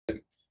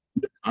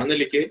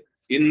നിലയ്ക്ക്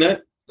ഇന്ന്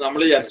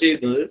നമ്മൾ ചർച്ച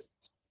ചെയ്യുന്നത്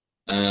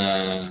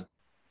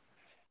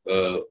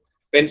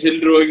പെൻസിൽ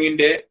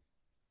ഡ്രോയിങ്ങിന്റെ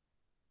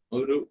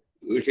ഒരു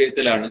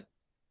വിഷയത്തിലാണ്.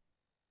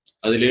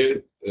 അതില്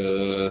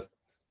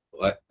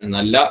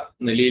നല്ല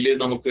നിലയിൽ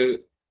നമുക്ക്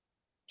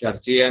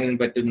ചർച്ച ചെയ്യാൻ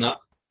പറ്റുന്ന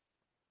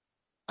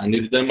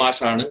അനിരുദ്ധൻ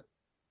മാഷാണ്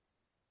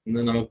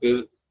ഇന്ന് നമുക്ക്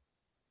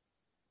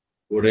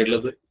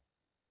കൂടെയുള്ളത്.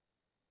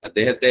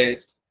 അദ്ദേഹത്തെ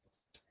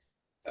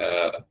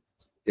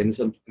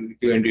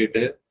ജനസംസ്കൃതിക്ക്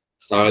വേണ്ടിയിട്ട്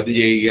സ്വാഗതം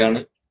ചെയ്യുകയാണ്.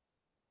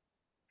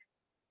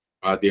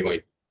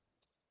 ആദ്യമായി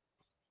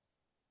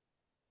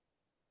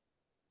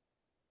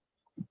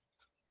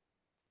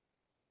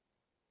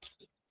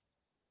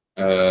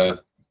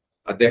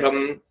അദ്ദേഹം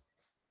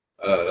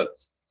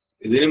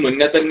ഇതിനു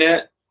മുന്നേ തന്നെ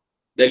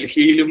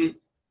ഡൽഹിയിലും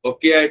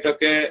ഒക്കെ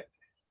ആയിട്ടൊക്കെ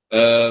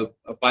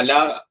പല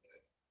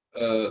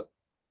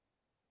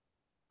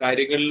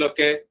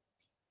കാര്യങ്ങളിലൊക്കെ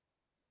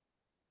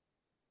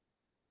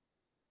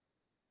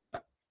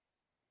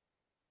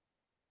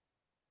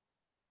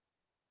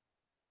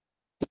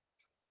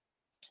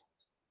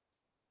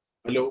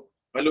ഹലോ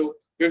ഹലോ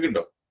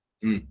കേൾക്കുന്നുണ്ടോ?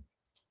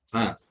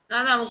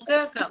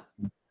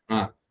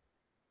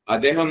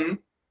 അദ്ദേഹം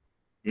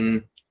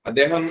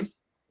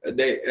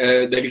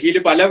ഡൽഹിയിൽ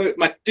പല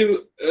മറ്റ്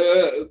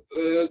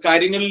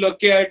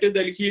കാര്യങ്ങളിലൊക്കെ ആയിട്ട്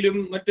ഡൽഹിയിലും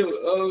മറ്റ്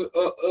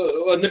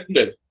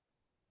വന്നിട്ടുണ്ട്.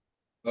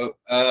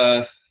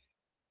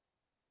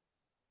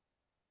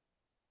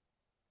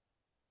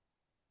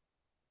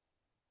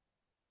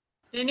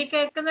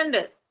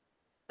 കേൾക്കുന്നുണ്ട്,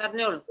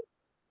 പറഞ്ഞോളൂ.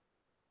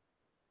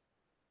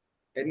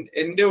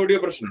 എന്റെ ഓഡിയോ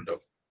പ്രശ്നമുണ്ടോ?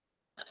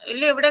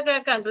 ഇല്ല, ഇവിടെ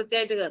കേൾക്കാം,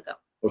 കൃത്യമായിട്ട് കേൾക്കാം.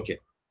 Okay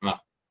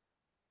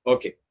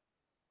okay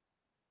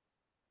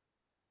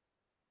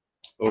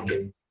okay.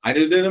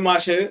 അനിരുദ്ധൻ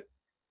മാഷ്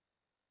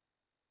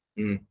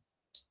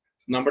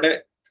നമ്മുടെ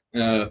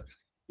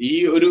ഈ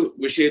ഒരു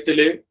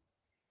വിഷയത്തില്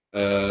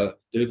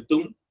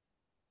തീർത്തും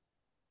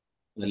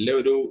നല്ല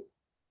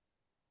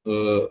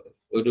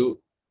ഒരു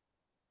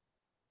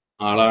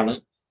ആളാണ്.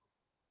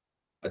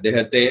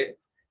 അദ്ദേഹത്തെ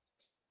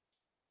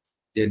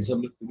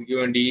ജനസംസ്കൃതിക്ക്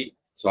വേണ്ടി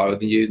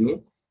സ്വാഗതം ചെയ്യുന്നു.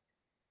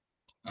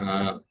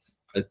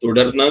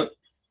 തുടർന്ന്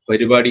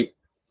പരിപാടി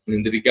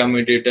നിയന്ത്രിക്കാൻ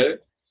വേണ്ടിയിട്ട്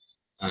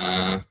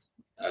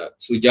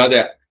സുജാത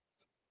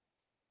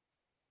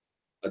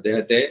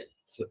അദ്ദേഹത്തെ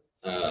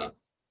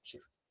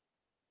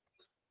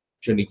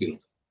ക്ഷണിക്കുന്നു.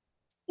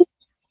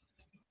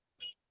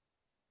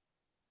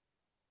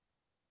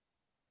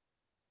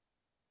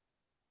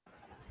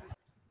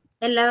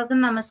 എല്ലാവർക്കും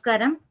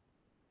നമസ്കാരം.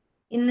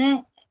 ഇന്ന്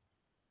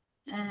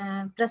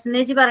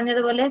പ്രസന്നേജി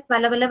പറഞ്ഞതുപോലെ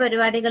പല പല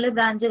പരിപാടികൾ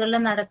ബ്രാഞ്ചുകളിൽ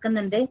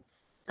നടക്കുന്നുണ്ട്.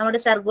 നമ്മുടെ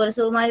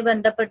സർഗോത്സവവുമായി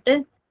ബന്ധപ്പെട്ട്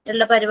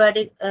ഉള്ള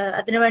പരിപാടി,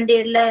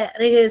 അതിനുവേണ്ടിയുള്ള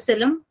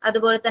റിഹേഴ്സലും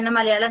അതുപോലെ തന്നെ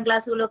മലയാളം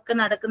ക്ലാസ്സുകളും ഒക്കെ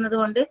നടക്കുന്നത്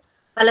കൊണ്ട്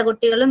പല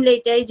കുട്ടികളും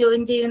ലേറ്റായി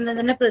ജോയിൻ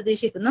ചെയ്യുന്നതിനെ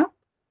പ്രതീക്ഷിക്കുന്നു.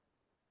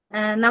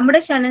 നമ്മുടെ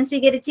ക്ഷണം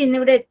സ്വീകരിച്ച്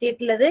ഇന്നിവിടെ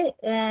എത്തിയിട്ടുള്ളത്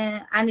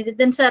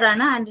അനിരുദ്ധൻ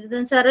സാറാണ്.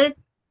 അനിരുദ്ധൻ സാറ്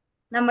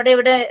നമ്മുടെ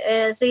ഇവിടെ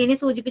ശ്രീനി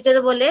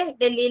സൂചിപ്പിച്ചതുപോലെ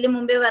ഡൽഹിയിൽ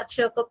മുമ്പേ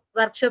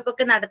വർക്ക്ഷോപ്പ്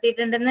ഒക്കെ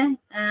നടത്തിയിട്ടുണ്ടെന്ന്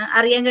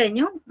അറിയാൻ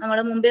കഴിഞ്ഞു. നമ്മൾ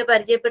മുമ്പേ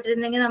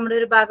പരിചയപ്പെട്ടിരുന്നെങ്കിൽ നമ്മുടെ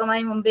ഒരു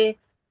ഭാഗമായി മുമ്പേ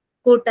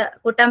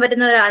കൂട്ടാൻ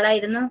പറ്റുന്ന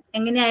ഒരാളായിരുന്നു.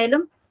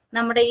 എങ്ങനെയായാലും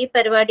നമ്മുടെ ഈ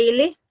പരിപാടിയിൽ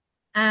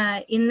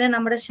ഇന്ന്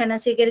നമ്മുടെ ക്ഷണം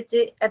സ്വീകരിച്ച്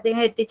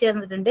അദ്ദേഹം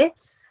എത്തിച്ചേർന്നിട്ടുണ്ട്.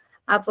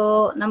 അപ്പോ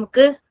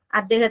നമുക്ക്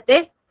അദ്ദേഹത്തെ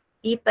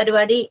ഈ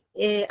പരിപാടി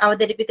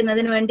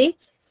അവതരിപ്പിക്കുന്നതിന് വേണ്ടി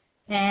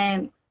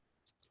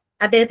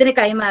അദ്ദേഹത്തിന്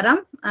കൈമാറാം.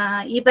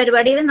 ഈ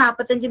പരിപാടിയിൽ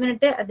 45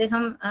 മിനിറ്റ്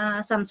അദ്ദേഹം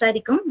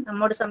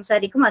നമ്മോട്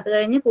സംസാരിക്കും. അത്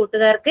കഴിഞ്ഞ്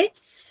കൂട്ടുകാർക്ക്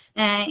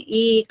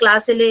ഈ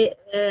ക്ലാസ്സിൽ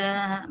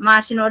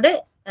മാഷിനോട്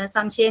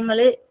സംശയങ്ങൾ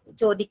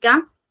ചോദിക്കാം.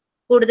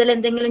 കൂടുതൽ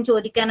എന്തെങ്കിലും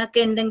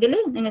ചോദിക്കാനൊക്കെ ഉണ്ടെങ്കിൽ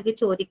നിങ്ങൾക്ക്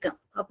ചോദിക്കാം.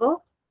 അപ്പോ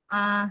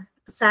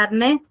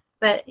സാറിനെ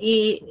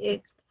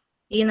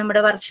ഈ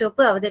നമ്മുടെ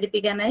വർക്ക്ഷോപ്പ്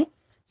അവതരിപ്പിക്കാനായി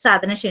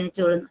സാധനം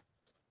ക്ഷണിച്ചുകൊള്ളുന്നു.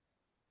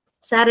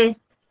 സാറേ,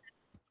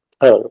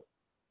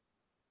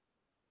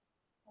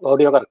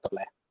 ഓഡിയോ കറക്റ്റ്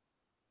അല്ലേ?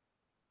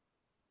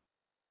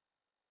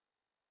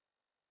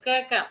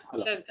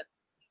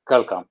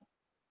 കേൾക്കാം.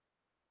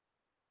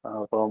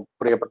 അപ്പം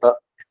പ്രിയപ്പെട്ട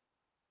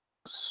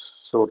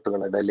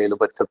സുഹൃത്തുക്കളെ, ഡൽഹിയിലും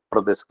പരിസര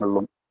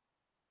പ്രദേശങ്ങളിലും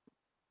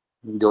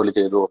ജോലി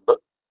ചെയ്തുകൊണ്ട്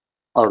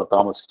അവിടെ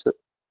താമസിച്ച്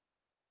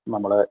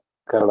നമ്മുടെ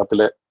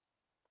കേരളത്തിലെ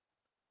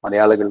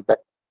മലയാളികളുടെ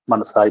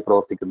മനസ്സായി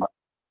പ്രവർത്തിക്കുന്ന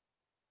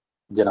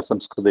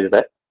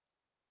ജനസംസ്കൃതിയുടെ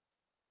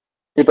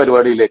ഈ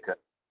പരിപാടിയിലേക്ക്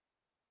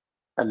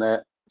എന്നെ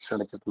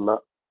ക്ഷണിച്ചിട്ടുള്ള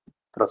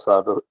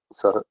പ്രസാദ്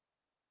സർ,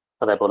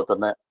 അതേപോലെ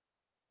തന്നെ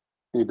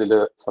ഇതിൽ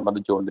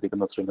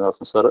സംബന്ധിച്ചുകൊണ്ടിരിക്കുന്ന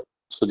ശ്രീനിവാസൻ സർ,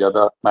 സുജാത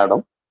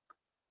മാഡം,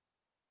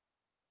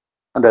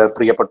 എൻ്റെ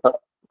പ്രിയപ്പെട്ട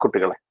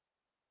കുട്ടികളെ,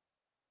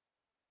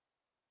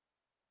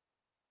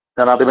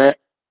 ഞാൻ ആദ്യമേ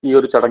ഈ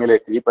ഒരു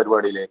ചടങ്ങിലേക്ക്, ഈ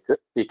പരിപാടിയിലേക്ക്,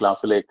 ഈ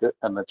ക്ലാസ്സിലേക്ക്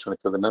എന്നെ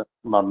ക്ഷണിച്ചതിന്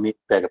നന്ദി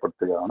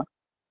രേഖപ്പെടുത്തുകയാണ്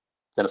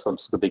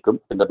ജനസംസ്കൃതിക്കും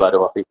എൻ്റെ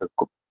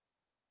ഭാരവാഹികൾക്കും.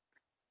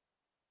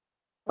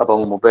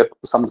 അപ്പം മുമ്പേ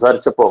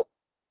സംസാരിച്ചപ്പോൾ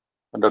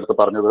എൻ്റെ അടുത്ത്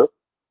പറഞ്ഞത്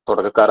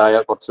തുടക്കക്കാരായ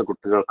കുറച്ച്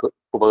കുട്ടികൾക്ക്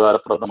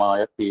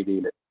ഉപകാരപ്രദമായ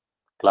രീതിയിൽ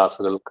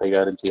ക്ലാസ്സുകൾ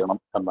കൈകാര്യം ചെയ്യണം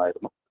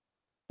എന്നായിരുന്നു.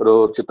 ഒരു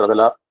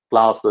ചിത്രകല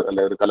ക്ലാസ്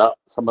അല്ലെ ഒരു കലാ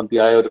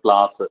സംബന്ധിയായ ഒരു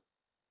ക്ലാസ്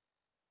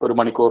 1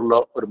 മണിക്കൂറിലോ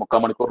 1/4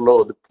 മണിക്കൂറിലോ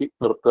ഒതുക്കി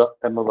നിർത്തുക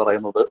എന്ന്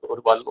പറയുന്നത്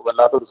ഒരു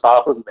വല്ലാത്തൊരു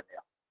സാഹസം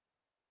തന്നെയാണ്.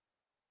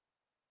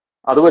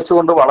 അത്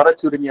വെച്ചുകൊണ്ട് വളരെ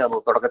ചുരുങ്ങിയ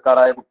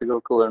തുടക്കക്കാരായ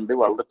കുട്ടികൾക്ക് വേണ്ടി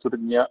വളരെ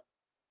ചുരുങ്ങിയ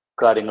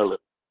കാര്യങ്ങൾ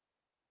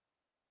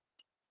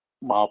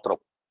മാത്രം,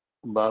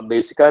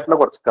 ബേസിക് ആയിട്ടുള്ള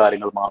കുറച്ച്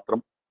കാര്യങ്ങൾ മാത്രം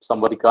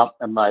സംവദിക്കാം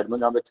എന്നായിരുന്നു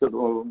ഞാൻ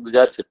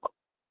വിചാരിച്ചിരുന്നത്.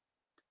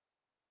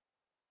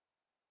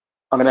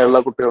 അങ്ങനെയുള്ള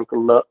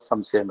കുട്ടികൾക്കുള്ള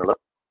സംശയങ്ങൾ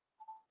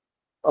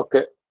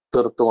ഒക്കെ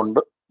തീർത്തുകൊണ്ട്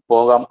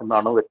പോകാം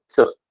എന്നാണ്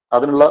വെച്ചത്.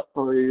 അതിനുള്ള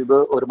ഇത്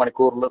 1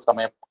 മണിക്കൂറിൽ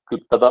സമയം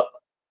ക്ലിപ്തത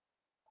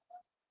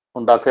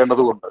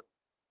ഉണ്ടാക്കേണ്ടതുകൊണ്ട്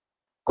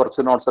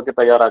കുറച്ച് നോട്ട്സ് ഒക്കെ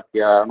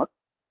തയ്യാറാക്കിയാണ്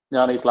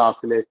ഞാൻ ഈ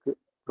ക്ലാസ്സിലേക്ക്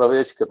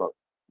പ്രവേശിക്കുന്നത്.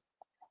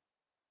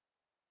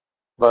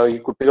 അപ്പൊ ഈ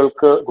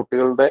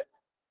കുട്ടികളുടെ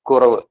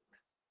കുറവ്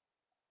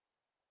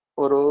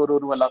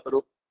ഒരു വല്ലാത്തൊരു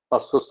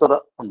അസ്വസ്ഥത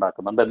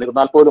ഉണ്ടാക്കുന്നുണ്ട്.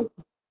 എന്നിരുന്നാൽ പോലും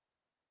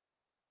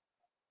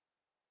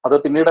അത്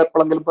പിന്നീട്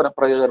എപ്പോഴെങ്കിലും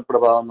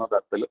പ്രയോജനപ്പെടുത്താവുന്ന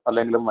തരത്തിൽ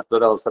അല്ലെങ്കിൽ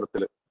മറ്റൊരു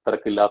അവസരത്തിൽ,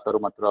 തിരക്കില്ലാത്തൊരു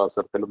മറ്റൊരു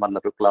അവസരത്തിൽ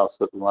നല്ലൊരു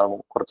ക്ലാസ്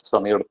കുറച്ച്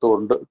സമയം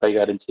എടുത്തുകൊണ്ട്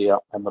കൈകാര്യം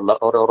ചെയ്യാം എന്നുള്ള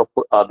ഒരു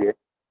ഉറപ്പ് ആദ്യം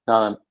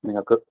ഞാൻ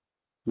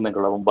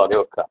നിങ്ങളുടെ മുമ്പാകെ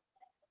വെക്കാം.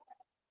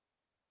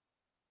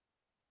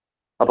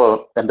 അപ്പോൾ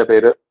എൻ്റെ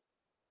പേര്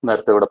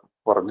നേരത്തെ ഇവിടെ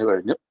പറഞ്ഞു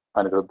കഴിഞ്ഞു.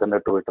 അനിരുദ്ധൻ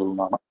എട്ടുവീട്ടിൽ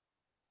നിന്നാണ്.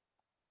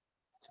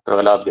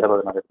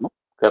 ചിത്രകലാധ്യാപകനായിരുന്നു.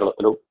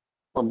 കേരളത്തിലും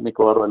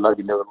മിക്കവാറും എല്ലാ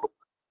ജില്ലകളിലും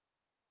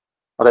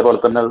അതേപോലെ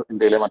തന്നെ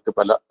ഇന്ത്യയിലെ മറ്റു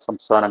പല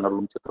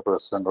സംസ്ഥാനങ്ങളിലും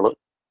ചിത്രപ്രദർശനങ്ങൾ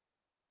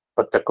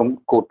ഒറ്റക്കും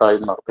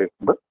കൂട്ടായും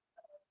നടത്തിയിട്ടുണ്ട്.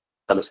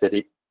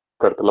 തലശ്ശേരി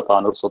അടുത്തുള്ള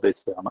പാനൂർ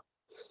സ്വദേശിയാണ്.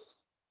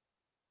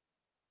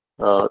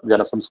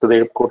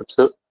 ജനസംസ്കൃതിയെ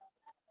കുറിച്ച്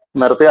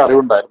നേരത്തെ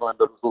അറിവുണ്ടായിരുന്നു.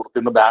 എൻ്റെ ഒരു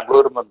സുഹൃത്തിന്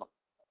ബാംഗ്ലൂരിൽ നിന്നും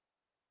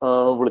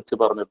വിളിച്ച്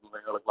പറഞ്ഞിരുന്നു,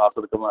 നിങ്ങൾ ക്ലാസ്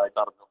എടുക്കുന്നതായിട്ട്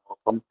അറിഞ്ഞു.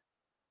 അപ്പം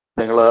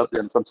നിങ്ങൾ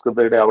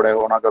ജനസംസ്കൃതിയുടെ അവിടെ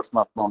ഓണാഘോഷം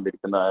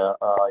നടന്നുകൊണ്ടിരിക്കുന്ന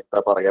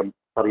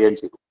പറയുകയും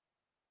ചെയ്തു.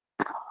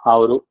 ആ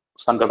ഒരു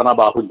സംഘടനാ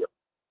ബാഹുല്യം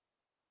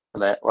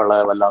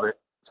വളരെ വല്ലാതെ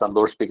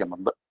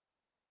സന്തോഷിപ്പിക്കുന്നുണ്ട്.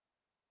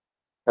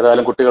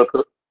 ഏതായാലും കുട്ടികൾക്ക്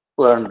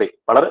വേണ്ടി,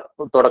 വളരെ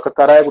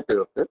തുടക്കക്കാരായ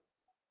കുട്ടികൾക്ക്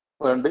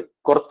വേണ്ടി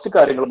കുറച്ച്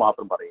കാര്യങ്ങൾ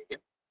മാത്രം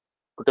പറയുകയും,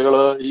 കുട്ടികൾ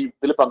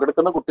ഇതിൽ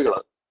പങ്കെടുക്കുന്ന കുട്ടികൾ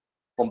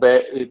മുമ്പേ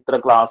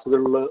ഇത്തരം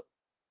ക്ലാസ്സുകളിൽ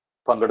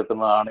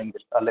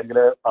പങ്കെടുക്കുന്നതാണെങ്കിൽ അല്ലെങ്കിൽ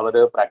അവർ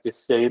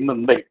പ്രാക്ടീസ്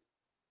ചെയ്യുന്നുണ്ടെങ്കിൽ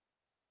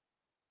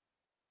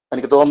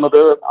എനിക്ക്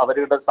തോന്നുന്നത്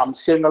അവരുടെ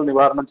സംശയങ്ങൾ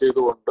നിവാരണം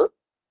ചെയ്തുകൊണ്ട്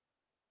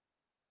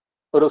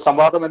ഒരു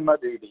സംവാദം എന്ന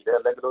രീതിയിൽ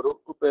അല്ലെങ്കിൽ ഒരു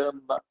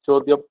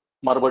ചോദ്യം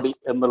മറുപടി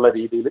എന്നുള്ള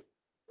രീതിയിൽ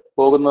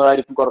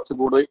പോകുന്നതായിരിക്കും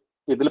കുറച്ചുകൂടി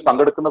ഇതിൽ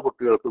പങ്കെടുക്കുന്ന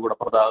കുട്ടികൾക്ക്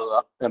ഗുണപ്രദമാകുക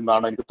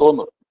എന്നാണ് എനിക്ക്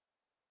തോന്നുന്നത്.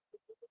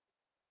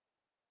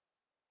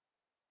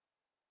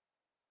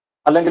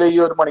 അല്ലെങ്കിൽ ഈ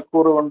 1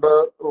 മണിക്കൂർ കൊണ്ട്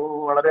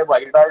വളരെ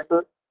വൈഡായിട്ട്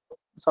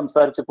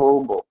സംസാരിച്ച്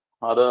പോകുമ്പോൾ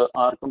അത്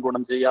ആർക്കും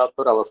ഗുണം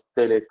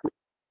ചെയ്യാത്തൊരവസ്ഥയിലേക്ക്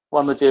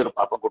വന്നു ചേരും.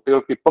 അപ്പം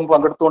കുട്ടികൾക്ക്, ഇപ്പം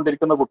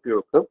പങ്കെടുത്തുകൊണ്ടിരിക്കുന്ന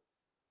കുട്ടികൾക്ക്,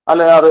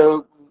 അല്ലെ അത്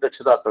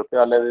രക്ഷിതാക്കൾക്ക്,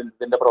 അല്ലെ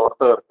ഇതിന്റെ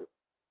പ്രവർത്തകർക്ക്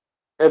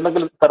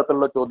എന്തെങ്കിലും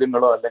തരത്തിലുള്ള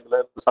ചോദ്യങ്ങളോ അല്ലെങ്കിൽ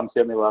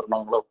സംശയ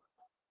നിവാരണങ്ങളോ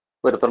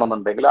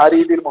വരുത്തണമെന്നുണ്ടെങ്കിൽ ആ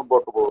രീതിയിൽ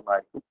മുമ്പോട്ട്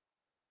പോകുന്നതായിരിക്കും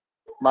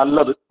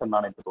നല്ലത്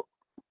എന്നാണ് എനിക്ക്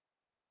തോന്നുന്നത്.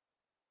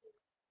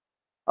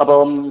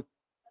 അപ്പം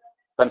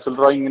പെൻസിൽ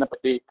ഡ്രോയിങ്ങിനെ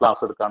പറ്റി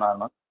ക്ലാസ്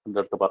എടുക്കാനാണ് എൻ്റെ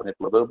അടുത്ത്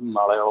പറഞ്ഞിട്ടുള്ളത്.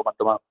 നാളെയോ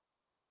മറ്റോ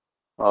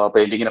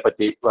പെയിന്റിങ്ങിനെ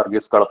പറ്റി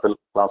വർഗീസ് കളത്തിൽ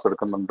ക്ലാസ്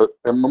എടുക്കുന്നുണ്ട്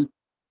എന്നും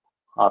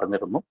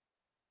അറിഞ്ഞിരുന്നു.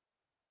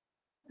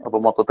 അപ്പൊ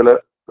മൊത്തത്തില്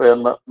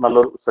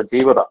നല്ലൊരു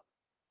സജീവത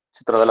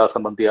ചിത്രകലാ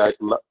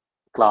സംബന്ധിയായിട്ടുള്ള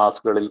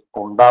ക്ലാസ്സുകളിൽ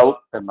ഉണ്ടാവും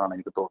എന്നാണ്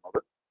എനിക്ക് തോന്നുന്നത്.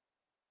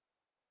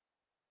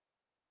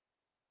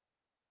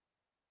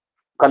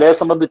 കലയെ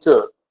സംബന്ധിച്ച്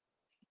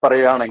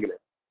പറയുകയാണെങ്കിൽ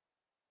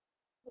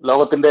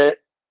ലോകത്തിന്റെ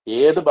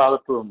ഏത്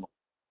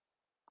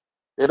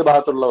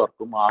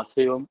ഭാഗത്തുള്ളവർക്കും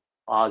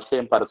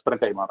ആശയം പരസ്പരം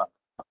കൈമാറാൻ,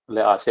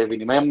 അല്ലെ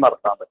ആശയവിനിമയം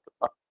നടത്താൻ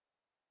പറ്റുന്ന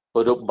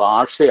ഒരു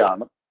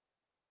ഭാഷയാണ്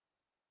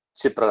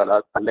ചിത്രകല,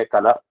 അല്ലെ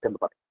കല എന്ന്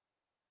പറയും.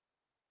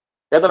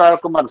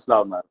 ഏതൊരാൾക്കും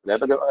മനസ്സിലാവുന്ന തരത്തിൽ,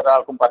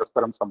 ഏതൊരാൾക്കും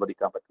പരസ്പരം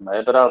സംവദിക്കാൻ പറ്റുന്ന,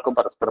 ഏതൊരാൾക്കും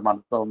പരസ്പരം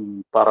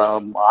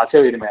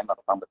ആശയവിനിമയം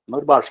നടത്താൻ പറ്റുന്ന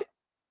ഒരു ഭാഷ.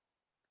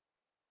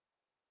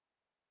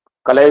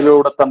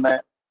 കലയിലൂടെ തന്നെ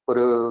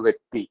ഒരു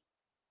വ്യക്തി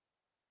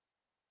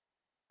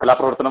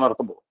കലാപ്രവർത്തനം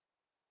നടത്തുമ്പോൾ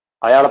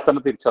അയാളെ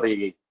തന്നെ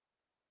തിരിച്ചറിയുകയും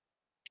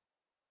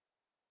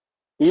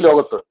ഈ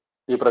ലോകത്ത്,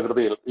 ഈ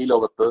പ്രകൃതിയിൽ, ഈ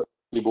ലോകത്ത്,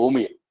 ഈ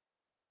ഭൂമിയിൽ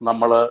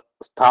നമ്മൾ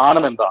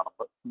സ്ഥാനം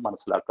എന്താണെന്ന്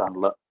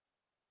മനസ്സിലാക്കാനുള്ള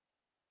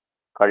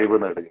കഴിവ്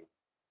നേടുകയും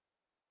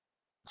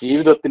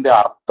ജീവിതത്തിന്റെ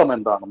അർത്ഥം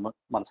എന്താണെന്ന്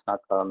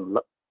മനസ്സിലാക്കാനുള്ള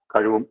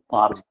കഴിവും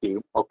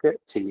ആർജിക്കുകയും ഒക്കെ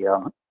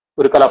ചെയ്യുകയാണ്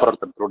ഒരു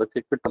കലാപ്രവർത്തനത്തിലൂടെ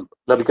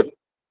ലഭിക്കുന്നത്.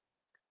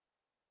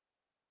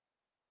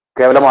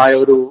 കേവലമായ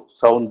ഒരു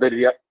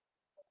സൗന്ദര്യ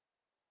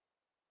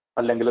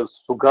അല്ലെങ്കിൽ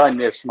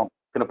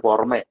സുഖാന്വേഷണത്തിന്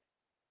പുറമെ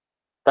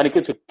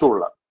തനിക്ക്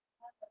ചുറ്റുമുള്ള,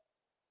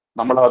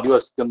 നമ്മൾ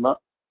അധിവസിക്കുന്ന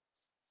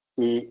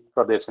ഈ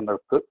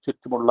പ്രദേശങ്ങൾക്ക്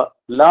ചുറ്റുമുള്ള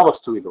എല്ലാ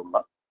വസ്തുവിലുള്ള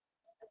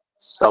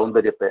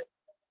സൗന്ദര്യത്തെ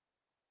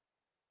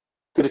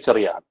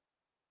തിരിച്ചറിയാൻ,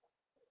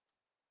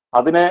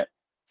 അതിനെ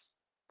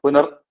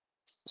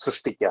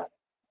സൃഷ്ടിക്കാൻ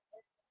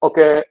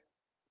ഒക്കെ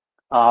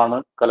ആണ്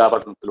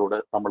കലാപഠനത്തിലൂടെ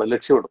നമ്മൾ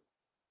ലക്ഷ്യമിടുന്നത്.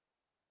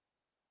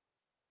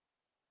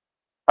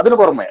 അതിനു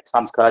പുറമെ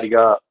സാംസ്കാരിക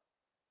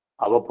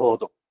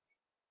അവബോധം,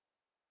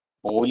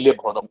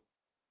 മൂല്യബോധം,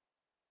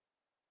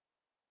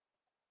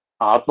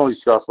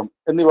 ആത്മവിശ്വാസം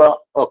എന്നിവ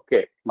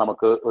ഒക്കെ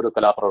നമുക്ക് ഒരു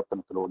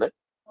കലാപ്രവർത്തനത്തിലൂടെ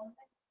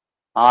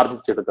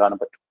ആർജിച്ചെടുക്കാനും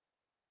പറ്റും.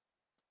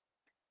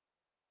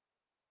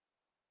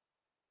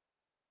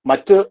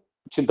 മറ്റ്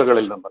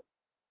ചിന്തകളിൽ നിന്ന്,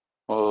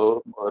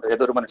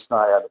 ഏതൊരു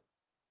മനുഷ്യനായാലും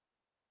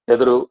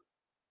ഏതൊരു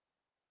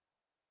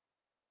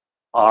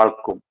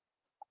ആൾക്കും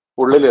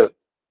ഉള്ളില്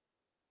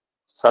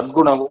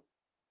സദ്ഗുണവും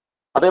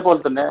അതേപോലെ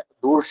തന്നെ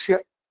ദൂഷ്യ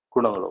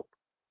ഗുണങ്ങളും,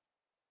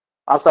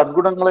 ആ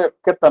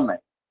സദ്ഗുണങ്ങളെയൊക്കെ തന്നെ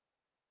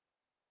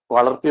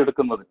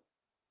വളർത്തിയെടുക്കുന്നത്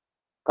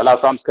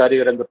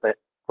കലാസാംസ്കാരിക രംഗത്തെ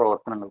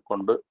പ്രവർത്തനങ്ങൾ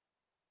കൊണ്ട്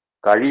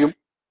കഴിയും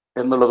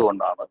എന്നുള്ളത്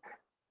കൊണ്ടാണ്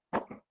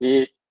ഈ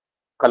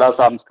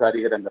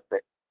കലാസാംസ്കാരിക രംഗത്തെ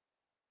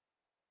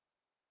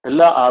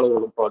എല്ലാ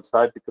ആളുകളും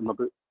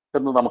പ്രോത്സാഹിപ്പിക്കുന്നത്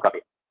എന്ന്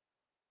നമുക്കറിയാം.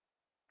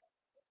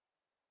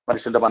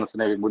 മനുഷ്യന്റെ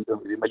മനസ്സിനെ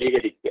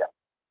വിമലീകരിക്കുക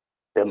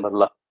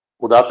എന്നുള്ള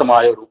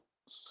ഉദാത്തമായ ഒരു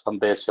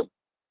സന്ദേശം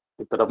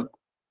ഇത്തരം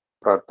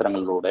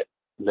പ്രവർത്തനങ്ങളിലൂടെ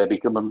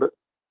ലഭിക്കുന്നുണ്ട്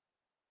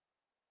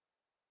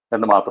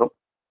എന്ന് മാത്രം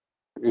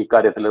ഈ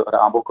കാര്യത്തിൽ ഒരു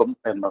ആമുഖം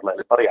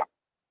എന്നുള്ളതിൽ പറയാം.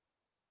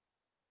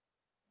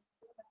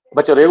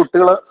 അപ്പൊ ചെറിയ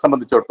കുട്ടികളെ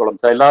സംബന്ധിച്ചിടത്തോളം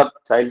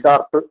ചൈൽഡ്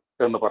ആർട്ട്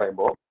എന്ന്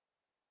പറയുമ്പോൾ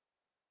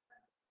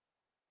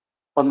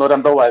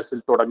 1-2 വയസ്സിൽ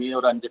തുടങ്ങി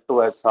ഒരു 5-8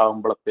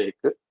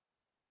 വയസ്സാകുമ്പോഴത്തേക്ക്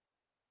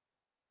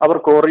അവർ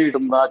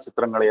കോറിയിടുന്ന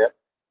ചിത്രങ്ങളെ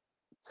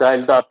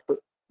ചൈൽഡ് ആർട്ട്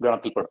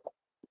ഗണത്തിൽപ്പെടുത്താം.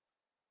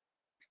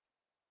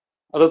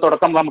 അത്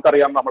തുടക്കം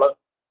നമുക്കറിയാം. നമ്മൾ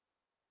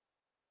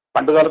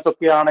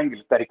പണ്ടുകാലത്തൊക്കെ ആണെങ്കിൽ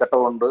കരിക്കട്ട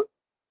കൊണ്ട്,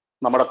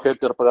 നമ്മളൊക്കെ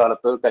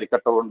ചെറുപ്പകാലത്ത്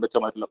കരിക്കട്ട കൊണ്ട്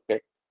ചുമരിലൊക്കെ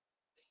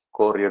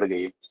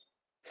കോറിയിടുകയും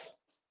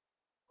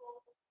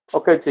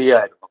ഒക്കെ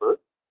ചെയ്യാറുള്ളത്.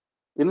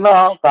 ഇന്ന്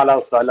ആ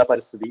കാലാവസ്ഥ അല്ല,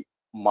 പരിസ്ഥിതി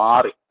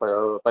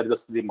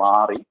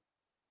മാറി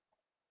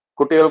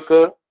കുട്ടികൾക്ക്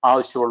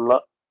ആവശ്യമുള്ള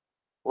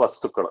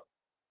വസ്തുക്കൾ,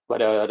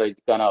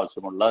 രചിക്കാൻ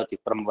ആവശ്യമുള്ള,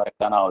 ചിത്രം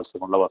വരയ്ക്കാൻ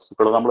ആവശ്യമുള്ള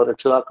വസ്തുക്കൾ നമ്മൾ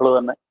രക്ഷിതാക്കൾ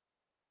തന്നെ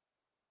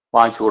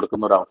വാങ്ങിച്ചു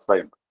കൊടുക്കുന്ന ഒരു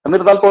അവസ്ഥയുണ്ട്.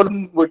 എന്നിരുന്നാൽ പോലും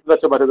വീട്ടിലെ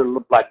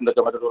ചുമരുകളിലും ഫ്ലാറ്റിന്റെ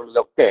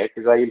ചുമരുകളിലൊക്കെ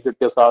കയ്യിൽ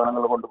കിട്ടിയ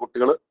സാധനങ്ങൾ കൊണ്ട്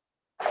കുട്ടികൾ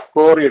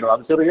കോറിയിടും.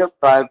 അത് ചെറിയ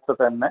പ്രായത്തിൽ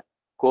തന്നെ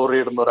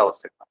കോറിയിടുന്ന ഒരു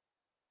അവസ്ഥയാണ്.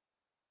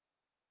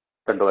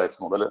 2 വയസ്സ്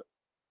മുതൽ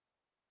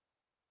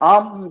ആ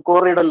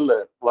കോറിയിടലില്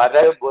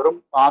വെറും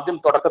ആദ്യം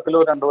തുടക്കത്തിലോ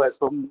 2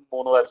 വയസ്സും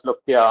 3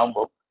 വയസ്സിലൊക്കെ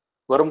ആകുമ്പോൾ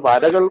വെറും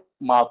വരകൾ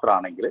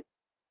മാത്രമാണെങ്കിൽ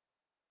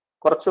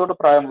കുറച്ചുകൂടെ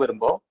പ്രായം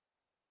വരുമ്പോൾ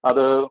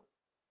അത്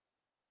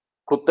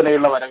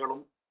കുത്തനെയുള്ള വരകളും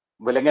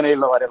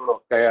വിലങ്ങനെയുള്ള വരകളും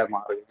ഒക്കെ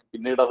മാറുകയും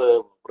പിന്നീട് അത്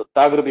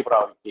വൃത്താകൃതി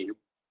പ്രാപിക്കുകയും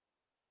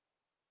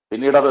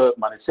പിന്നീട് അത്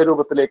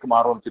മനുഷ്യരൂപത്തിലേക്ക്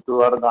മാറും.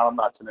 ചുറ്റുപാടും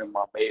കാണുന്ന അച്ഛനും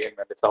അമ്മയെയും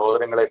എൻ്റെ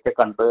സഹോദരങ്ങളെയൊക്കെ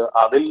കണ്ട്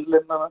അതിൽ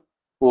നിന്ന്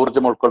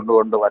ഊർജം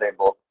ഉൾക്കൊണ്ടുകൊണ്ട്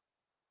വരയുമ്പോൾ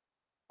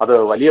അത്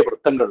വലിയ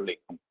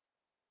വൃത്തങ്ങളിലേക്കും,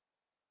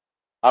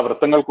 ആ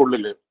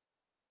വൃത്തങ്ങൾക്കുള്ളിൽ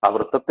ആ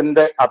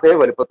വൃത്തത്തിന്റെ അതേ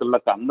വലിപ്പത്തിലുള്ള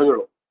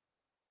കണ്ണുകളും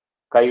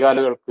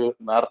കൈകാലുകൾക്ക്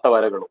നേർത്ത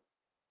വരകളും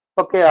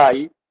ഒക്കെ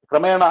ആയി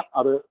ക്രമേണ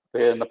അത്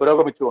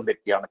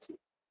പുരോഗമിച്ചുകൊണ്ടിരിക്കുകയാണ്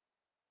ചെയ്യുന്നത്.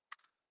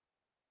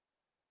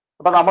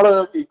 അപ്പൊ നമ്മൾ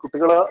ഈ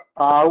കുട്ടികൾ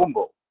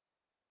ആകുമ്പോൾ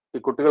ഈ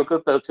കുട്ടികൾക്ക്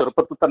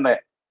ചെറുപ്പത്തിൽ തന്നെ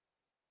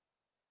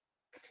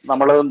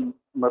നമ്മൾ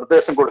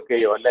നിർദ്ദേശം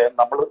കൊടുക്കുകയോ അല്ലെ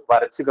നമ്മൾ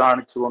വരച്ച്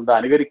കാണിച്ചുകൊണ്ട്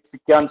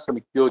അനുകരിപ്പിക്കാൻ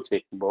ശ്രമിക്കുകയോ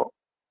ചെയ്യുമ്പോൾ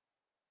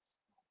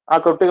ആ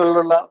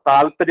കുട്ടികളിലുള്ള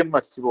താല്പര്യം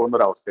നശിച്ചു പോകുന്ന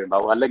ഒരു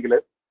അവസ്ഥയുണ്ടാവും. അല്ലെങ്കിൽ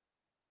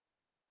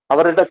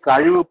അവരുടെ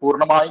കഴിവ്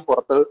പൂർണ്ണമായും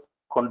പുറത്ത്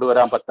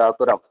കൊണ്ടുവരാൻ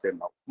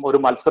പറ്റാത്തൊരവസ്ഥയുണ്ടാവും. ഒരു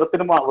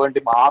മത്സരത്തിന്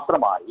വേണ്ടി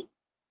മാത്രമായി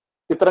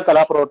ഇത്തരം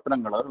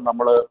കലാപ്രവർത്തനങ്ങൾ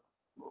നമ്മൾ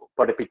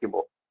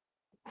പഠിപ്പിക്കുമ്പോൾ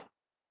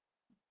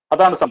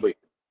അതാണ്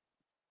സംഭവിക്കുന്നത്.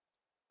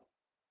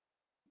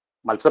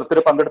 മത്സരത്തിൽ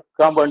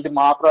പങ്കെടുക്കാൻ വേണ്ടി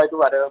മാത്രമായിട്ട്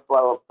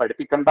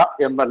പഠിപ്പിക്കണ്ട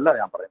എന്നല്ല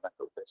ഞാൻ പറയുന്ന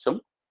എൻ്റെ ഉദ്ദേശം.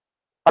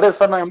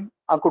 അതേസമയം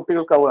ആ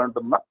കുട്ടികൾക്ക്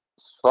വേണ്ടുന്ന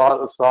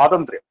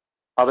സ്വാതന്ത്ര്യം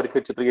അവർക്ക്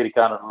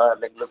ചിത്രീകരിക്കാനുള്ള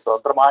അല്ലെങ്കിൽ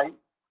സ്വതന്ത്രമായി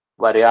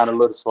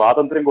വരയാനുള്ള ഒരു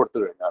സ്വാതന്ത്ര്യം കൊടുത്തു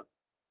കഴിഞ്ഞാൽ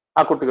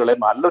ആ കുട്ടികളെ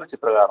നല്ലൊരു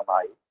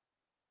ചിത്രകാരനായി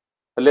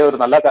അല്ലെ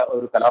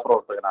ഒരു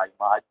കലാപ്രവർത്തകനായി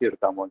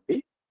മാറ്റിയെടുക്കാൻ വേണ്ടി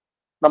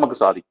നമുക്ക്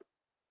സാധിക്കും.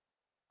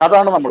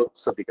 അതാണ് നമ്മൾ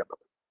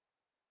ശ്രദ്ധിക്കേണ്ടത്.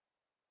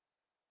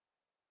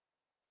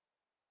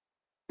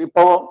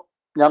 ഇപ്പോ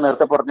ഞാൻ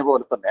നേരത്തെ പറഞ്ഞ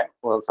പോലെ തന്നെ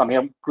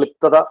സമയം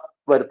ക്ലിപ്തത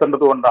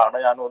വരുത്തേണ്ടത് കൊണ്ടാണ്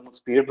ഞാൻ ഒന്ന്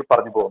സ്പീഡിൽ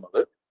പറഞ്ഞു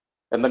പോകുന്നത്.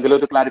 എന്തെങ്കിലും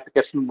ഒരു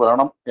ക്ലാരിഫിക്കേഷൻ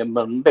വേണം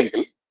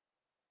എന്നുണ്ടെങ്കിൽ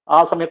ആ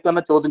സമയത്ത്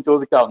തന്നെ ചോദ്യം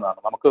ചോദിക്കാവുന്നതാണ്.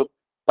 നമുക്ക്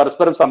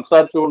പരസ്പരം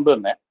സംസാരിച്ചുകൊണ്ട്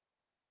തന്നെ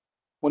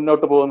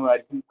മുന്നോട്ട്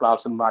പോകുന്നതായിരിക്കും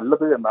ക്ലാസ്സിൽ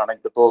നല്ലത് എന്നാണ്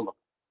എനിക്ക് തോന്നുന്നത്.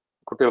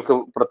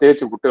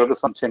 പ്രത്യേകിച്ച് കുട്ടികൾക്ക്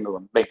സംശയങ്ങൾ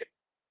ഉണ്ടെങ്കിൽ.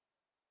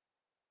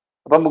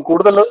 അപ്പം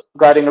കൂടുതൽ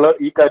കാര്യങ്ങൾ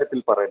ഈ കാര്യത്തിൽ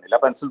പറയുന്നില്ല.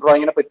 പെൻസിൽ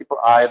ഡ്രോയിങ്ങിനെ പറ്റി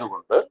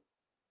ആയതുകൊണ്ട്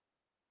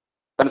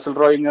പെൻസിൽ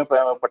ഡ്രോയിങ്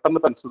പെട്ടെന്ന്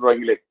പെൻസിൽ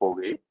ഡ്രോയിങ്ങിലേക്ക്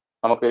പോവുകയും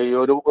നമുക്ക് ഈ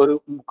ഒരു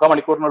 3/4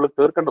 മണിക്കൂറിനുള്ളിൽ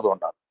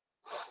തീർക്കേണ്ടതുകൊണ്ടാണ്.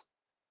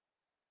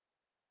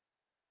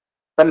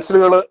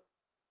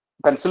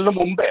 പെൻസിലിന്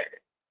മുമ്പേ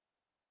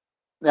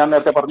ഞാൻ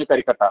നേരത്തെ പറഞ്ഞു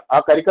കരിക്കട്ട. ആ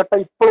കരിക്കട്ട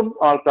ഇപ്പോഴും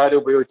ആൾക്കാർ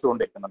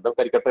ഉപയോഗിച്ചുകൊണ്ടിരിക്കുന്നുണ്ട്.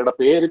 കരിക്കട്ടയുടെ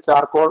പേര്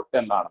ചാർക്കോൾ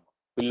എന്നാണ്.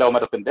 പില്ലോ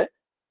മരത്തിന്റെ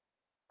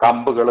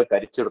കമ്പുകൾ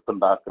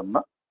കരിച്ചെടുത്തുണ്ടാക്കുന്ന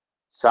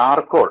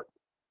ചാർക്കോൾ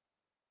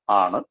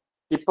ആണ്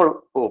ഇപ്പോൾ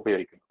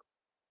ഉപയോഗിക്കുന്നത്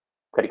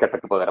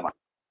കരിക്കട്ടയ്ക്ക് പകരമാണ്.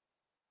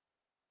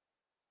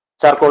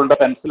 ചാർക്കോളിന്റെ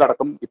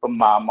പെൻസിലടക്കം ഇപ്പം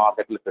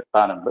മാർക്കറ്റിൽ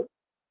കിട്ടാനുണ്ട്.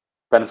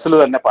 പെൻസിൽ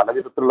തന്നെ പല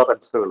വിധത്തിലുള്ള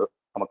പെൻസിലുകൾ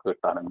നമുക്ക്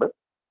കിട്ടാനുണ്ട്.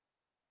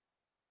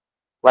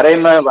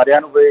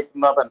 വരയാൻ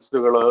ഉപയോഗിക്കുന്ന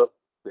പെൻസിലുകൾ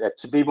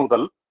HB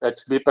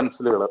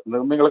പെൻസിലുകൾ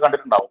നിങ്ങൾ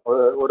കണ്ടിട്ടുണ്ടാവും.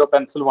 ഓരോ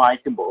പെൻസിൽ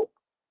വാങ്ങിക്കുമ്പോൾ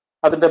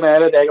അതിന്റെ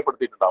മേലെ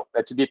രേഖപ്പെടുത്തിയിട്ടുണ്ടാവും.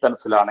 HB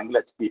പെൻസിൽ ആണെങ്കിൽ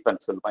HB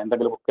പെൻസിൽ,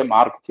 എന്തെങ്കിലുമൊക്കെ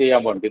മാർക്ക്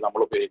ചെയ്യാൻ വേണ്ടി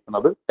നമ്മൾ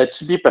ഉപയോഗിക്കുന്നത്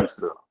HB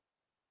പെൻസിലുകളാണ്.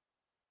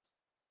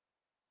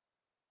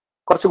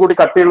 കുറച്ചുകൂടി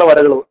കട്ടിയുള്ള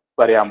വരകൾ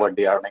വരയാൻ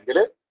വേണ്ടിയാണെങ്കിൽ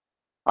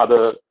അത്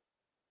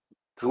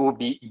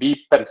 2B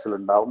പെൻസിൽ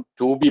ഉണ്ടാവും,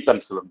 2B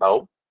പെൻസിൽ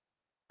ഉണ്ടാവും,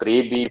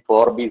 3B,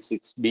 4B,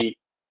 6B,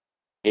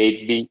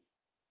 8B,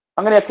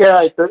 അങ്ങനെയൊക്കെ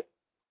ആയിട്ട്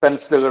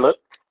പെൻസിലുകൾ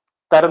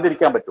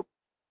തരംതിരിക്കാൻ പറ്റും.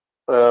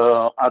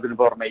 അതിന്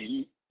പുറമെ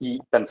ഈ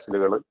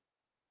പെൻസിലുകൾ,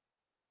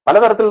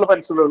 പലതരത്തിലുള്ള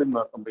പെൻസിലുകൾ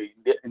ഇന്ന്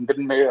ഇന്ത്യൻ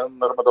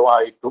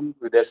നിർമ്മിതമായിട്ടും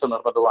വിദേശ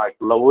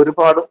നിർമ്മിതമായിട്ടുള്ള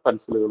ഒരുപാട്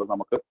പെൻസിലുകൾ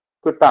നമുക്ക്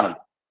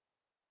കിട്ടാനുണ്ട്.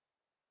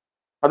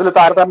 അതിൽ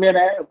താരതമ്യേന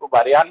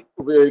വരയാൻ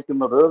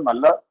ഉപയോഗിക്കുന്നത്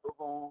നല്ല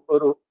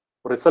ഒരു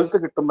റിസൾട്ട്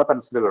കിട്ടുന്ന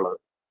പെൻസിലുകൾ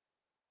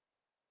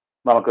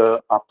നമുക്ക്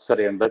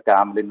അപ്സരയുണ്ട്,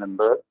 കാംലിൻ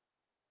ഉണ്ട്,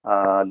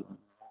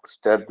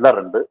 സ്റ്റെഡ്ലർ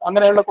ഉണ്ട്,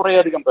 അങ്ങനെയുള്ള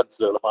കുറേയധികം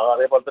പെൻസിലുകൾ.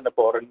 അതേപോലെ തന്നെ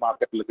ഫോറിൻ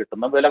മാർക്കറ്റിൽ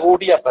കിട്ടുന്ന വില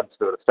കൂടിയ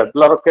പെൻസിലുകൾ,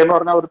 സ്റ്റെഡ്ലർ ഒക്കെ എന്ന്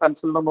പറഞ്ഞാൽ ഒരു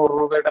പെൻസിലിന് 100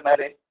 രൂപയുടെ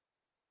മേലെ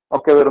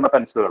ഒക്കെ വരുന്ന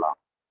പെൻസിലുകളാണ്.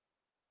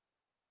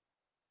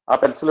 ആ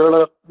പെൻസിലുകൾ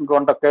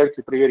കൊണ്ടൊക്കെ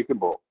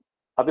ചിത്രീകരിക്കുമ്പോൾ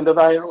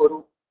അതിൻ്റെതായ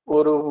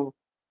ഒരു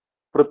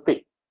വൃത്തി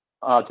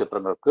ആ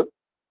ചിത്രങ്ങൾക്ക്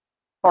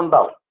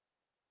ഉണ്ടാവും.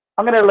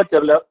 അങ്ങനെയുള്ള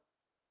ചില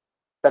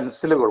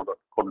പെൻസിലുകൾ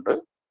കൊണ്ട്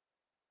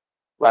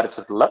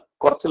വരച്ചിട്ടുള്ള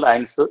കുറച്ച്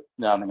ലൈൻസ്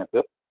ഞാൻ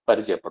നിങ്ങൾക്ക്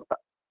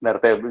പരിചയപ്പെടുത്താം.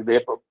 നേരത്തെ ഇതേ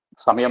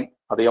സമയം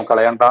അധികം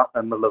കളയണ്ട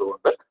എന്നുള്ളത്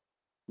കൊണ്ട്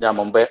ഞാൻ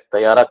മുമ്പേ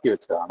തയ്യാറാക്കി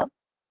വെച്ചതാണ്,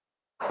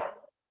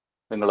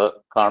 നിങ്ങൾ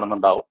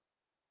കാണുന്നുണ്ടാവും.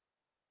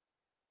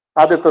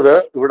 ആദ്യത്തത്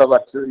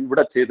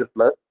ഇവിടെ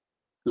ചെയ്തിട്ടുള്ള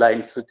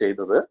ലൈൻസ്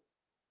ചെയ്തത്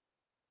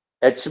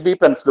HB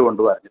പെൻസിൽ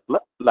കൊണ്ട് വരച്ചിട്ടുള്ള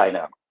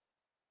ലൈനാണ്.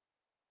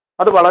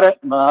 അത് വളരെ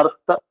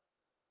നേർത്ത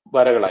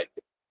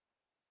വരകളായിരിക്കും,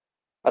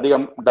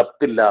 അധികം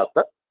ഡെപ്ത് ഇല്ലാത്ത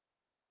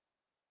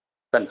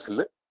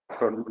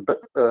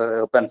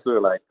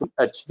പെൻസിലുകളായിരിക്കും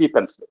HB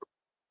പെൻസിലുകൾ.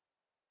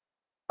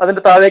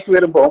 അതിന്റെ താഴേക്ക്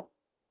വരുമ്പോൾ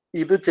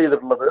ഇത്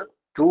ചെയ്തിട്ടുള്ളത്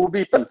 2B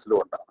പെൻസിൽ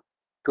കൊണ്ടാണ്.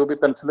 2B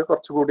പെൻസിൽ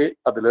കുറച്ചുകൂടി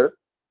അതിൽ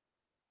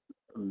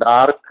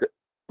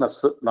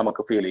ഡാർക്ക്നെസ്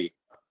നമുക്ക് ഫീൽ ചെയ്യും.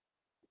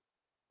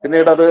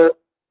 പിന്നീട് അത്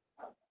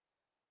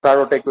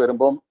താഴോട്ടേക്ക്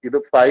വരുമ്പോൾ ഇത്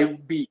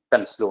 5B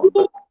പെൻസിൽ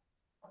കൊണ്ട്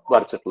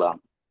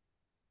വരച്ചിട്ടുള്ളതാണ്.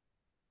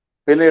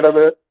 പിന്നീട്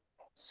അത്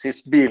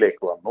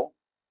 6Bയിലേക്ക് വന്നു.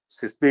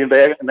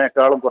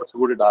 6Bയുടേക്കാളും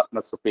കുറച്ചുകൂടി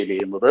ഡാർക്ക്നെസ് ഫീൽ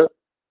ചെയ്യുന്നത്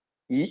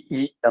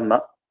EE എന്ന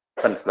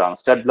പെൻസിലാണ്,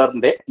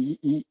 സ്റ്റെഡ്ലറിന്റെ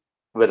EE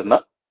വരുന്ന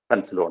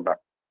പെൻസിൽ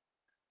കൊണ്ടാണ്.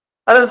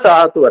 അതിന്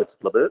താഴത്ത്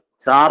വരച്ചിട്ടുള്ളത്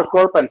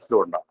ചാർക്കോൾ പെൻസിൽ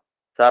കൊണ്ടാണ്.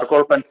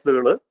 ചാർക്കോൾ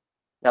പെൻസിലുകൾ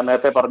ഞാൻ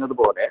നേരത്തെ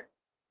പറഞ്ഞതുപോലെ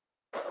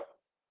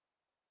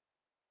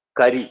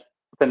കരി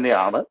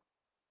തന്നെയാണ്,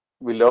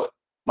 വില്ലോ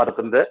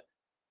മരത്തിന്റെ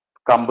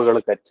കമ്പുകൾ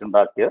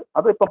കരിച്ചുണ്ടാക്കിയത്.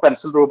 അത് ഇപ്പൊ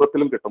പെൻസിൽ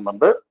രൂപത്തിലും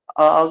കിട്ടുന്നുണ്ട്,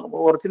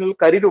 ഒറിജിനൽ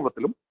കരി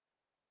രൂപത്തിലും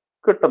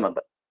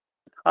കിട്ടുന്നുണ്ട്.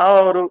 ആ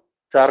ഒരു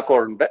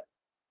ചാർക്കോളിന്റെ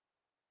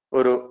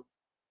ഒരു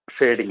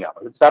ഷെയ്ഡിങ് ആണ്.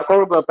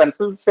 ചാർക്കോൾ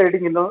പെൻസിൽ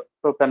ഷെയ്ഡിങ്ങിന്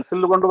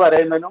പെൻസിൽ കൊണ്ട്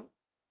വരയുന്നതിനും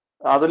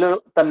അതിൽ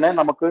തന്നെ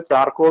നമുക്ക്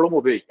ചാർക്കോളും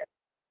ഉപയോഗിക്കാം.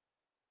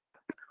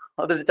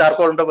 അത്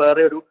ചാർക്കോളിന്റെ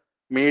വേറെ ഒരു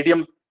മീഡിയം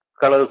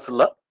കളേഴ്സ്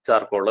ഉള്ള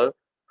ചാർക്കോള്,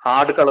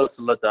 ഹാർഡ് കളേഴ്സ്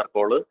ഉള്ള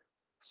ചാർക്കോള്,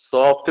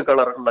 സോഫ്റ്റ്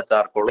കളറുള്ള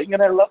ചാർക്കോള്,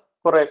 ഇങ്ങനെയുള്ള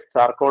കുറെ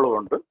ചാർക്കോൾ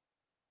കൊണ്ട്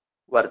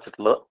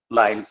വരച്ചിട്ടുള്ള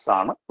ലൈൻസ്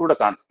ആണ് ഇവിടെ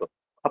കാണിച്ചത്.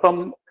 അപ്പം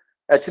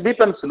HB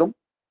പെൻസിലും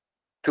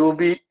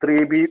 2B,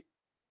 3B,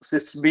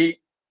 6B,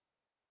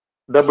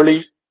 EE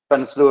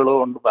പെൻസിലുകൾ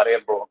കൊണ്ട്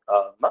വരയുമ്പോൾ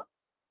ഉണ്ടാകുന്ന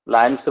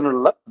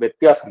ലൈൻസിനുള്ള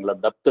വ്യത്യാസങ്ങൾ,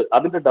 ഡെപ്ത്,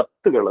 അതിന്റെ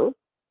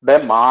ഡെപ്തുകളുടെ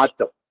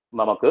മാറ്റം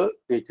നമുക്ക്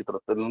ഈ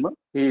ചിത്രത്തിൽ നിന്ന്,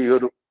 ഈ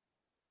ഒരു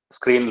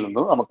സ്ക്രീനിൽ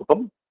നിന്ന് നമുക്കിപ്പം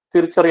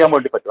തിരിച്ചറിയാൻ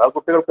വേണ്ടി പറ്റും. ആ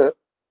കുട്ടികൾക്ക്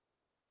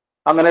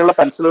അങ്ങനെയുള്ള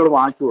പെൻസിലുകൾ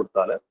വാങ്ങിച്ചു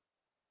കൊടുത്താൽ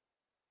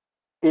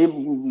ഈ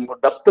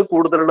ഡെപ്ത്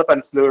കൂടുതലുള്ള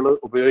പെൻസിലുകൾ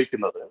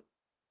ഉപയോഗിക്കുന്നത്,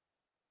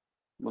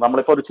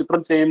 നമ്മളിപ്പോൾ ഒരു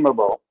ചിത്രം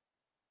ചെയ്യുമ്പോൾ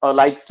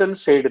ലൈറ്റ്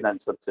ആൻഡ്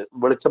ഷെയ്ഡിനനുസരിച്ച്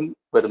വെളിച്ചം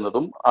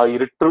വരുന്നതും ആ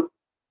ഇരുട്ട്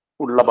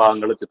ഉള്ള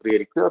ഭാഗങ്ങൾ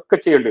ചിത്രീകരിക്കുക ഒക്കെ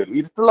ചെയ്യേണ്ടി വരും.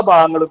 ഇരുട്ടുള്ള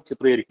ഭാഗങ്ങൾ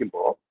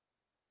ചിത്രീകരിക്കുമ്പോൾ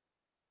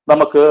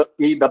നമുക്ക്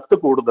ഈ ഡെപ്ത്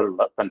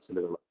കൂടുതലുള്ള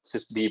പെൻസിലുകൾ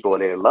 6B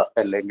പോലെയുള്ള,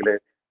 അല്ലെങ്കിൽ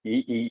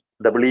EE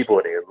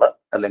പോലെയുള്ള,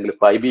 അല്ലെങ്കിൽ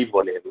 5B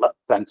പോലെയുള്ള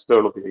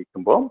പെൻസിലുകൾ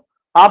ഉപയോഗിക്കുമ്പോൾ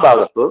ആ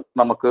ഭാഗത്ത്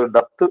നമുക്ക്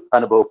ഡെപ്ത്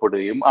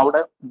അനുഭവപ്പെടുകയും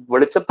അവിടെ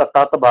വെളിച്ചം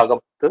തട്ടാത്ത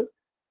ഭാഗത്ത്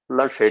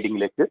ഉള്ള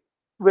ഷെയ്ഡിങ്ങിലേക്ക്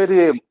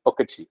വരികയും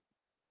ഒക്കെ ചെയ്യും.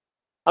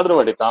 അതിനു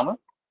വേണ്ടിയിട്ടാണ്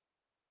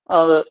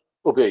അത്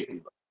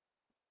ഉപയോഗിക്കുന്നത്.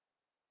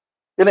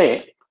 ഇനി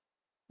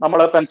നമ്മൾ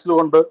പെൻസിൽ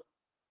കൊണ്ട്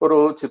ഒരു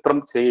ചിത്രം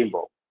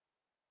ചെയ്യുമ്പോൾ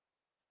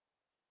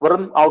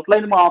വെറും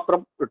ഔട്ട്ലൈൻ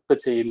മാത്രം ഇട്ട്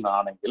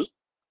ചെയ്യുന്നതാണെങ്കിൽ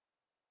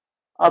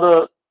അത്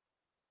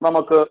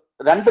നമുക്ക്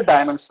 2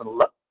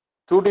 ഡയമെൻഷനുള്ള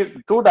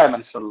 2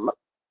 ഡയമെൻഷനുള്ള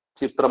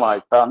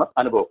ചിത്രമായിട്ടാണ്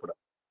അനുഭവപ്പെടുക.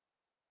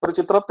 ഒരു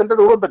ചിത്രത്തിന്റെ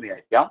രൂപം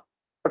തന്നെയായിരിക്കാം,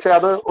 പക്ഷെ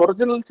അത്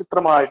ഒറിജിനൽ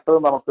ചിത്രമായിട്ട്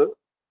നമുക്ക്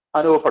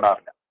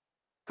അനുഭവപ്പെടാറില്ല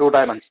 2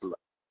 ഡയമെൻഷനിൽ.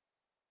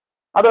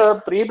 അത്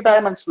 3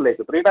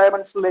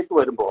 ഡയമെൻഷനിലേക്ക്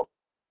വരുമ്പോൾ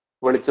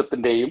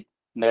വെളിച്ചത്തിന്റെയും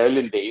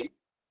നിഴലിന്റെയും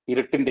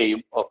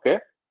ഇരുട്ടിന്റെയും ഒക്കെ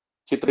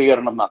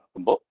ചിത്രീകരണം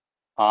നടത്തുമ്പോൾ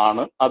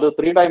ആണ് അത്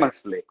 3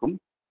 ഡയമെൻഷനിലേക്കും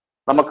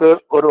നമുക്ക്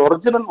ഒരു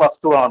ഒറിജിനൽ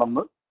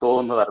വസ്തുവാണെന്ന്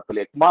തോന്നുന്ന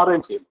തരത്തിലേക്ക്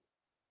മാറുകയും ചെയ്യുന്നു.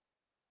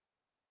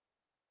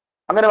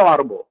 അങ്ങനെ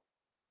മാറുമ്പോൾ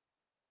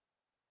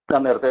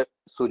ഞാൻ നേരത്തെ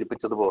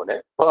സൂചിപ്പിച്ചതുപോലെ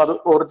അത്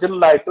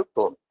ഒറിജിനലായിട്ട്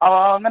തോന്നും.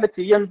 അങ്ങനെ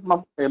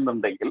ചെയ്യണം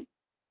എന്നുണ്ടെങ്കിൽ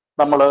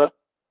നമ്മൾ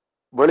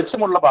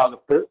വെളിച്ചമുള്ള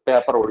ഭാഗത്ത്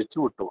പേപ്പർ ഒഴിച്ചു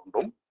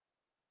വിട്ടുകൊണ്ടും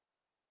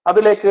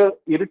അതിലേക്ക്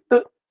ഇരുട്ട്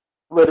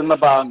വരുന്ന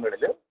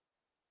ഭാഗങ്ങളിൽ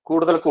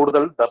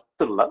കൂടുതൽ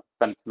ഡെപ്ത് ഉള്ള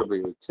പെൻസിൽ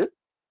ഉപയോഗിച്ച്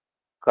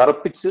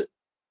കറുപ്പിച്ച്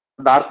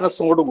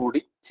ഡാർക്ക്നെസ്സോടുകൂടി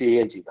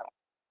ചെയ്യുകയും ചെയ്യണം.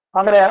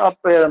 അങ്ങനെ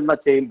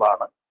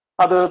ചെയ്യുമ്പോഴാണ്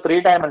അത് 3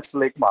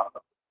 ഡയമെൻഷനിലേക്ക്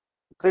മാറുന്നത്.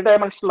 3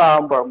 ഡയമെൻഷനിൽ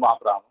ആകുമ്പോൾ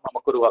മാത്രമാണ്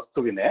നമുക്കൊരു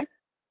വസ്തുവിനെ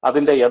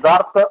അതിന്റെ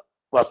യഥാർത്ഥ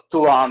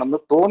വസ്തുവാണെന്ന്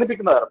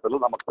തോന്നിപ്പിക്കുന്ന തരത്തിൽ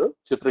നമുക്ക്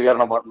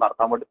ചിത്രീകരണം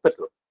നടത്താൻ വേണ്ടി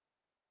പറ്റും.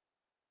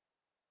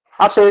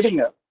 ആ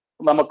ഷെയ്ഡിങ്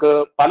നമുക്ക്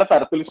പല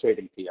തരത്തിൽ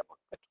ഷെയ്ഡിങ് ചെയ്യാൻ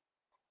പറ്റും.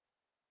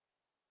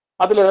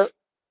 അതിൽ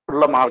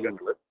ഉള്ള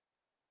മാർഗങ്ങൾ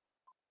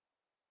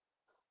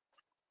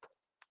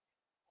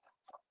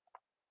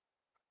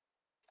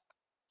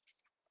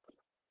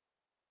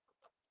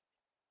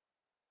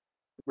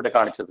ഇവിടെ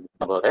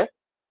കാണിച്ചിരിക്കുന്ന പോലെ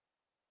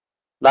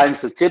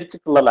ലൈൻസ്,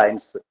 ചെരിച്ചിട്ടുള്ള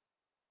ലൈൻസ്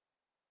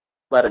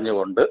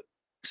വരഞ്ഞുകൊണ്ട്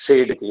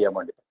ഷെയ്ഡ് ചെയ്യാൻ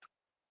വേണ്ടി പറ്റും.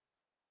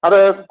 അത്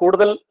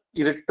കൂടുതൽ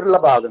ഇരുട്ടുള്ള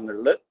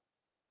ഭാഗങ്ങളിൽ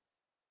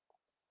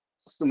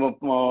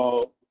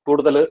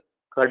കൂടുതൽ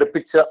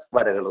കടുപ്പിച്ച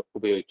വരകൾ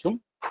ഉപയോഗിച്ചും,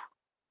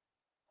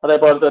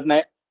 അതേപോലെ തന്നെ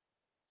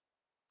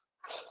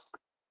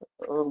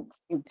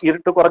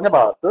ഇരുട്ട് കുറഞ്ഞ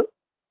ഭാഗത്ത്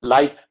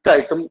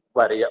ലൈറ്റായിട്ടും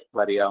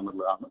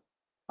വരയാന്നുള്ളതാണ്.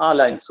 ആ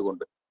ലൈൻസ്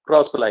കൊണ്ട്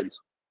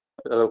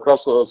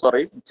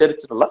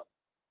ചെരിച്ചിട്ടുള്ള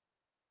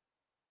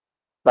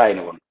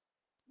ലൈന് കൊണ്ട്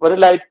ഒരു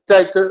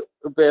ലൈറ്റായിട്ട്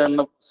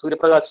പിന്നെ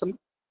സൂര്യപ്രകാശം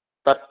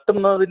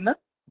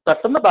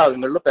തട്ടുന്ന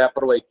ഭാഗങ്ങളിൽ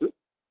പേപ്പർ വൈറ്റ്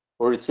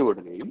ഒഴിച്ചു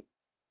വിടുകയും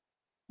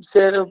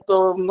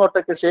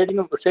ഇങ്ങോട്ടേക്ക്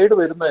ഷെയ്ഡ്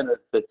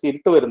വരുന്നതിനനുസരിച്ച്,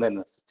 ഇരുട്ട്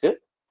വരുന്നതിനനുസരിച്ച്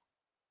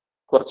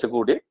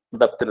കുറച്ചുകൂടി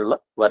ഡെപ്തിലുള്ള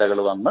വരകൾ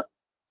വന്ന്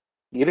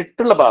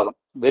ഇരുട്ടുള്ള ഭാഗം,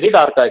 വെരി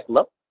ഡാർക്ക്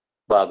ആയിട്ടുള്ള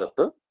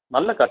ഭാഗത്ത്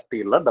നല്ല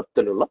കട്ടിയുള്ള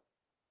ഡെപ്തിലുള്ള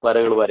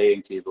വരകൾ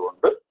വരെയും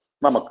ചെയ്തുകൊണ്ട്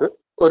നമുക്ക്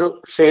ഒരു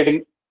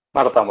ഷെയ്ഡിങ്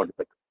നടത്താൻ വേണ്ടി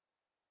പറ്റും.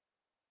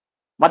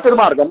 മറ്റൊരു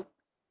മാർഗം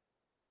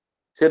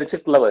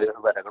ചെരിച്ചിട്ടുള്ള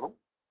വരകളും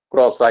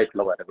ക്രോസ്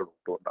ആയിട്ടുള്ള വരകളും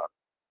ഇട്ടുകൊണ്ടാണ്.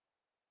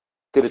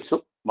 തിരിച്ചു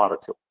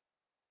മറിച്ചു.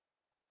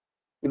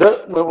 ഇത്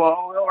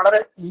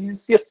വളരെ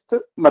ഈസിയസ്റ്റ്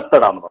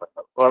മെത്തഡാന്ന്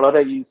പറയുന്നത്.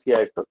 വളരെ ഈസി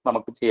ആയിട്ട്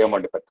നമുക്ക് ചെയ്യാൻ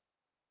വേണ്ടി പറ്റും.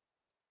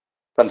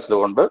 പെൻസിൽ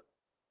കൊണ്ട്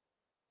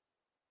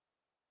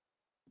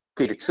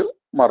തിരിച്ചു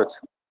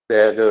മറിച്ചു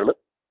രേഖകൾ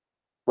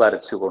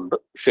വരച്ചുകൊണ്ട്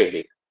ഷെയ്ഡ്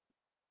ചെയ്യും.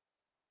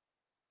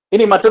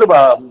 ഇനി മറ്റൊരു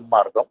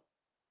മാർഗം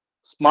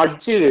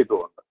സ്മഡ്ജ്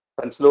ചെയ്തുകൊണ്ട്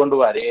പെൻസിൽ കൊണ്ട്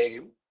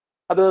വരയുകയും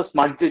അത്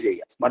സ്മഡ്ജ്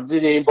ചെയ്യാം. സ്മഡ്ജ്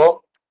ചെയ്യുമ്പോൾ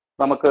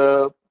നമുക്ക്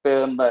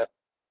പിന്നെ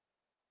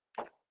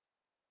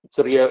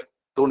ചെറിയ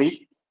തുണി,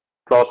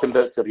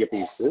 ക്ലോത്തിന്റെ ചെറിയ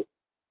പീസ്,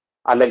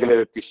 അല്ലെങ്കിൽ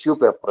ടിഷ്യൂ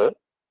പേപ്പർ,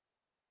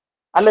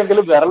 അല്ലെങ്കിൽ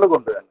വിരൽ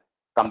കൊണ്ട് തന്നെ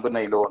തമ്പ്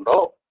നെയിൽ കൊണ്ടോ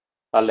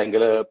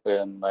അല്ലെങ്കിൽ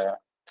പിന്നെ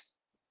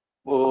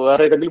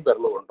വേറെ ഏതെങ്കിലും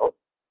വിരൽ കൊണ്ടോ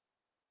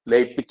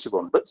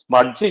ലയിപ്പിച്ചുകൊണ്ട്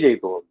സ്മഡ്ജ്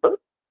ചെയ്തുകൊണ്ട്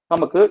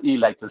നമുക്ക് ഈ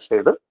ലൈറ്റ്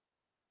ഷെയ്ഡ്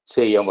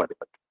ചെയ്യാൻ വേണ്ടി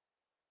പറ്റും.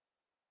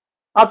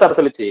 ആ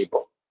തരത്തിൽ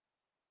ചെയ്യുമ്പോൾ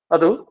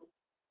അത്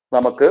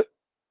നമുക്ക്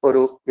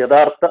ഒരു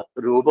യഥാർത്ഥ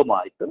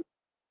രൂപമായിട്ട്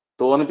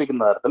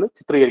തോന്നിപ്പിക്കുന്ന തരത്തിൽ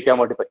ചിത്രീകരിക്കാൻ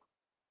വേണ്ടി പറ്റും.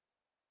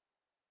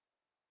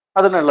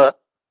 അതിനുള്ള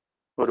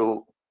ഒരു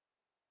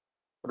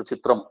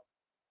ചിത്രം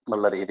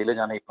എന്നുള്ള രീതിയിൽ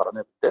ഞാൻ ഈ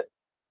പറഞ്ഞതിന്റെ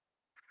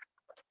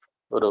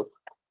ഒരു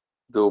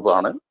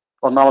രൂപമാണ്.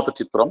 ഒന്നാമത്തെ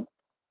ചിത്രം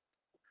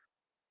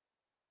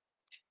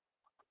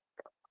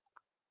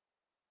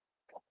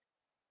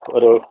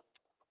ഒരു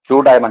 2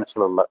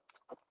 ഡയമെൻഷനുള്ള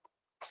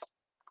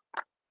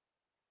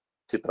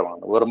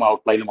ചിത്രമാണ്. വെറും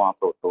ഔട്ട്ലൈൻ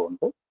മാത്രം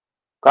ഇട്ടുകൊണ്ട്.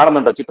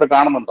 കാണുന്നുണ്ടോ? ചിത്രം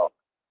കാണുന്നുണ്ടോ?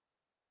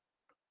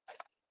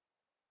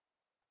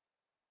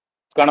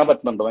 കാണാൻ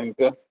പറ്റുന്നുണ്ടോ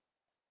നിങ്ങൾക്ക്?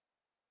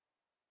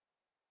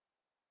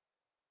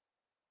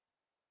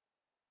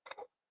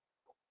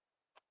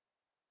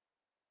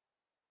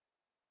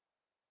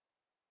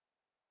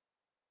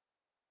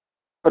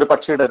 ഒരു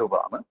പക്ഷിയുടെ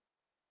രൂപമാണ്.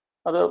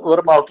 അത്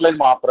വെറും ഔട്ട്ലൈൻ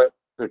മാത്രമേ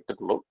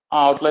ഇട്ടിട്ടുള്ളൂ. ആ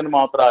ഔട്ട്ലൈൻ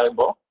മാത്രം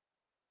ആകുമ്പോൾ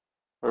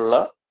ഉള്ള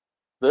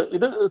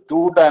ഇത് 2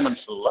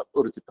 ഡയമെൻഷനുള്ള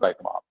ഒരു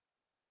ചിത്രമായിട്ട് മാറും.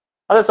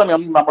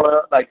 അതേസമയം നമ്മൾ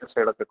ലൈറ്റ്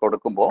ഷെയ്ഡൊക്കെ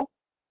കൊടുക്കുമ്പോൾ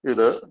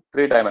ഇത്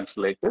 3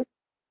 ഡയമെൻഷനിലേക്ക്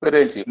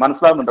വരികയും ചെയ്യും.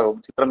 മനസ്സിലാവുന്നുണ്ടോ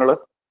ചിത്രങ്ങൾ?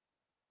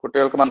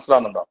 കുട്ടികൾക്ക്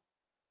മനസ്സിലാവുന്നുണ്ടോ?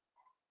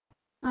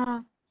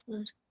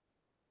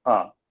 ആ,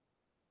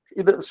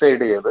 ഇത്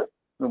ഷെയ്ഡ് ചെയ്ത്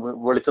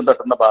വെളിച്ചം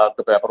തട്ടുന്ന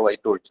ഭാഗത്ത് പേപ്പർ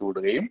വൈറ്റ് ഒഴിച്ചു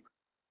വിടുകയും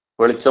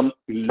വെളിച്ചം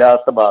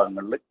ഇല്ലാത്ത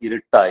ഭാഗങ്ങളിൽ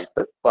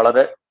ഇരുട്ടായിട്ട്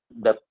വളരെ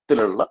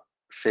ഡെപ്തിലുള്ള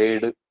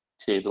ഷെയ്ഡ്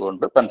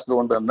ചെയ്തുകൊണ്ട് പെൻസിൽ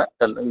കൊണ്ട് തന്നെ.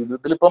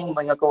 ഇതിലിപ്പം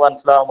നിങ്ങൾക്ക്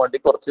മനസ്സിലാവാൻ വേണ്ടി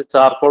കുറച്ച്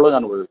ചാർക്കോൾ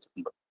ഞാൻ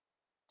ഉപയോഗിച്ചിട്ടുണ്ട്.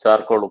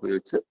 ചാർക്കോൾ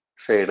ഉപയോഗിച്ച്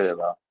ഷെയ്ഡ്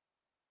ചെയ്തതാണ്.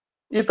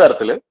 ഈ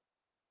തരത്തിൽ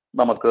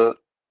നമുക്ക്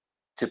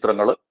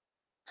ചിത്രങ്ങൾ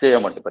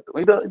ചെയ്യാൻ വേണ്ടി പറ്റും.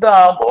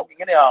 ഇതാകുമ്പോൾ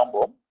ഇങ്ങനെ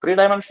ആകുമ്പോൾ 3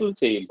 ഡയമെൻഷനിൽ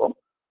ചെയ്യുമ്പോൾ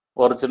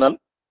ഒറിജിനൽ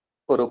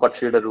ഒരു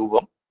പക്ഷിയുടെ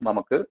രൂപം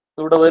നമുക്ക്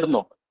ഇവിടെ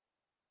വരുന്നുണ്ട്.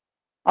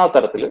 ആ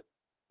തരത്തിൽ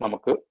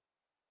നമുക്ക്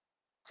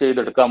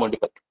ചെയ്തെടുക്കാൻ വേണ്ടി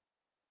പറ്റും.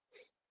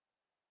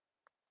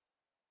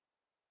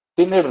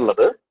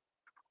 പിന്നീടുള്ളത്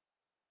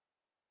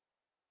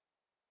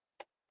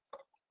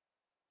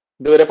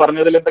ഇതുവരെ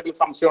പറഞ്ഞതിൽ എന്തെങ്കിലും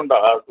സംശയം ഉണ്ടോ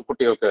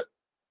കുട്ടികൾക്ക്?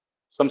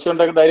 സംശയം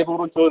ഉണ്ടെങ്കിൽ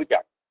ധൈര്യപൂർവ്വം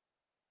ചോദിക്കാം.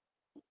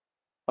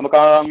 നമുക്ക്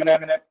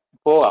അങ്ങനെ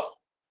പോവാം.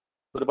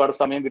 ഒരുപാട്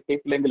സമയം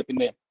കിട്ടിയിട്ടില്ലെങ്കിൽ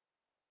പിന്നെ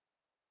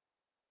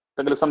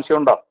എന്തെങ്കിലും സംശയം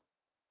ഉണ്ടോ?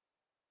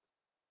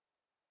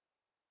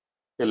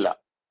 ഇല്ല.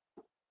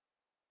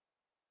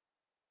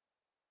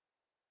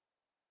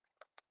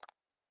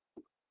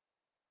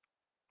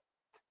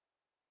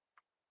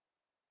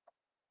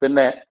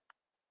 പിന്നെ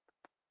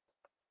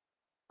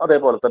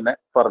അതേപോലെ തന്നെ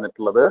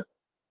പറഞ്ഞിട്ടുള്ളത്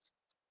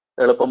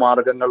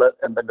എളുപ്പമാർഗങ്ങൾ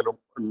എന്തെങ്കിലും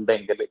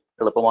ഉണ്ടെങ്കിൽ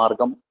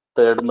എളുപ്പമാർഗം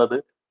തേടുന്നത്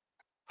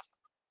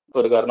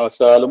ഒരു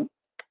കാരണവശാലും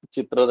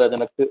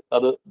ചിത്രരചനക്ക്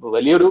അത്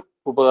വലിയൊരു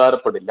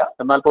ഉപകാരപ്പെടില്ല.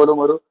 എന്നാൽ പോലും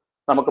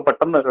നമുക്ക്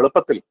പെട്ടെന്ന്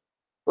എളുപ്പത്തിൽ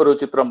ഒരു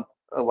ചിത്രം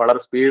വളരെ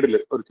സ്പീഡിൽ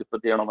ഒരു ചിത്രം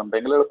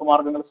ചെയ്യണമെന്നുണ്ടെങ്കിൽ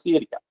എളുപ്പമാർഗങ്ങൾ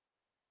സ്വീകരിക്കാം.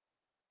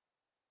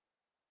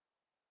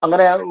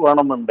 അങ്ങനെ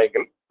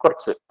വേണമെന്നുണ്ടെങ്കിൽ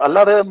കുറച്ച്,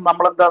 അല്ലാതെ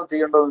നമ്മളെന്താ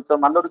ചെയ്യേണ്ടതെന്ന് വെച്ചാൽ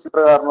നല്ലൊരു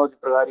ചിത്രകാരനോ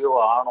ചിത്രകാരിയോ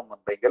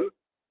ആണെന്നുണ്ടെങ്കിൽ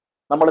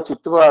നമ്മളെ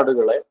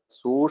ചുറ്റുപാടുകളെ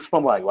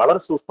സൂക്ഷ്മമായി, വളരെ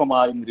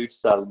സൂക്ഷ്മമായി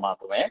നിരീക്ഷിച്ചാൽ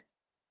മാത്രമേ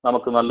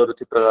നമുക്ക് നല്ലൊരു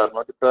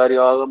ചിത്രകാരനോ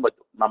ചിത്രകാരിയോ ആകാൻ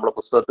പറ്റും. നമ്മളെ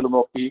പുസ്തകത്തിൽ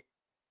നോക്കി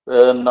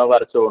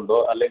വരച്ചുകൊണ്ടോ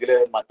അല്ലെങ്കിൽ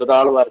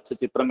മറ്റൊരാൾ വരച്ച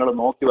ചിത്രങ്ങൾ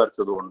നോക്കി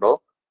വരച്ചതുകൊണ്ടോ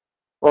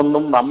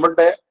ഒന്നും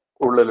നമ്മളുടെ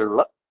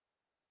ഉള്ളിലുള്ള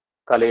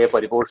കലയെ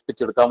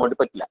പരിപോഷിപ്പിച്ചെടുക്കാൻ വേണ്ടി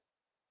പറ്റില്ല.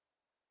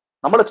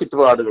 നമ്മുടെ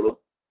ചുറ്റുപാടുകളും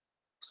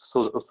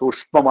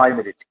സൂക്ഷ്മമായി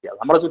നിരീക്ഷിക്കുക.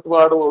 നമ്മുടെ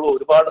ചുറ്റുപാടുകളും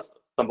ഒരുപാട്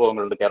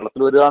സംഭവങ്ങളുണ്ട്.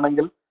 കേരളത്തിൽ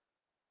വരികയാണെങ്കിൽ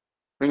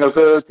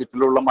നിങ്ങൾക്ക്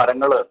ചുറ്റിലുള്ള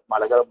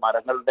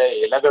മരങ്ങളുടെ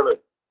ഇലകള്,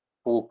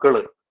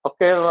 പൂക്കള്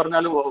ഒക്കെ എന്ന്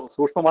പറഞ്ഞാൽ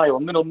സൂക്ഷ്മമായി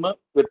ഒന്നിനൊന്ന്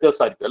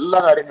വ്യത്യാസമായിരിക്കും. എല്ലാ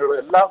കാര്യങ്ങളും,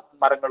 എല്ലാ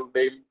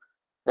മരങ്ങളുടെയും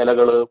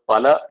ഇലകള്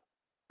പല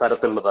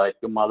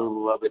തരത്തിലുള്ളതായിരിക്കും, അത്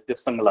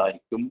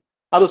വ്യത്യസ്തങ്ങളായിരിക്കും.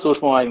 അത്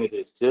സൂക്ഷ്മമായി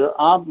നിരീക്ഷിച്ച്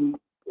ആ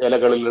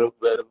ഇലകളിൽ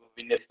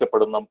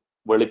വിന്യസിക്കപ്പെടുന്ന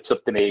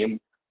വെളിച്ചത്തിനെയും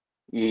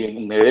ഈ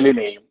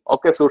നിഴലിനെയും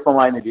ഒക്കെ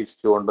സൂക്ഷ്മമായി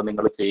നിരീക്ഷിച്ചുകൊണ്ട്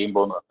നിങ്ങൾ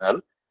ചെയ്യുമ്പോൾ എന്ന് പറഞ്ഞാൽ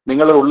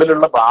നിങ്ങളുടെ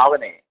ഉള്ളിലുള്ള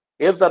ഭാവനയെ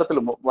ഏത്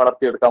തരത്തിലും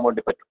വളർത്തിയെടുക്കാൻ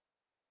വേണ്ടി പറ്റും.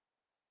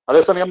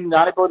 അതേസമയം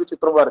ഞാനിപ്പോൾ ഒരു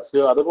ചിത്രം വരച്ച്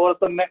അതുപോലെ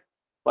തന്നെ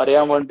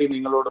വരയാൻ വേണ്ടി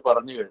നിങ്ങളോട്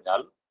പറഞ്ഞു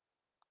കഴിഞ്ഞാൽ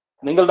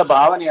നിങ്ങളുടെ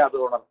ഭാവനയെ അത്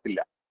ഉണർത്തില്ല.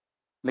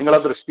 നിങ്ങളെ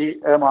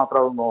ദൃഷ്ടിയെ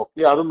മാത്രം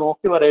അത്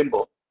നോക്കി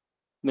വരയുമ്പോൾ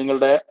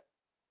നിങ്ങളുടെ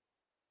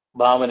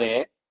ഭാവനയെ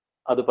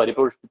അത്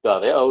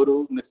പരിപോഷിപ്പിക്കാതെ ആ ഒരു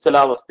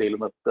നിശ്ചലാവസ്ഥയിൽ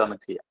നിർത്തുകയാണ്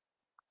ചെയ്യുക.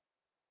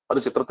 അത്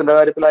ചിത്രത്തിന്റെ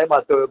കാര്യത്തിലായി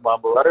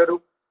വേറെ ഒരു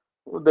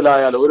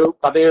ഇതിലായാലും ഒരു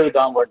കഥ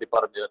എഴുതാൻ വേണ്ടി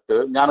പറഞ്ഞിട്ട്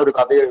ഞാനൊരു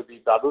കഥ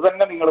എഴുതിയിട്ട് അത്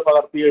തന്നെ നിങ്ങൾ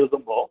പകർത്തി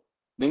എഴുതുമ്പോൾ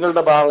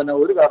നിങ്ങളുടെ ഭാവന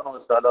ഒരു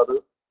കാരണവശാലും അത്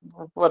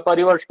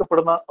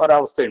പരിപോഷിക്കപ്പെടുന്ന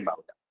ഒരവസ്ഥ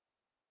ഉണ്ടാവില്ല.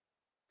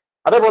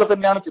 അതേപോലെ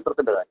തന്നെയാണ്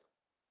ചിത്രത്തിന്റെ കാര്യം.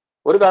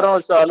 ഒരു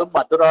കാരണവശാലും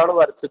മറ്റൊരാൾ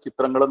വരച്ച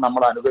ചിത്രങ്ങൾ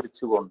നമ്മൾ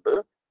അനുകരിച്ചുകൊണ്ട്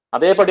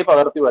അതേപടി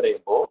പകർത്തി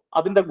വരയുമ്പോൾ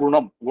അതിന്റെ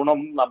ഗുണം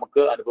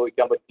നമുക്ക്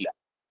അനുഭവിക്കാൻ പറ്റില്ല.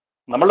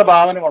 നമ്മളുടെ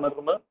ഭാവന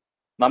ഉണർന്ന്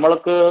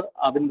നമ്മൾക്ക്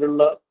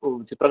അതിനുള്ള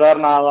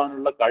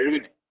ചിത്രകാരനാകാനുള്ള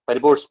കഴിവിനെ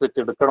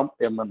പരിപോഷിപ്പിച്ചെടുക്കണം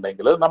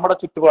എന്നുണ്ടെങ്കിൽ നമ്മുടെ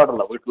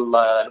ചുറ്റുപാടുള്ള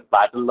വീട്ടിലുള്ളതായാലും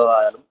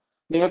ഫ്ലാറ്റിലുള്ളതായാലും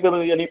നിങ്ങൾക്ക്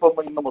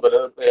ഇനിയിപ്പം ഇന്ന് മുതൽ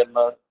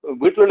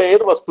വീട്ടിലുള്ള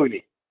ഏത്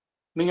വസ്തുവിനെയും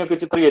നിങ്ങൾക്ക്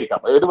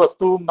ചിത്രീകരിക്കാം. ഏത്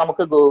വസ്തുവും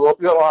നമുക്ക്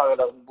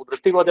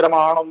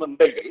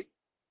ദൃഷ്ടിഗോചരമാണെന്നുണ്ടെങ്കിൽ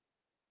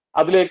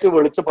അതിലേക്ക്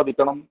വെളിച്ചം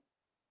പതിക്കണം.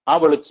 ആ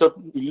വെളിച്ചം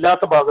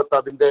ഇല്ലാത്ത ഭാഗത്ത്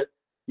അതിന്റെ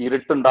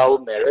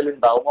ഇരുട്ടുണ്ടാവും,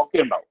 നിഴലുണ്ടാവും, ഒക്കെ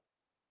ഉണ്ടാവും.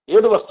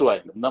 ഏത്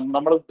വസ്തുവായാലും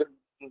നമ്മൾ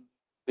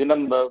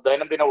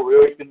ദൈനംദിനം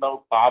ഉപയോഗിക്കുന്ന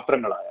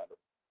പാത്രങ്ങളായാലും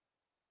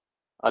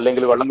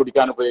അല്ലെങ്കിൽ വെള്ളം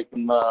കുടിക്കാൻ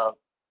ഉപയോഗിക്കുന്ന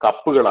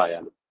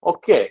കപ്പുകളായാലും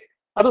ഒക്കെ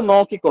അത്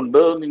നോക്കിക്കൊണ്ട്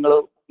നിങ്ങൾ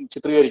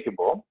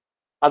ചിത്രീകരിക്കുമ്പോൾ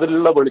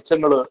അതിലുള്ള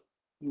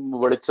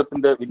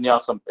വെളിച്ചത്തിന്റെ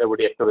വിന്യാസം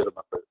എവിടെയൊക്കെ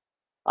വരുന്നുണ്ട്,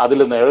 അതിൽ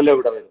നിഴൽ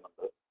എവിടെ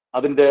വരുന്നുണ്ട്,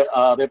 അതിന്റെ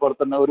അതേപോലെ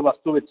തന്നെ ഒരു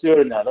വസ്തു വെച്ച്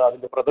കഴിഞ്ഞാൽ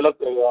അതിന്റെ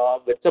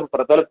വെച്ച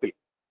പ്രതലത്തിൽ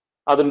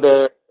അതിന്റെ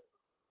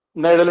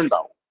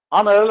നിഴലുണ്ടാവും. ആ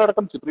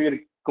നിഴലടക്കം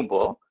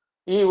ചിത്രീകരിക്കുമ്പോൾ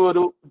ഈ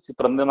ഒരു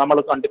ചിത്രം നമ്മൾ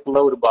കണ്ടിട്ടുള്ള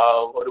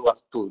ഒരു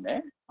വസ്തുവിനെ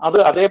അത്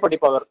അതേപടി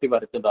പകർത്തി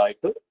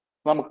വരച്ചതായിട്ട്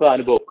നമുക്ക്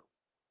അനുഭവപ്പെടും,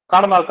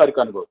 കാണുന്ന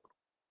ആൾക്കാർക്ക് അനുഭവപ്പെടും.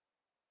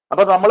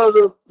 അപ്പൊ നമ്മളത്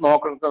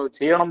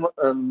ചെയ്യണം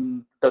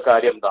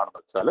കാര്യം എന്താണെന്ന്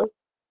വെച്ചാൽ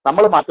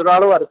നമ്മൾ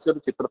മറ്റൊരാൾ വരച്ചൊരു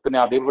ചിത്രത്തിനെ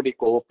അതേപടി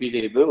കോപ്പി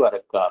ചെയ്ത്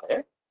വരക്കാതെ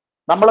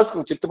നമ്മളെ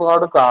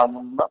ചുറ്റുപാട്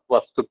കാണുന്ന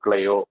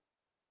വസ്തുക്കളെയോ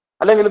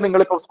അല്ലെങ്കിൽ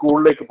നിങ്ങളിപ്പോൾ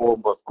സ്കൂളിലേക്ക്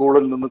പോകുമ്പോൾ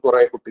സ്കൂളിൽ നിന്ന്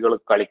കുറെ കുട്ടികൾ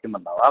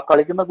കളിക്കുന്നുണ്ടാവും. ആ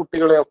കളിക്കുന്ന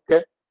കുട്ടികളെയൊക്കെ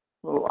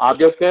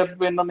ആദ്യമൊക്കെ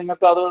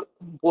നിങ്ങൾക്ക് അത്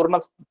പൂർണ്ണ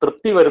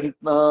തൃപ്തി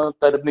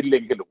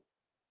തരുന്നില്ലെങ്കിലും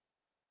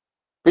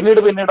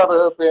പിന്നീട് അത്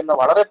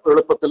വളരെ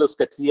എളുപ്പത്തിൽ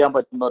സ്കെച്ച് ചെയ്യാൻ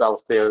പറ്റുന്ന ഒരു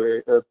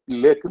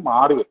അവസ്ഥയിലേക്ക്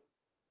മാറി വരും.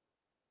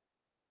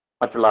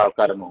 മറ്റുള്ള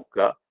ആൾക്കാരെ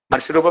നോക്കുക,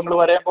 മനുഷ്യരൂപങ്ങൾ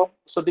വരയുമ്പോൾ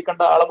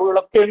ശ്രദ്ധിക്കേണ്ട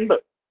അളവുകളൊക്കെ ഉണ്ട്.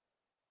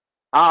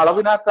 ആ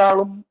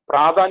അളവിനേക്കാളും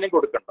പ്രാധാന്യം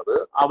കൊടുക്കേണ്ടത്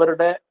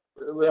അവരുടെ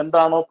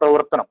എന്താണോ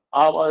പ്രവർത്തനം,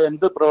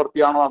 എന്ത്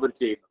പ്രവൃത്തിയാണോ അവർ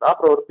ചെയ്യുന്നത് ആ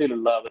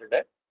പ്രവൃത്തിയിലുള്ള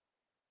അവരുടെ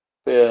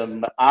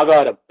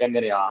ആകാരം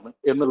എങ്ങനെയാണ്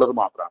എന്നുള്ളത്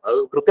മാത്രമാണ്. അത്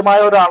കൃത്യമായ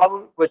ഒരു അളവ്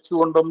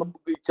വെച്ചുകൊണ്ടൊന്നും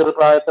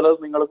ചെറുപ്രായത്തിൽ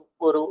നിങ്ങൾ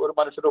ഒരു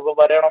മനുഷ്യരൂപം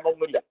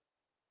വരയണമെന്നൊന്നുമില്ല.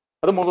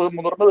 അത്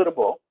മുതിർന്നു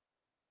വരുമ്പോൾ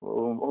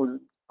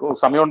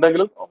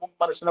സമയമുണ്ടെങ്കിൽ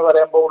മനുഷ്യനെ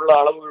വരയുമ്പോൾ ഉള്ള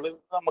അളവുകൾ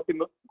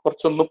നമുക്കിന്ന്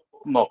കുറച്ചൊന്നും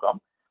നോക്കാം.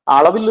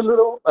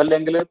 അളവിലോ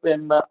അല്ലെങ്കിൽ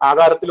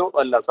ആകാരത്തിലോ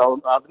അല്ല,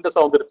 അതിന്റെ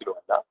സൗന്ദര്യത്തിലോ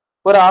അല്ല.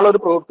 ഒരാളൊരു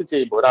പ്രവൃത്തി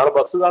ചെയ്യുമ്പോൾ, ഒരാൾ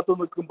ബസ് കാത്തു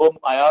നിൽക്കുമ്പോൾ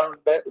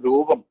അയാളുടെ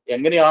രൂപം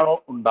എങ്ങനെയാണോ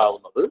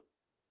ഉണ്ടാവുന്നത്,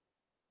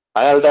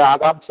 അയാളുടെ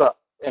ആകാംക്ഷ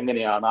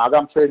എങ്ങനെയാണ്,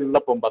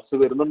 ആകാംക്ഷയുള്ളപ്പം ബസ്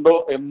വരുന്നുണ്ടോ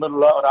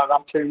എന്നുള്ള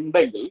ഒരാകാംക്ഷ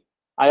ഉണ്ടെങ്കിൽ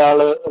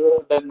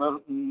അയാളുടെ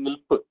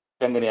നിൽപ്പ്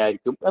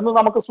എങ്ങനെയായിരിക്കും എന്ന്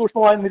നമുക്ക്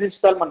സൂക്ഷ്മമായി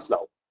നിരീക്ഷിച്ചാൽ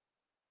മനസ്സിലാവും.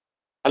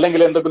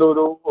 അല്ലെങ്കിൽ എന്തെങ്കിലും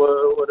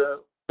ഒരു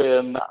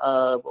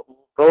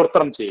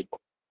പ്രവർത്തനം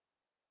ചെയ്യുമ്പോൾ,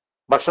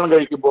 ഭക്ഷണം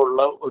കഴിക്കുമ്പോൾ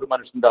ഉള്ള ഒരു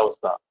മനുഷ്യന്റെ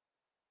അവസ്ഥ,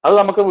 അത്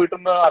നമുക്ക് വീട്ടിൽ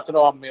നിന്ന്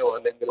അച്ഛനോ അമ്മയോ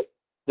അല്ലെങ്കിൽ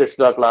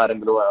രക്ഷിതാക്കൾ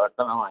ആരെങ്കിലും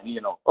ഏട്ടനോ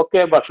അനിയനോ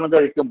ഒക്കെ ഭക്ഷണം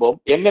കഴിക്കുമ്പോൾ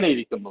എങ്ങനെ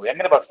ഇരിക്കുന്നു,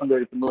 എങ്ങനെ ഭക്ഷണം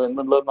കഴിക്കുന്നു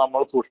എന്നുള്ളത്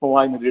നമ്മൾ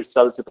സൂക്ഷ്മമായി നിരീക്ഷിച്ച്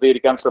അത്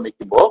ചിത്രീകരിക്കാൻ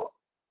ശ്രമിക്കുമ്പോൾ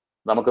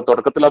നമുക്ക്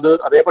തുടക്കത്തിൽ അത്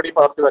അതേപടി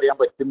പകർത്തി വരയാൻ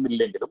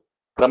പറ്റുന്നില്ലെങ്കിലും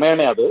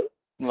ക്രമേണ അത്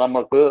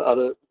നമുക്ക്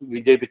അത്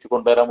വിജയിപ്പിച്ച്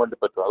കൊണ്ടുവരാൻ വേണ്ടി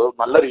പറ്റും, അത്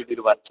നല്ല രീതിയിൽ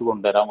വരച്ചു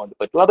കൊണ്ടുവരാൻ വേണ്ടി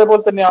പറ്റും.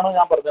 അതേപോലെ തന്നെയാണ്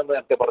ഞാൻ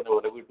നേരത്തെ പറഞ്ഞ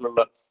പോലെ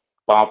വീട്ടിലുള്ള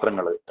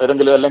പാത്രങ്ങൾ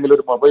ഏതെങ്കിലും അല്ലെങ്കിൽ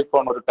ഒരു മൊബൈൽ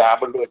ഫോൺ ഒരു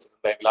ടേബിളിൽ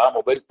വെച്ചിട്ടുണ്ടെങ്കിൽ ആ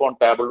മൊബൈൽ ഫോൺ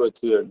ടേബിളിൽ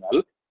വെച്ച് കഴിഞ്ഞാൽ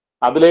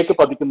അതിലേക്ക്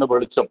പതിക്കുന്ന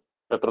വെളിച്ചം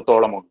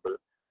എത്രത്തോളം ഉണ്ട്,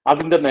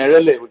 അതിന്റെ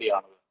നിഴൽ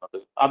എവിടെയാണ് വരുന്നത്,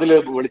 അതിൽ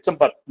വെളിച്ചം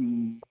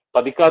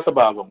പതിക്കാത്ത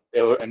ഭാഗം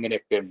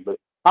എങ്ങനെയൊക്കെ ഉണ്ട്,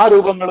 ആ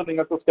രൂപങ്ങൾ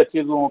നിങ്ങൾക്ക് സ്കെച്ച്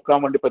ചെയ്ത് നോക്കാൻ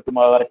വേണ്ടി പറ്റും,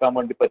 വരയ്ക്കാൻ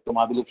വേണ്ടി പറ്റും.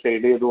 അതിൽ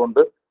ഷെയ്ഡ്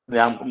ചെയ്തുകൊണ്ട്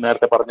ഞാൻ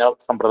നേരത്തെ പറഞ്ഞ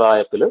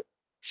സമ്പ്രദായത്തിൽ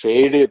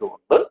ഷെയ്ഡ്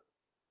ചെയ്തുകൊണ്ട്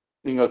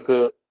നിങ്ങൾക്ക്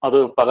അത്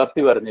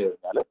പകർത്തി വരഞ്ഞു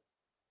കഴിഞ്ഞാൽ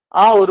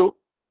ആ ഒരു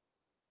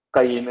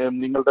കൈയിന്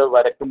നിങ്ങളുടെ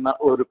വരയ്ക്കുന്ന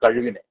ഒരു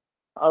കഴിവിനെ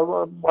അത്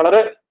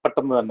വളരെ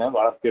പെട്ടെന്ന് തന്നെ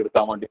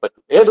വളർത്തിയെടുക്കാൻ വേണ്ടി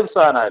പറ്റും. ഏതൊരു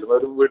സാധനമായാലും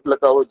ഒരു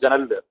വീട്ടിലൊക്കെ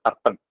ജനലില്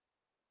കർട്ടൻ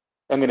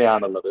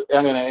എങ്ങനെയാണുള്ളത്,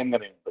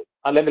 എങ്ങനെയുണ്ട്,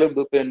 അല്ലെങ്കിൽ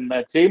പിന്നെ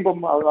ചെയ്യുമ്പം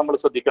അത് നമ്മൾ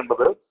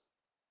ശ്രദ്ധിക്കേണ്ടത്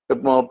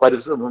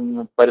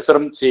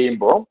പരിസരം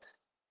ചെയ്യുമ്പോൾ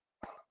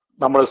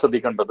നമ്മൾ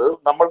ശ്രദ്ധിക്കേണ്ടത്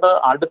നമ്മളുടെ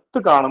അടുത്ത്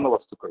കാണുന്ന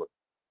വസ്തുക്കൾ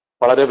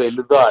വളരെ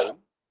വലുതായും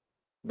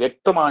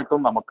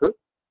വ്യക്തമായിട്ടും നമുക്ക്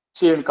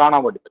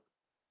കാണാൻ വേണ്ടി പറ്റും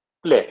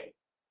അല്ലേ?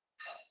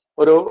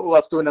 ഒരു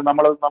വസ്തുവിനെ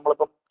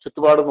നമ്മളിപ്പം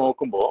ചുറ്റുപാട്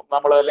നോക്കുമ്പോൾ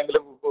നമ്മൾ അല്ലെങ്കിൽ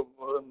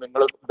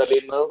നിങ്ങൾ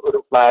ഡൽഹിയിൽ നിന്ന് ഒരു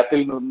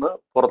ഫ്ലാറ്റിൽ നിന്ന്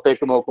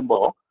പുറത്തേക്ക്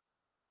നോക്കുമ്പോൾ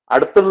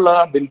അടുത്തുള്ള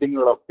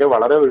ബിൽഡിങ്ങുകളൊക്കെ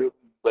വളരെ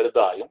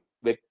വലുതായും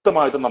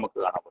വ്യക്തമായിട്ടും നമുക്ക്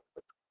കാണാൻ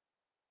പറ്റും.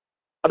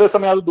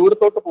 അതേസമയം അത്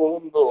ദൂരത്തോട്ട്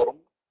പോകുന്നതോറും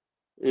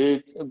ഈ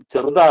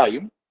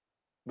ചെറുതായും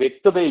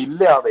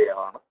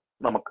വ്യക്തതയില്ലാതെയാണ്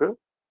നമുക്ക്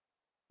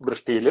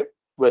ദൃഷ്ടിയിൽ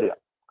വരിക,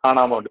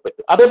 കാണാൻ വേണ്ടി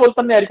പറ്റും. അതേപോലെ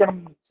തന്നെ ആയിരിക്കണം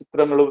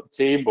ചിത്രങ്ങൾ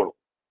ചെയ്യുമ്പോഴും.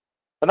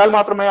 എന്നാൽ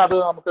മാത്രമേ അത്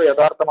നമുക്ക്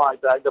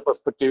യഥാർത്ഥമായിട്ട് അതിന്റെ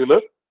പെർസ്പെക്റ്റീവില്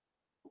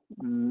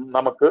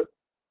നമുക്ക്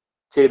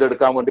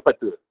ചെയ്തെടുക്കാൻ വേണ്ടി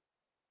പറ്റുക.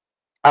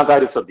 ആ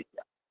കാര്യം ശ്രദ്ധിക്കുക.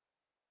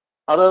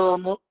 അത്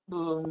ഒന്ന്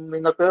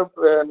നിങ്ങൾക്ക്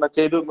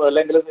ചെയ്ത്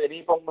അല്ലെങ്കിൽ ഇനി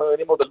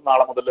മുതൽ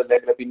നാളെ മുതൽ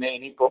അല്ലെങ്കിൽ പിന്നെ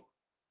ഇനിയിപ്പം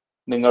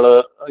നിങ്ങൾ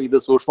ഇത്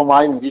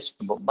സൂക്ഷ്മമായി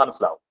നിരീക്ഷിക്കുമ്പോൾ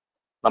മനസ്സിലാവും.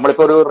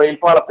 നമ്മളിപ്പോ ഒരു റെയിൽ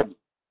പാളത്തിൽ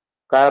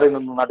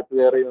നടുക്ക്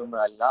കയറി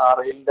നിന്നല്ല, ആ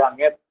റെയിലിന്റെ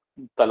അങ്ങേ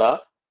തല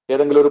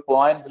ഏതെങ്കിലും ഒരു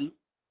പോയിന്റിൽ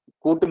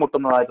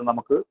കൂട്ടിമുട്ടുന്നതായിട്ട്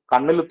നമുക്ക്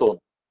കണ്ണിൽ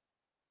തോന്നും.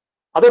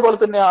 അതേപോലെ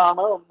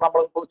തന്നെയാണ്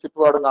നമ്മളിപ്പോൾ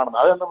ചുറ്റുപാടും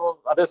കാണുന്നത്.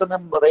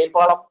 അതേസമയം റെയിൽ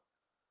പാളം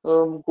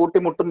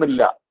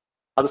കൂട്ടിമുട്ടുന്നില്ല,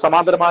 അത്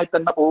സമാന്തരമായി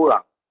തന്നെ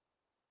പോവുകയാണ്.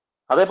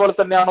 അതേപോലെ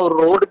തന്നെയാണ് ഒരു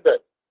റോഡിന്റെ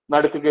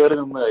നടുക്ക് കയറി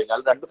നിന്ന് കഴിഞ്ഞാൽ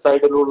രണ്ട്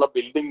സൈഡിലുള്ള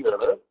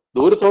ബിൽഡിങ്ങുകൾ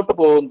ദൂരത്തോട്ട്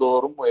പോകും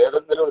തോറും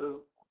ഏതെങ്കിലും ഒരു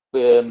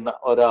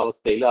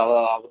ഒരവസ്ഥയിൽ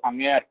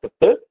അങ്ങേ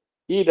അറ്റത്ത്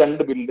ഈ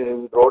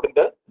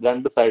റോഡിന്റെ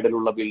രണ്ട്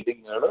സൈഡിലുള്ള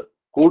ബിൽഡിങ്ങുകൾ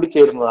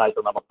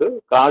കൂടിച്ചേരുന്നതായിട്ട് നമുക്ക്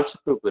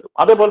കാഴ്ചക്ക് വരും.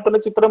 അതേപോലെ തന്നെ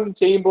ചിത്രം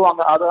ചെയ്യുമ്പോൾ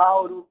അത് ആ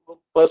ഒരു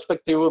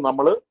പെർസ്പെക്റ്റീവ്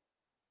നമ്മൾ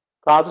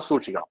കാത്തു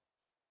സൂക്ഷിക്കണം.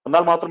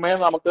 എന്നാൽ മാത്രമേ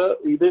നമുക്ക്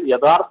ഇത്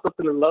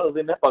യഥാർത്ഥത്തിലുള്ള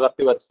ഇതിനെ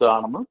പകർത്തി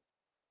വരച്ചതാണെന്ന്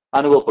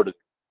അനുഭവപ്പെടുക.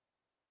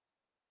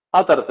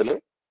 ആ തരത്തില്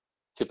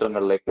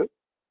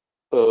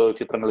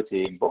ചിത്രങ്ങൾ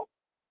ചെയ്യുമ്പോൾ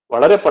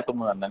വളരെ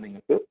പെട്ടെന്ന് തന്നെ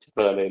നിങ്ങൾക്ക്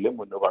ചിത്രകലയിൽ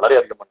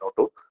വളരെയധികം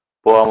മുന്നോട്ട്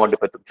പോകാൻ വേണ്ടി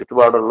പറ്റും.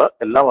 ചുറ്റുപാടുള്ള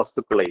എല്ലാ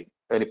വസ്തുക്കളെയും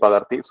ഇനി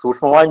പകർത്തി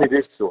സൂക്ഷ്മമായി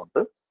നിരീക്ഷിച്ചുകൊണ്ട്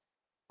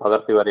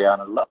പകർത്തി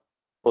വരയാനുള്ള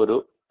ഒരു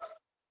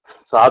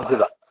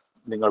സാധ്യത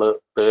നിങ്ങൾ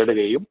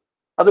തേടുകയും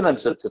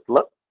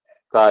അതിനനുസരിച്ചിട്ടുള്ള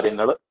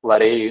കാര്യങ്ങൾ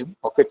വരയുകയും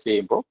ഒക്കെ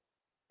ചെയ്യുമ്പോൾ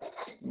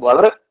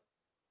വളരെ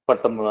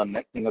പെട്ടെന്ന്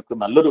തന്നെ നിങ്ങൾക്ക്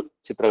നല്ലൊരു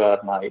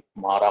ചിത്രകാരനായി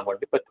മാറാൻ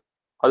വേണ്ടി പറ്റും.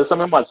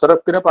 അതേസമയം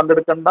മത്സരത്തിന്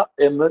പങ്കെടുക്കണ്ട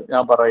എന്ന്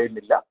ഞാൻ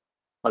പറയുന്നില്ല.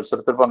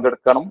 മത്സരത്തിൽ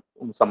പങ്കെടുക്കണം,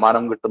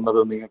 സമ്മാനം കിട്ടുന്നത്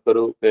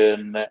നിങ്ങൾക്കൊരു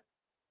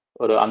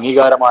ഒരു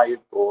അംഗീകാരമായി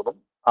തോന്നും.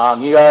 ആ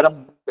അംഗീകാരം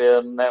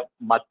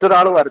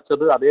മറ്റൊരാൾ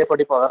വരച്ചത്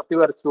അതേപടി പകർത്തി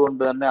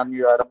വരച്ചുകൊണ്ട് തന്നെ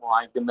അംഗീകാരം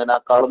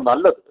വാങ്ങിക്കുന്നതിനേക്കാളും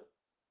നല്ലത്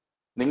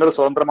നിങ്ങൾ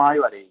സ്വതന്ത്രമായി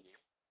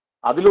വരയുകയും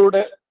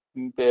അതിലൂടെ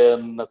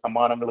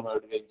സമ്മാനങ്ങൾ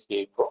നേടുകയും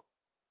ചെയ്യുമ്പോൾ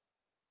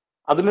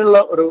അതിനുള്ള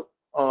ഒരു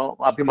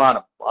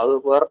അഭിമാനം അത്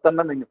വേറെ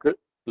തന്നെ നിങ്ങൾക്ക്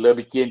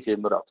ലഭിക്കുകയും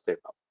ചെയ്യുന്ന ഒരു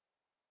അവസ്ഥയുണ്ടാവും.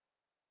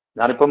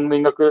 ഞാനിപ്പം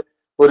നിങ്ങൾക്ക്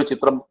ഒരു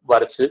ചിത്രം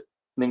വരച്ച്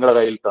നിങ്ങളുടെ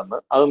കയ്യിൽ തന്ന്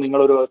അത്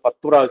നിങ്ങളൊരു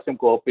 10 പ്രാവശ്യം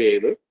കോപ്പി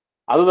ചെയ്ത്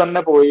അത്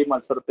തന്നെ പോയി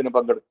മത്സരത്തിന്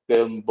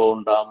പങ്കെടുക്കുമ്പോൾ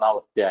ഉണ്ടാകുന്ന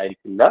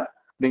അവസ്ഥയായിരിക്കില്ല.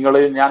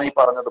 ഞാൻ ഈ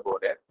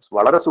പറഞ്ഞതുപോലെ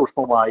വളരെ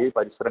സൂക്ഷ്മമായി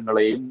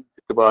പരിസരങ്ങളെയും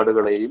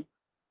ചുറ്റുപാടുകളെയും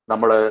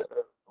നമ്മളെ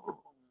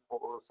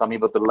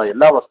സമീപത്തുള്ള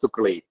എല്ലാ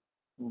വസ്തുക്കളെയും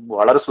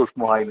വളരെ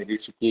സൂക്ഷ്മമായി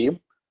നിരീക്ഷിക്കുകയും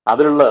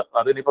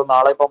അതിനിപ്പോ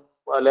നാളെ ഇപ്പം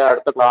അല്ലെ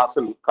അടുത്ത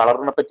ക്ലാസ്സിൽ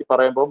കളറിനെ പറ്റി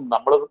പറയുമ്പോൾ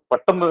നമ്മൾ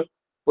പെട്ടെന്ന്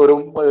ഒരു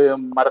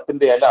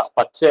മരത്തിന്റെ ഇല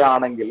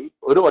പച്ചയാണെങ്കിൽ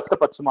ഒരു ഒറ്റ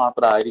പച്ച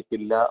മാത്രം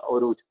ആയിരിക്കില്ല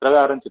ഒരു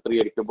ചിത്രകാരൻ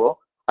ചിത്രീകരിക്കുമ്പോൾ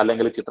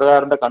അല്ലെങ്കിൽ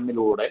ചിത്രകാരന്റെ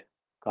കണ്ണിലൂടെ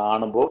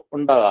കാണുമ്പോൾ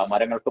ഉണ്ടാകാം.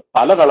 മരങ്ങൾക്ക്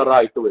പല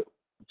കളറായിട്ട് വരും.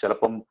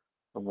 ചിലപ്പം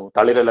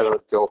തളിരിലകൾ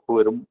ചുവപ്പ്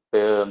വരും,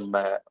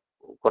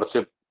 കുറച്ച്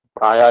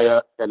പ്രായമായ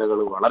ഇലകൾ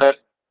വളരെ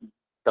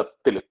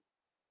ഡെപ്തിൽ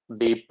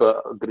ഡീപ്പ്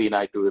ഗ്രീൻ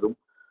ആയിട്ട് വരും,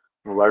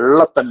 വെള്ള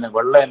തന്നെ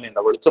ഉണ്ട്.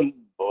 വെളിച്ചം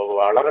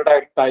വളരെ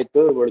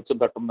ഡയറക്റ്റായിട്ട് വെളിച്ചം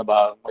തട്ടുന്ന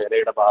ഭാഗങ്ങൾ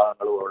ഇലയുടെ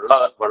ഭാഗങ്ങൾ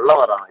വെള്ള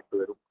നിറമായിട്ട്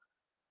വരും.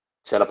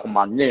 ചിലപ്പോൾ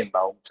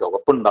മഞ്ഞയുണ്ടാവും,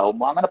 ചുവപ്പുണ്ടാവും,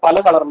 അങ്ങനെ പല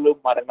കളറിലും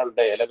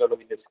മരങ്ങളുടെ ഇലകൾ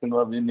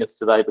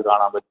വിന്യസിച്ചതായിട്ട്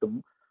കാണാൻ പറ്റും.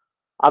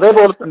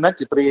 അതേപോലെ തന്നെ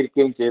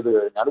ചിത്രീകരിക്കുകയും ചെയ്തു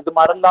കഴിഞ്ഞാൽ ഇത്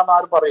മരമില്ലാന്ന്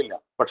ആരും പറയില്ല.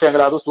 പക്ഷെ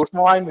എങ്കിൽ അത്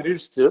സൂക്ഷ്മമായി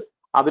നിരീക്ഷിച്ച്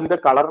അതിന്റെ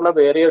കളറിലെ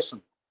വേരിയേഷൻ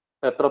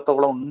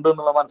എത്രത്തോളം ഉണ്ട്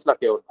എന്നുള്ള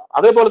മനസ്സിലാക്കിയവരുണ്ട്.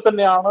 അതേപോലെ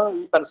തന്നെയാണ്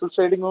ഈ പെൻസിൽ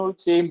ഷെയ്ഡിങ്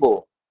ചെയ്യുമ്പോൾ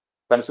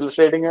പെൻസിൽ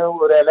ഷെയ്ഡിങ്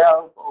ഒരു ഇല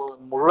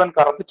മുഴുവൻ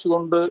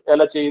കറുപ്പിച്ചുകൊണ്ട്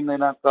ഇല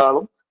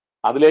ചെയ്യുന്നതിനേക്കാളും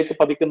അതിലേക്ക്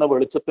പതിക്കുന്ന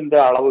വെളിച്ചത്തിന്റെ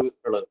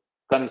അളവുകൾ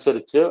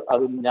അനുസരിച്ച്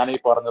അത് ഞാൻ ഈ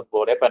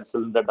പറഞ്ഞതുപോലെ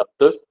പെൻസിലിന്റെ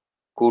ഡെപ്ത്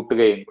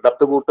കൂട്ടുകയും,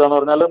 ഡെപ്ത് കൂട്ടുക എന്ന്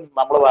പറഞ്ഞാൽ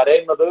നമ്മൾ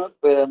വരയുന്നത്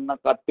പിന്നെ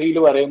കട്ടിയിൽ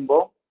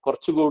വരയുമ്പോൾ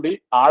കുറച്ചുകൂടി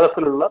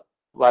ആഴത്തിലുള്ള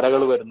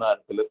വരകൾ വരുന്ന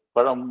തരത്തിൽ,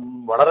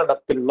 വളരെ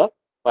ഡെപ്തിലുള്ള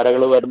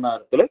വരകൾ വരുന്ന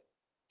തരത്തിൽ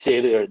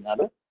ചെയ്തു കഴിഞ്ഞാൽ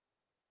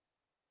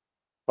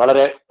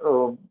വളരെ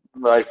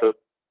ഇതായിട്ട്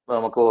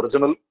നമുക്ക്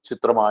ഒറിജിനൽ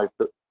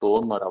ചിത്രമായിട്ട്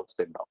തോന്നുന്ന ഒരവസ്ഥ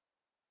ഉണ്ടാവും.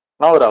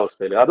 ആ ഒരു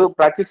അവസ്ഥയിൽ അത്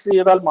പ്രാക്ടീസ്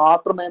ചെയ്താൽ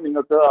മാത്രമേ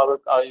നിങ്ങൾക്ക് അത്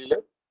അതിൽ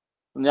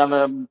ഞാൻ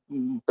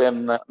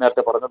പിന്നെ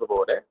നേരത്തെ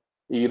പറഞ്ഞതുപോലെ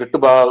ഈ ഇരുട്ട്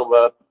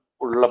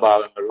ഉള്ള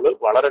ഭാഗങ്ങളിൽ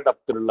വളരെ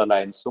ഡെപ്തിലുള്ള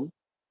ലൈൻസും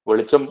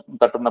വെളിച്ചം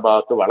തട്ടുന്ന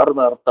ഭാഗത്ത് വളരെ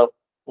നേർത്ത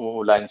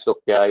ലൈൻസും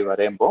ഒക്കെ ആയി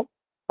വരയുമ്പോൾ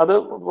അത്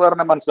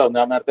വേറെ മനസ്സിലാവും.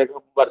 ഞാൻ നേരത്തെ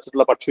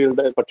വരച്ചിട്ടുള്ള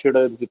പക്ഷിയുടെ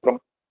ഒരു ചിത്രം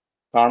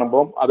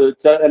കാണുമ്പോൾ അത്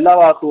എല്ലാ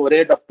ഭാഗത്തും ഒരേ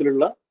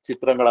ഡെപ്തിലുള്ള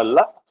ചിത്രങ്ങളല്ല,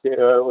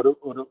 ഒരു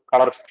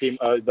കളർ സ്കീം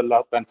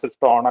ഇതെല്ലാം പെൻസിൽ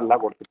സ്റ്റോൺ അല്ല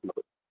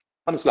കൊടുത്തിട്ടുള്ളത്.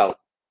 മനസ്സിലാവും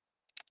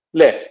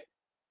അല്ലേ?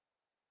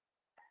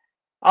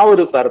 ആ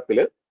ഒരു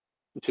തരത്തില്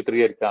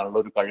ചിത്രീകരിക്കാനുള്ള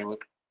ഒരു കഴിവ്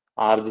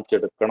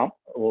ആർജിച്ചെടുക്കണം.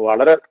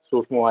 വളരെ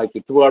സൂക്ഷ്മമായ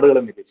ചുറ്റുപാടുകൾ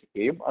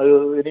നിരീക്ഷിക്കുകയും അത്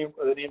ഇനിയും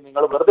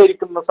നിങ്ങൾ വെറുതെ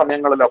ഇരിക്കുന്ന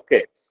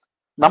സമയങ്ങളിലൊക്കെ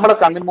നമ്മുടെ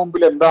കണ്ണിന്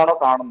മുമ്പിൽ എന്താണോ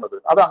കാണുന്നത്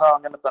അത്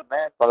അങ്ങനെ തന്നെ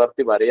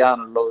പകർത്തി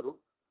വരയാനുള്ള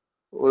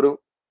ഒരു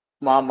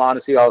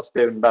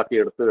മാനസികാവസ്ഥയെ ഉണ്ടാക്കി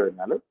എടുത്തു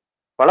കഴിഞ്ഞാൽ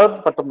വളരെ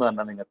പെട്ടെന്ന്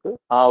തന്നെ നിങ്ങൾക്ക്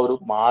ആ ഒരു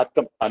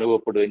മാറ്റം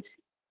അനുഭവപ്പെടുകയും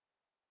ചെയ്യും.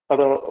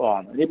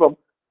 അതാണ്. ഇനിയിപ്പം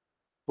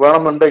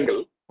വേണമെന്നുണ്ടെങ്കിൽ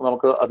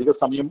നമുക്ക് അധിക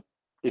സമയം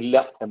ഇല്ല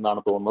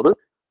എന്നാണ് തോന്നുന്നത്.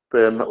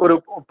 പിന്നെ ഒരു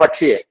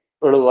പക്ഷിയെ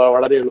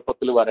വളരെ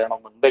എളുപ്പത്തിൽ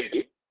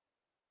വരയണമെന്നുണ്ടെങ്കിൽ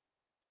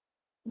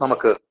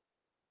നമുക്ക്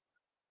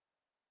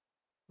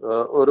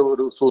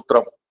ഒരു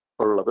സൂത്രം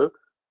ഉള്ളത്,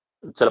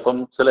 ചിലപ്പം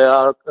ചില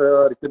ആൾക്ക്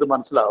ഇത്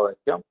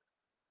മനസ്സിലാവായിരിക്കാം.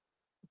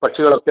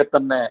 പക്ഷികളൊക്കെ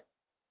തന്നെ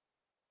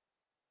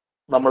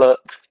നമ്മൾ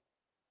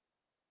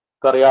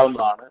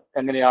അറിയാവുന്നതാണ്.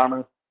 എങ്ങനെയാണ്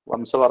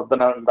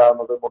വംശവർധന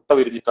ഉണ്ടാകുന്നത്? മുട്ട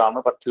വിരിഞ്ഞിട്ടാണ്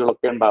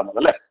പക്ഷികളൊക്കെ ഉണ്ടാകുന്നത്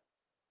അല്ലെ?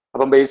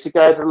 അപ്പം ബേസിക്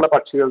ആയിട്ടുള്ള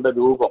പക്ഷികളുടെ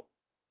രൂപം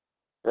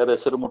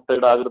ഏകദേശം ഒരു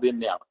മുട്ടയുടെ ആകൃതി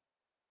തന്നെയാണ്.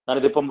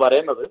 ഞാനിതിപ്പം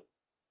വരയുന്നത്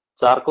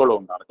ചാർക്കോൾ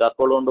കൊണ്ടാണ്.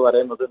 ചാർക്കോൾ കൊണ്ട്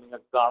വരയുന്നത്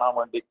നിങ്ങൾക്ക് കാണാൻ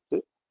വേണ്ടിയിട്ട്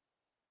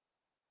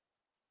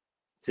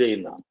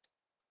ചെയ്യുന്നതാണ്.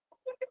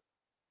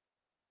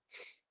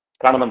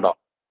 കാണുന്നുണ്ടോ?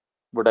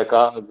 ഇവിടെ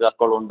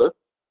ചാർക്കോൾ കൊണ്ട്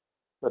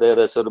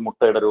ഏകദേശം ഒരു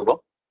മുട്ടയുടെ രൂപം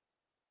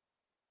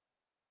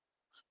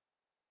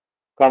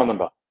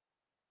കാണുന്നുണ്ടോ?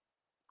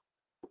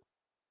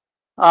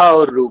 ആ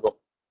ഒരു രൂപം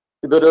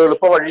ഇതൊരു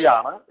എളുപ്പ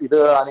വഴിയാണ്. ഇത്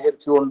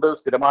അനുകരിച്ചുകൊണ്ട്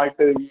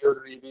സ്ഥിരമായിട്ട് ഈ ഒരു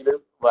രീതിയിൽ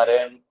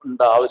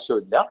വരേണ്ട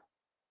ആവശ്യമില്ല.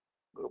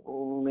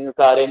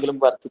 നിങ്ങൾക്ക് ആരെങ്കിലും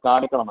വരച്ച്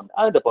കാണിക്കണമെന്ന്.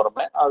 അതിന്റെ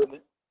പുറമെ അതിന്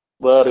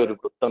വേറെ ഒരു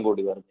വൃത്തം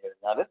കൂടി വരഞ്ഞു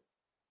കഴിഞ്ഞാൽ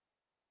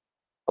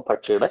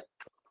പക്ഷിയുടെ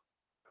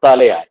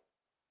തലയായി.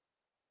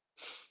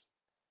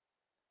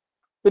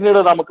 പിന്നീട്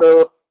നമുക്ക്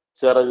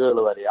ചിറകുകൾ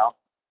വരയാം,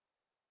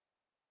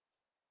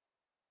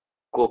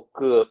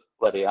 കൊക്ക്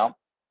വരയാം,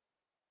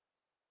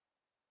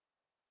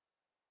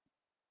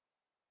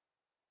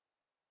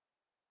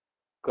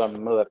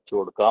 കണ്ണ് വരച്ചു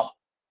കൊടുക്കാം,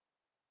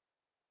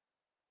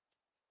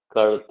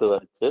 കഴുത്ത്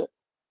വരച്ച്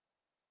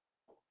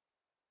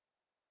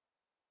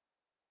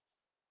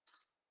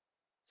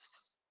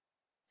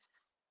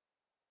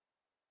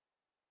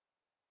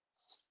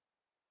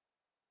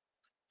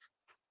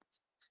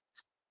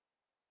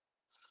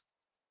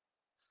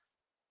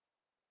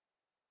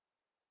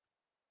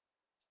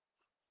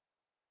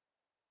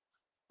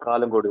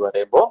കാലും കൂടി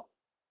വരയുമ്പോൾ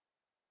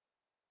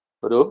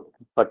ഒരു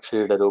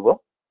പക്ഷിയുടെ രൂപം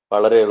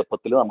വളരെ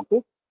എളുപ്പത്തിൽ നമുക്ക്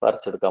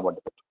വരച്ചെടുക്കാൻ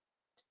വേണ്ടി പറ്റും.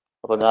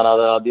 അപ്പൊ ഞാൻ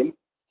അത് ആദ്യം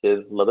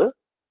ചെയ്തിട്ടുള്ളത്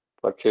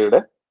പക്ഷിയുടെ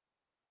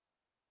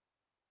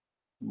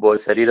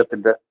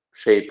ശരീരത്തിന്റെ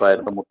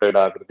ഷേപ്പായിരുന്നു,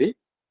 മുട്ടയുടെ ആകൃതി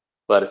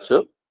വരച്ചു.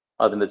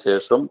 അതിന്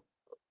ശേഷം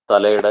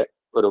തലയുടെ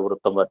ഒരു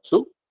വൃത്തം വരച്ചു,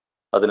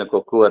 അതിന്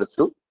കൊക്ക്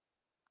വരച്ചു,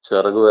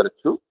 ചിറക്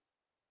വരച്ചു.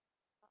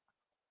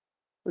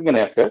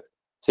 ഇങ്ങനെയൊക്കെ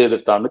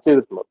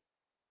ചെയ്തിട്ടുള്ളത്.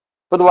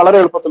 അപ്പൊ ഇത് വളരെ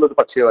എളുപ്പത്തിൽ ഒരു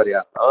പക്ഷിയെ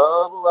വരയാണ്.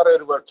 അത് വേറെ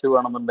ഒരു പക്ഷി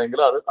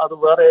വേണമെന്നുണ്ടെങ്കിൽ അത്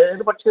വേറെ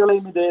ഏത്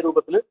പക്ഷികളെയും ഇതേ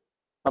രൂപത്തിൽ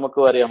നമുക്ക്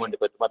വരയാൻ വേണ്ടി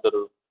പറ്റും.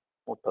 മറ്റൊരു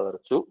മുട്ട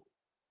വരച്ചു,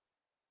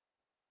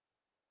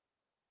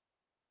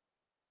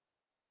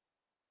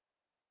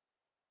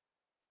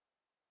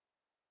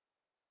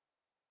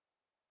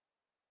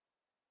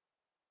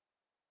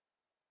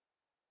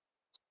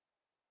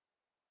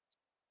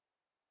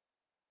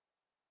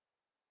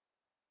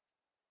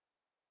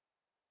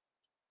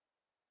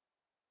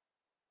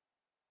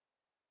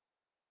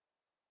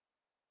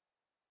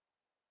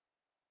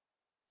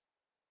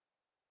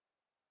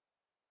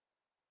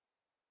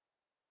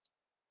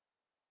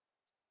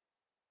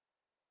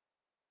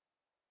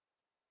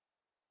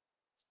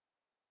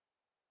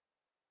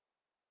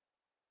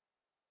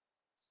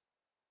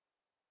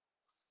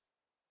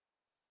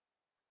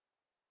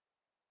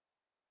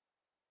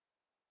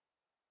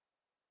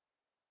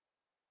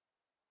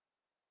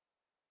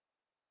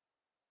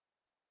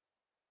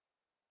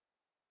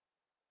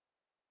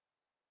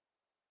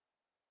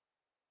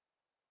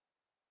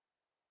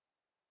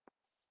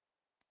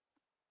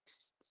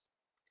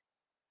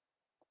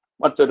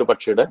 മറ്റൊരു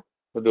പക്ഷിയുടെ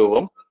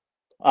രൂപം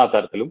ആ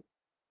തരത്തിലും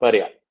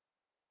വരയാം.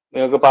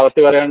 നിങ്ങൾക്ക്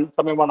പകർത്തി വരയാൻ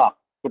സമയം വേണോ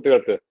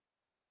കുട്ടികൾക്ക്?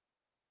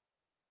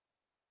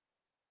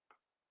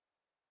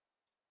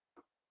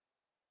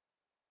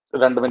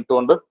 രണ്ട് മിനിറ്റ്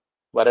കൊണ്ട്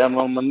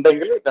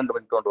വരണമെന്നുണ്ടെങ്കിൽ 2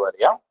 മിനിറ്റ് കൊണ്ട്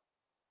വരയാം.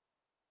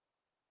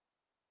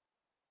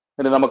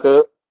 ഇനി നമുക്ക്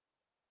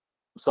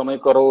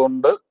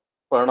സമയക്കുറവുകൊണ്ട്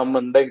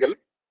വേണമെന്നുണ്ടെങ്കിൽ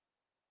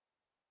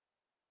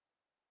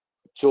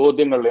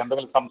ചോദ്യങ്ങൾ,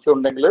 എന്തെങ്കിലും സംശയം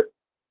ഉണ്ടെങ്കിൽ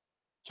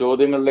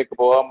ചോദ്യങ്ങളിലേക്ക്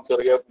പോകാം.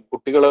 ചെറിയ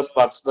കുട്ടികളെ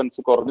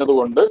പാർട്ടിസിപ്പൻസ്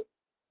കുറഞ്ഞതുകൊണ്ട്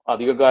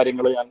അധിക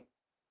കാര്യങ്ങൾ ഞാൻ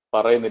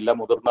പറയുന്നില്ല.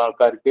 മുതിർന്ന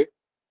ആൾക്കാർക്ക്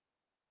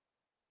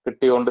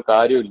കിട്ടിയോണ്ട്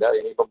കാര്യമില്ല.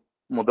 ഇനിയിപ്പം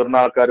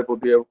മുതിർന്ന ആൾക്കാർ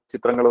പുതിയ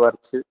ചിത്രങ്ങൾ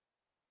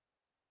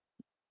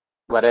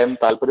വരാൻ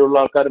താല്പര്യമുള്ള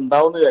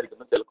ആൾക്കാരുണ്ടാവുമെന്ന്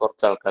വിചാരിക്കുന്നു,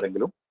 കുറച്ച്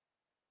ആൾക്കാരെങ്കിലും.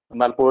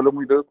 എന്നാൽ പോലും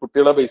ഇത്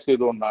കുട്ടികളെ ബേസ്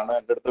ചെയ്തുകൊണ്ടാണ്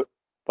എൻ്റെ അടുത്ത്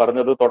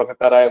പറഞ്ഞത്.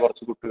 തുടക്കക്കാരായ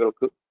കുറച്ച്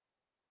കുട്ടികൾക്ക്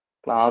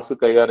ക്ലാസ്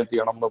കൈകാര്യം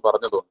ചെയ്യണം എന്ന്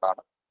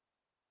പറഞ്ഞതുകൊണ്ടാണ്.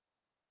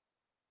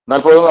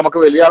 എന്നാൽ പോലും നമുക്ക്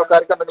വലിയ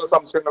ആൾക്കാർക്ക് എന്തെങ്കിലും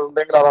സംശയങ്ങൾ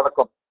ഉണ്ടെങ്കിൽ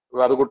അതടക്കം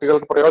അത്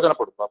കുട്ടികൾക്ക്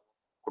പ്രയോജനപ്പെടുത്താം.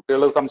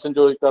 കുട്ടികൾ സംശയം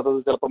ചോദിക്കാത്തത്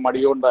ചിലപ്പോൾ മടി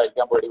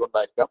കൊണ്ടായിരിക്കാം, പേടി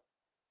കൊണ്ടായിരിക്കാം.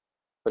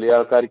 വലിയ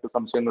ആൾക്കാർക്ക്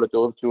സംശയങ്ങൾ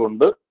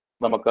ചോദിച്ചുകൊണ്ട്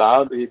നമുക്ക് ആ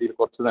രീതിയിൽ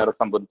കുറച്ചു നേരം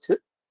സംബന്ധിച്ച്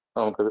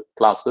നമുക്ക്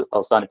ക്ലാസ്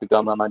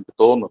അവസാനിപ്പിക്കാമെന്നാണ് എനിക്ക്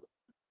തോന്നുന്നത്.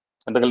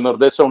 എന്തെങ്കിലും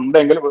നിർദ്ദേശം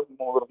ഉണ്ടെങ്കിൽ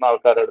മുതിർന്ന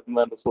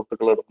ആൾക്കാരെടുത്തുനിന്ന്, എൻ്റെ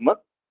സുഹൃത്തുക്കളെടുത്തുനിന്ന്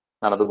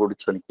ഞാനത് കൂടി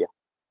ക്ഷണിക്കുക.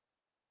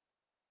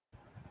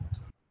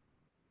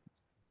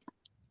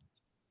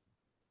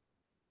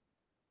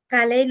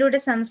 കലയിലൂടെ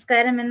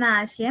സംസ്കാരം എന്ന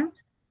ആശയം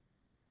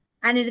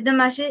അനിരുദ്ധ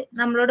മാഷ്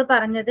നമ്മളോട്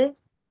പറഞ്ഞത്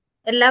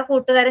എല്ലാ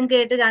കൂട്ടുകാരും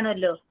കേട്ട്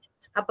കാണുമല്ലോ.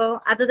 അപ്പോൾ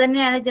അത്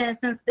തന്നെയാണ്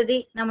ജനസംസ്കൃതി.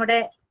 നമ്മുടെ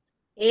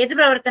ഏത്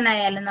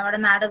പ്രവർത്തനമായാലും, നമ്മുടെ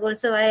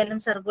നാടകോത്സവമായാലും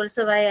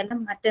സർഗോത്സവമായാലും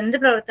മറ്റെന്ത്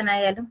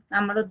പ്രവർത്തനമായാലും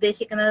നമ്മൾ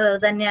ഉദ്ദേശിക്കുന്നത് അത്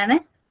തന്നെയാണ്.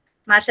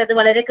 മാഷ് അത്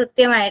വളരെ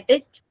കൃത്യമായിട്ട്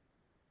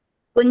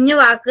കുഞ്ഞു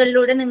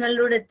വാക്കുകളിലൂടെ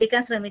നിങ്ങളിലൂടെ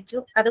എത്തിക്കാൻ ശ്രമിച്ചു.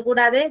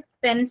 അതുകൂടാതെ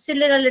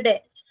പെൻസിലുകളുടെ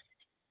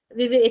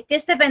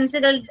വ്യത്യസ്ത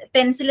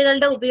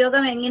പെൻസിലുകളുടെ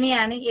ഉപയോഗം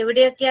എങ്ങനെയാണ്,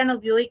 എവിടെയൊക്കെയാണ്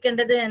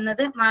ഉപയോഗിക്കേണ്ടത്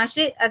എന്നത്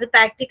മാഷ് അത്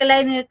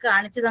പ്രാക്ടിക്കലായി നിങ്ങൾക്ക്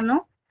കാണിച്ചു തന്നു.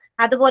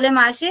 അതുപോലെ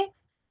മാഷ്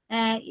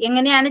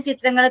എങ്ങനെയാണ്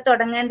ചിത്രങ്ങൾ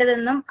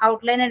തുടങ്ങേണ്ടതെന്നും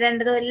ഔട്ട്ലൈൻ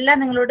ഇടേണ്ടതും എല്ലാം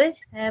നിങ്ങളോട്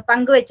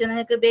പങ്കുവെച്ചു.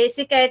 നിങ്ങൾക്ക്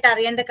ബേസിക് ആയിട്ട്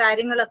അറിയേണ്ട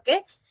കാര്യങ്ങളൊക്കെ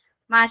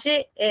മാഷ്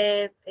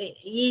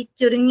ഈ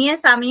ചുരുങ്ങിയ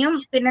സമയം,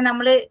 പിന്നെ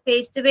നമ്മൾ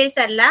ഫേസ് ടു ഫേസ്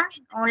അല്ല,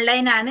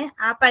 ഓൺലൈനാണ്,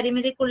 ആ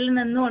പരിമിതിക്കുള്ളിൽ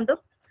നിന്നുകൊണ്ടും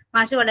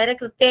മാഷ് വളരെ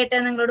കൃത്യമായിട്ട്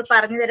നിങ്ങളോട്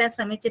പറഞ്ഞു തരാൻ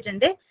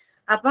ശ്രമിച്ചിട്ടുണ്ട്.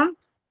 അപ്പം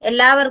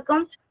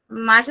എല്ലാവർക്കും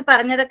മാഷ്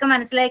പറഞ്ഞതൊക്കെ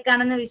മനസ്സിലായി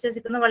കാണുമെന്ന്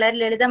വിശ്വസിക്കുന്നു. വളരെ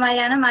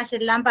ലളിതമായാണ് മാഷ്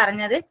എല്ലാം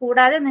പറഞ്ഞത്.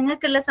 കൂടാതെ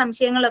നിങ്ങൾക്കുള്ള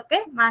സംശയങ്ങളൊക്കെ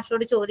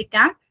മാഷോട്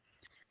ചോദിക്കാം.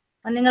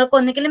 നിങ്ങൾക്ക്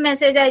ഒന്നുകിലും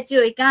മെസ്സേജ് അയച്ച്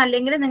ചോദിക്കാം,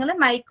 അല്ലെങ്കിൽ നിങ്ങൾ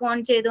മൈക്ക് ഓൺ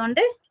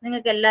ചെയ്തുകൊണ്ട്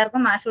നിങ്ങൾക്ക്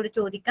എല്ലാവർക്കും മാഷോട്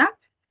ചോദിക്കാം.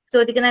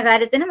 ചോദിക്കുന്ന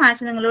കാര്യത്തിന്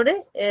മാഷ് നിങ്ങളോട്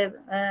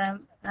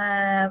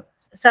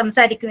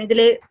സംസാരിക്കും.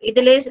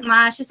 ഇതില്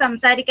മാഷ്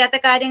സംസാരിക്കാത്ത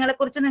കാര്യങ്ങളെ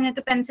കുറിച്ച്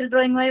നിങ്ങൾക്ക് പെൻസിൽ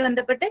ഡ്രോയിങ്ങുമായി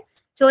ബന്ധപ്പെട്ട്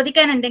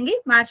ചോദിക്കാനുണ്ടെങ്കിൽ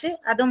മാഷ്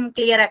അതും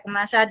ക്ലിയർ ആക്കും.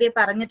 മാഷ് ആദ്യം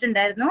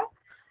പറഞ്ഞിട്ടുണ്ടായിരുന്നു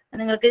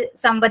നിങ്ങൾക്ക്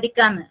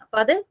സംവദിക്കാന്ന്. അപ്പൊ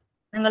അത്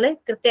നിങ്ങൾ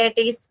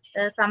കൃത്യമായിട്ട് ഈ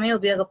സമയം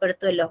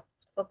ഉപയോഗപ്പെടുത്തുമല്ലോ.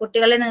 അപ്പൊ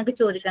കുട്ടികളെ നിങ്ങൾക്ക്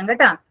ചോദിക്കാം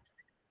കേട്ടോ.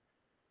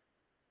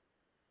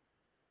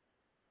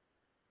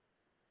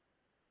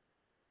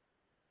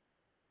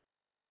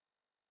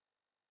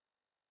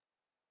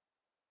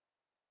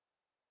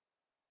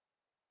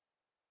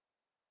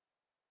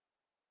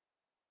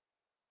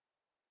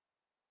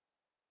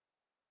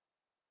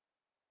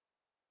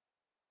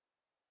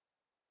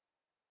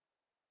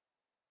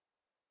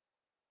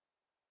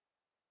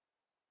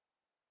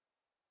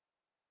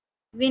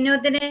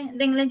 വിനോദിന്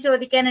എന്തെങ്കിലും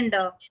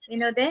ചോദിക്കാനുണ്ടോ?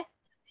 വിനോദേ?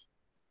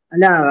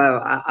 അല്ല,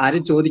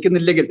 ആരും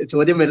ചോദിക്കുന്നില്ലെങ്കിൽ,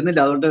 ചോദ്യം വരുന്നില്ല,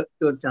 അതുകൊണ്ട്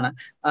ചോദിച്ചാണ്.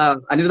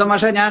 അനിരുദ്ധ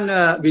മാഷ, ഞാൻ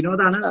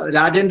വിനോദാണ്.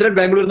 രാജേന്ദ്രൻ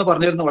ബാംഗ്ലൂരിൽ നിന്ന്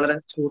പറഞ്ഞിരുന്നു, വളരെ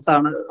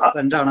ഷൂട്ടാണ്,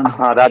 ഫ്രണ്ടാണെന്ന്.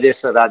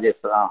 രാജേഷ്.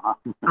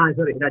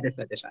 സോറി,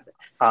 രാജേഷ്.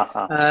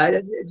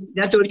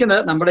 ഞാൻ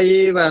ചോദിക്കുന്നത്, നമ്മുടെ ഈ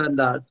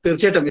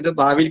തീർച്ചയായിട്ടും ഇത്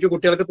ഭാവിയിലേക്ക്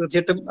കുട്ടികൾക്ക്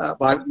തീർച്ചയായിട്ടും,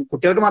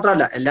 കുട്ടികൾക്ക്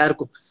മാത്രമല്ല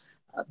എല്ലാവർക്കും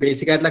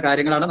ബേസിക് ആയിട്ടുള്ള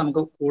കാര്യങ്ങളാണ്.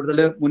 നമുക്ക് കൂടുതൽ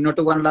മുന്നോട്ട്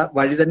പോകാനുള്ള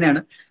വഴി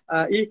തന്നെയാണ്.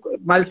 ഈ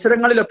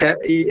മത്സരങ്ങളിലൊക്കെ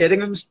ഈ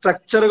ഏതെങ്കിലും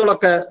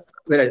സ്ട്രക്ചറുകളൊക്കെ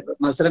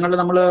മത്സരങ്ങളിൽ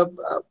നമ്മൾ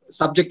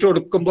സബ്ജക്ട്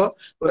കൊടുക്കുമ്പോൾ,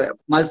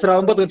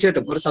 മത്സരമാകുമ്പോൾ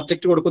തീർച്ചയായിട്ടും ഒരു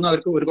സബ്ജക്ട് കൊടുക്കുന്ന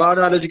അവർക്ക്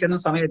ഒരുപാട്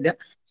ആലോചിക്കാനൊന്നും സമയമില്ല.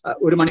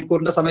 1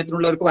 മണിക്കൂറിന്റെ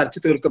സമയത്തിനുള്ളവർക്ക്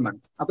വരച്ച് തീർക്കും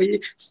വേണം. അപ്പൊ ഈ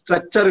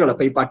സ്ട്രക്ചറുകൾ,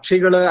 അപ്പൊ ഈ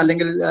പക്ഷികൾ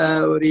അല്ലെങ്കിൽ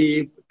ഒരു ഈ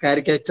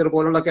കാരിക്കേച്ചർ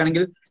പോലുള്ളൊക്കെ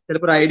ആണെങ്കിൽ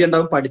ചിലപ്പോൾ ഒരു ഐഡിയ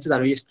ഉണ്ടാവും,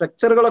 പഠിച്ചതാണ്. ഈ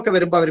സ്ട്രക്ചറുകളൊക്കെ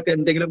വരുമ്പോൾ അവർക്ക്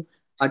എന്തെങ്കിലും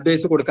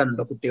അഡ്വൈസ്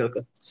കൊടുക്കാനുണ്ടോ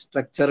കുട്ടികൾക്ക്?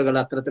 സ്ട്രക്ചറുകൾ,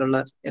 അത്തരത്തിലുള്ള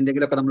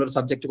എന്തെങ്കിലുമൊക്കെ നമ്മളൊരു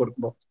സബ്ജക്ട്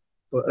കൊടുക്കുമ്പോൾ,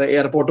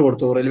 എയർപോർട്ട്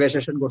കൊടുത്തു, റെയിൽവേ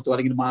സ്റ്റേഷൻ കൊടുത്തു,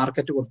 അല്ലെങ്കിൽ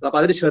മാർക്കറ്റ് കൊടുത്തു, അപ്പൊ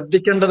അതിൽ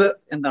ശ്രദ്ധിക്കേണ്ടത്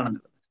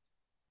എന്താണെന്നുള്ളത്?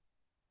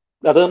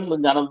 അത്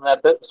ഞാൻ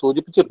നേരത്തെ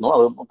സൂചിപ്പിച്ചിരുന്നു.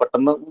 അത്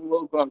പെട്ടെന്ന്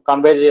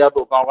കൺവേ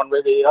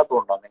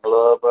ചെയ്യാത്തതുകൊണ്ടാണ്. നിങ്ങൾ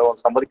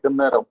സംവദിക്കുന്ന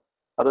നേരം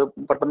അത്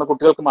പെട്ടെന്ന്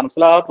കുട്ടികൾക്ക്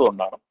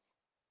മനസ്സിലാകാത്തതുകൊണ്ടാണ്.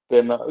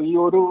 പിന്നെ ഈ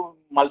ഒരു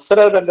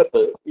മത്സര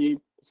രംഗത്ത് ഈ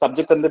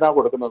സബ്ജക്ട് എന്തിനാ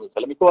കൊടുക്കുന്നത്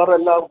വെച്ചാൽ, മിക്കവാറും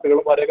എല്ലാ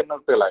കുട്ടികളും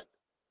വരയ്ക്കുന്ന കുട്ടികളായിരിക്കും.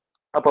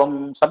 അപ്പം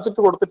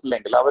സബ്ജക്ട്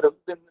കൊടുത്തിട്ടില്ലെങ്കിൽ അവർ,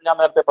 ഞാൻ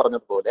നേരത്തെ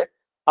പറഞ്ഞതുപോലെ,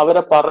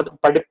 അവരെ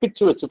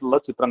പഠിപ്പിച്ചു വെച്ചിട്ടുള്ള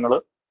ചിത്രങ്ങൾ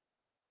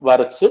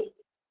വരച്ച്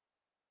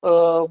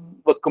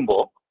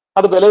വെക്കുമ്പോൾ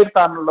അത്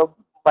വിലയിരുത്താനുള്ള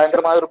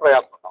ഭയങ്കരമായ ഒരു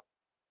പ്രയാസം ഉണ്ടാവും.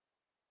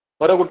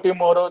 ഓരോ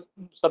കുട്ടിയും ഓരോ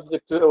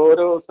സബ്ജക്ട്,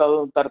 ഓരോ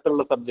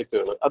തരത്തിലുള്ള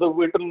സബ്ജക്റ്റുകൾ അത്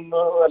വീട്ടിൽ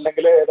നിന്ന്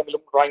അല്ലെങ്കിൽ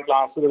ഏതെങ്കിലും ഡ്രോയിങ്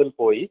ക്ലാസ്സുകളിൽ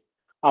പോയി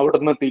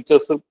അവിടുന്ന്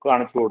ടീച്ചേഴ്സ്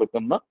കാണിച്ചു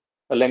കൊടുക്കുന്ന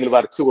അല്ലെങ്കിൽ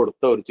വരച്ചു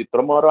കൊടുത്ത ഒരു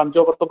ചിത്രം ഓരോ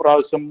 5-10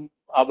 പ്രാവശ്യം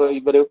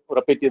ഇവര്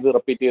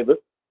റിപ്പീറ്റ് ചെയ്ത്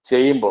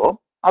ചെയ്യുമ്പോൾ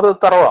അത്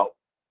തറവാകും.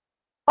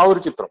 ആ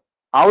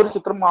ഒരു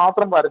ചിത്രം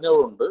മാത്രം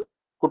വരഞ്ഞതുകൊണ്ട്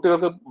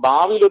കുട്ടികൾക്ക്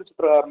ഭാവിയിൽ ഒരു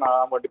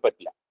ചിത്രകാരനാകാൻ വേണ്ടി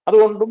പറ്റില്ല.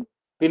 അതുകൊണ്ടും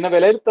പിന്നെ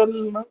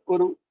വിലയിരുത്തലിന്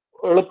ഒരു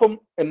എളുപ്പം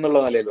എന്നുള്ള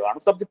നിലയിലാണ്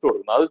സബ്ജക്ട്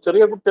കൊടുക്കുന്നത്. അത്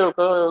ചെറിയ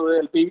കുട്ടികൾക്ക്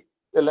LP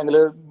അല്ലെങ്കിൽ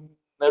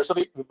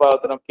നഴ്സറി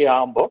വിഭാഗത്തിനൊക്കെ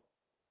ആകുമ്പോൾ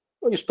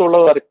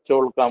ഇഷ്ടമുള്ളത്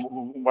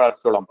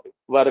വരച്ചോളാൻ പറയും.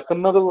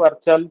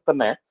 വരച്ചാൽ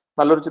തന്നെ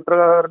നല്ലൊരു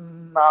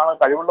ചിത്രകാരനാണ്,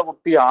 കഴിവുള്ള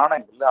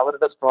കുട്ടിയാണെങ്കിൽ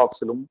അവരുടെ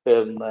സ്ട്രോക്സിലും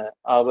പിന്നെ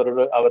അവർ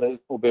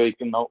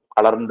ഉപയോഗിക്കുന്ന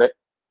കളറിന്റെ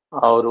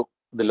ആ ഒരു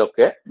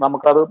ഇതിലൊക്കെ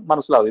നമുക്കത്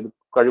മനസ്സിലാവും ഇത്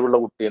കഴിവുള്ള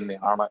കുട്ടി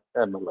തന്നെയാണ്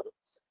എന്നുള്ളത്.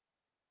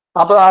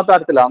 അപ്പൊ ആ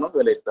തരത്തിലാണ്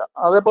വിലയിരുത്തുക.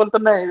 അതേപോലെ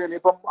തന്നെ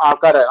ഇനിയിപ്പം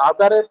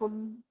ആൾക്കാരെ ഇപ്പം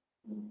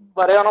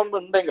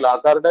വരയണമെന്നുണ്ടെങ്കിൽ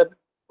ആൾക്കാരുടെ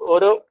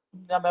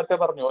ഞാൻ നേരത്തെ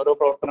പറഞ്ഞു, ഓരോ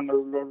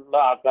പ്രവർത്തനങ്ങളിലുള്ള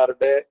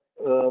ആൾക്കാരുടെ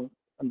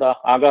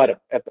ആകാരം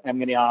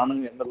എങ്ങനെയാണ്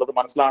എന്നുള്ളത്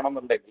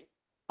മനസ്സിലാണെന്നുണ്ടെങ്കിൽ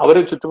അവർ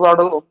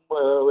ചുറ്റുപാട്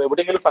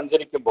എവിടെയെങ്കിലും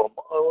സഞ്ചരിക്കുമ്പോൾ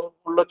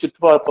ഉള്ള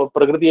ചുറ്റുപാട്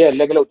പ്രകൃതിയെ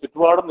അല്ലെങ്കിൽ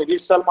ചുറ്റുപാട്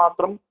നിരീക്ഷിച്ചാൽ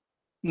മാത്രം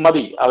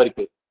മതി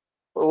അവർക്ക്.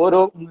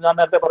 ഞാൻ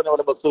നേരത്തെ പറഞ്ഞ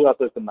പോലെ ബസ്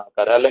കാത്ത് നിൽക്കുന്ന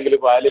ആൾക്കാർ, അല്ലെങ്കിൽ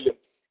വയലിൽ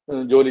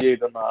ജോലി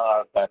ചെയ്യുന്ന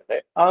ആൾക്കാരുടെ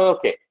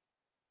അതൊക്കെ.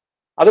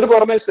 അതിന്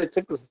പുറമെ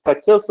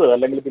സ്ട്രക്ചേഴ്സ്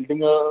അല്ലെങ്കിൽ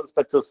ബിൽഡിങ്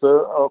സ്ട്രക്ചേഴ്സ്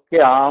ഒക്കെ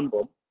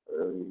ആകുമ്പം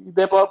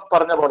ഇതേപ്പോ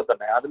പറഞ്ഞ പോലെ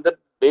തന്നെ അതിന്റെ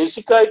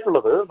ബേസിക്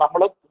ആയിട്ടുള്ളത്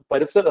നമ്മൾ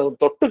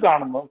തൊട്ട്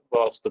കാണുന്ന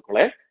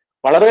വസ്തുക്കളെ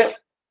വളരെ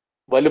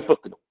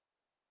വലുപ്പത്തിലും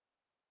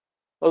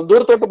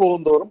ദൂരത്തോട്ട്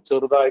പോകുന്തോറും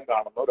ചെറുതായി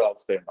കാണുന്ന ഒരു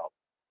അവസ്ഥയുണ്ടാവും.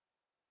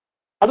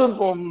 അത്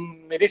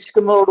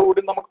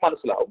നിരീക്ഷിക്കുന്നതോടുകൂടി നമുക്ക്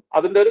മനസ്സിലാവും.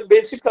 അതിന്റെ ഒരു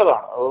ബേസിക്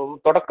അതാണ്,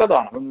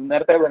 തുടക്കതാണ്.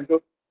 നേരത്തെ എനിക്ക്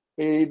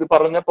ഇത്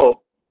പറഞ്ഞപ്പോ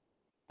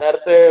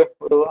നേരത്തെ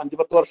ഒരു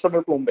 5-10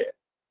 വർഷങ്ങൾക്ക് മുമ്പേ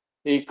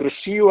ഈ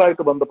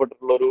കൃഷിയുമായിട്ട്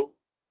ബന്ധപ്പെട്ടിട്ടുള്ള ഒരു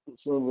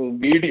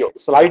വീഡിയോ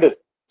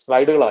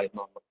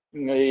സ്ലൈഡുകളായിരുന്നു.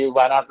 ഈ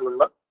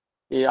വയനാട്ടിലുള്ള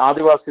ഈ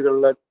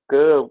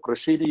ആദിവാസികളിലേക്ക്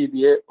കൃഷി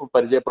രീതിയെ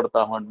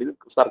പരിചയപ്പെടുത്താൻ വേണ്ടി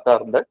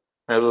സർക്കാരിന്റെ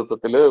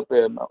നേതൃത്വത്തിൽ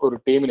ഒരു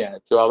ടീമിനെ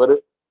അയച്ചു. അവർ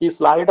ഈ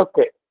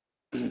സ്ലൈഡൊക്കെ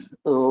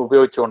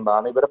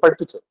ഉപയോഗിച്ചുകൊണ്ടാണ് ഇവരെ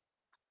പഠിപ്പിച്ചത്.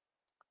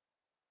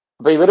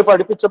 അപ്പൊ ഇവര്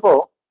പഠിപ്പിച്ചപ്പോ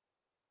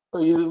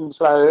ഈ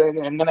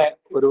എങ്ങനെ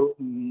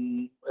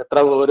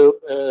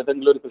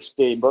ഏതെങ്കിലും ഒരു കൃഷി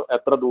ചെയ്യുമ്പോൾ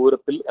എത്ര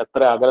ദൂരത്തിൽ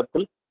എത്ര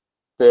അകലത്തിൽ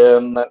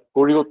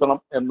കുഴി കുത്തണം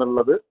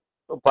എന്നുള്ളത്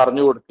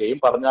പറഞ്ഞു കൊടുക്കുകയും,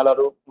 പറഞ്ഞാൽ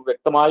അത്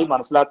വ്യക്തമായി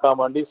മനസ്സിലാക്കാൻ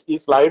വേണ്ടി ഈ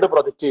സ്ലൈഡ്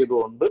പ്രൊജക്ട്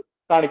ചെയ്തുകൊണ്ട്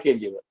കാണിക്കുകയും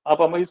ചെയ്തത്.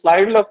 അപ്പം ഈ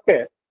സ്ലൈഡിലൊക്കെ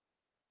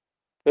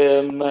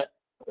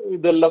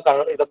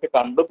ഇതൊക്കെ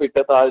കണ്ടു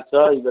പിറ്റത്തെ ആഴ്ച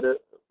ഇവര്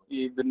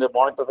ഇതിന്റെ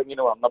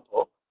മോണിറ്ററിങ്ങിന് വന്നപ്പോ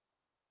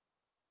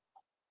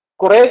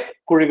കുറെ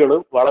കുഴികൾ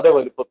വളരെ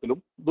വലുപ്പത്തിലും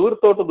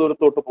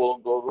ദൂരത്തോട്ട്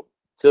പോകുമ്പോഴും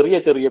ചെറിയ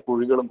ചെറിയ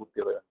കുഴികളും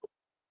കുത്തിയത് കണ്ടു.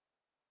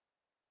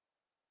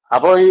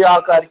 അപ്പോ ഈ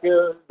ആൾക്കാർക്ക്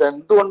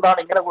എന്തുകൊണ്ടാണ്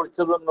ഇങ്ങനെ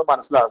കുഴിച്ചതെന്ന്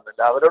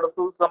മനസ്സിലാകുന്നില്ല.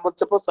 അവരോടൊത്ത്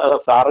സംബന്ധിച്ചപ്പോ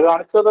സാറ്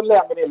കാണിച്ചതല്ലേ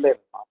അങ്ങനെയല്ലേ.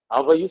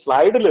 അപ്പൊ ഈ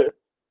സ്ലൈഡില്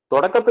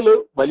തുടക്കത്തില്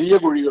വലിയ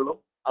കുഴികളും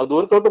അത്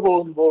ദൂരത്തോട്ട്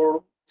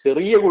പോകുമ്പോഴും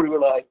ചെറിയ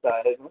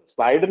കുഴികളായിട്ടായിരുന്നു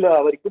സ്ലൈഡിൽ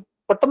അവർക്ക്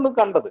പെട്ടെന്ന്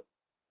കണ്ടത്.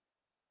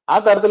 ആ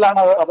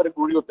തരത്തിലാണ് അവർ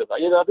കുഴി കുത്തിയത്.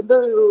 അതിന്റെ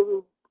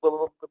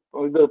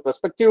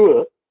പെർസ്പെക്റ്റീവ്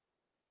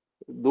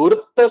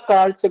ദൂരത്തെ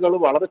കാഴ്ചകൾ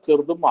വളരെ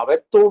ചെറുതും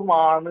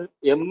അവ്യക്തവുമാണ്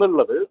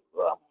എന്നുള്ളത്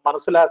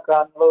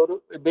മനസ്സിലാക്കാനുള്ള ഒരു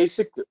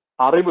ബേസിക്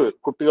അറിവ്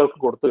കുട്ടികൾക്ക്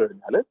കൊടുത്തു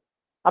കഴിഞ്ഞാൽ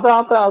അത്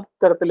ആ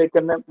തരത്തിലേക്ക്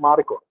തന്നെ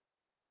മാറിക്കോളും.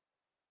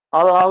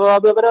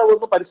 അത് അവരെ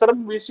ഒന്ന് പരിസരം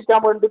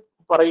വീക്ഷിക്കാൻ വേണ്ടി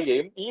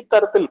പറയുകയും ഈ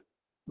തരത്തിൽ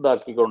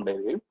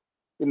ഇതാക്കിക്കൊണ്ടേയും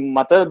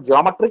മറ്റേ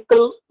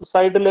ജോമെട്രിക്കൽ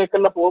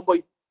സൈഡിലേക്കുള്ള പോകുമ്പോൾ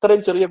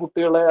ഇത്രയും ചെറിയ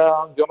കുട്ടികളെ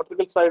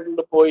ജോമെട്രിക്കൽ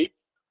സൈഡിൽ പോയി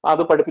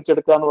അത്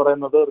പഠിപ്പിച്ചെടുക്കുക എന്ന്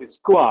പറയുന്നത്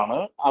റിസ്ക്കുമാണ്.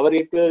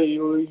 അവർക്ക്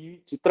ഈ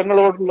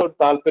ചിത്രങ്ങളോടുള്ള ഒരു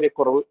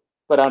താല്പര്യക്കുറവ്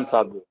വരാൻ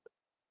സാധ്യതയുണ്ട്.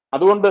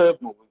 അതുകൊണ്ട്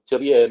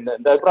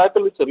എൻ്റെ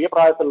അഭിപ്രായത്തിൽ ചെറിയ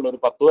പ്രായത്തിലുള്ള ഒരു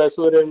 10 വയസ്സ്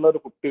വരെയുള്ള ഒരു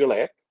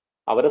കുട്ടികളെ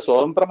അവരെ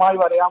സ്വതന്ത്രമായി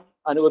വരയാൻ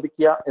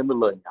അനുവദിക്കുക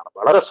എന്നുള്ളത് തന്നെയാണ്.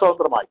 വളരെ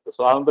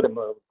സ്വാതന്ത്ര്യം.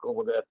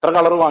 എത്ര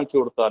കളർ വാങ്ങിച്ചു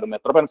കൊടുത്താലും,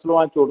 എത്ര പെൻസിൽ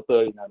വാങ്ങിച്ചു കൊടുത്തു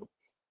കഴിഞ്ഞാലും,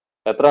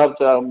 എത്ര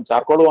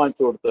ചാർക്കോൾ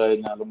വാങ്ങിച്ചു കൊടുത്തു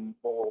കഴിഞ്ഞാലും,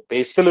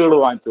 പേസ്റ്റലുകൾ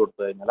വാങ്ങിച്ചു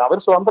കൊടുത്തു കഴിഞ്ഞാലും അവർ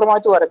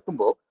സ്വതന്ത്രമായിട്ട്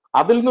വരയ്ക്കുമ്പോൾ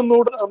അതിൽ നിന്ന്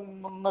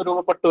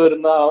രൂപപ്പെട്ടു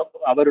വരുന്ന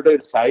അവരുടെ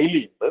ഒരു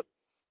ശൈലിയുണ്ട്.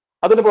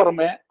 അതിന്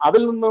പുറമെ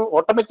അതിൽ നിന്ന്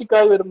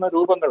ഓട്ടോമാറ്റിക്കായി വരുന്ന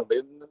രൂപങ്ങളുണ്ട്.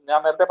 ഞാൻ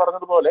നേരത്തെ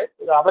പറഞ്ഞതുപോലെ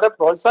അവരെ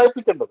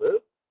പ്രോത്സാഹിപ്പിക്കേണ്ടത്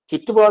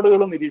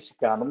ചുറ്റുപാടുകൾ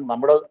നിരീക്ഷിക്കാനും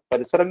നമ്മുടെ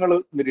പരിസരങ്ങൾ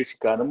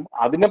നിരീക്ഷിക്കാനും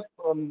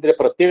അതിന്റെ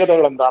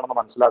പ്രത്യേകതകൾ എന്താണെന്ന്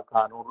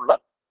മനസ്സിലാക്കാനുമുള്ള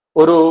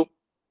ഒരു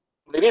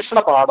നിരീക്ഷണ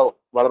പാഠവും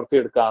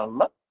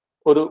വളർത്തിയെടുക്കാനുള്ള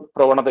ഒരു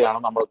പ്രവണതയാണ്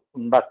നമ്മൾ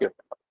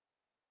ഉണ്ടാക്കിയെടുക്കേണ്ടത്.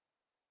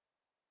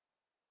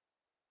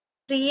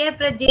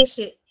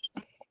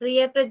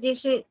 പ്രിയ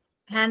പ്രജീഷ്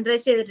ഹാൻഡ്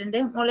റൈസ് ചെയ്തിട്ടുണ്ട്.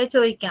 മോളെ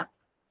ചോദിക്കാം,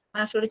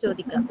 മാഷോട്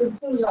ചോദിക്കാം.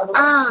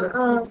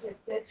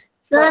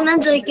 സർ, ഞാൻ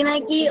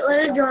ചോദിക്കണേക്ക്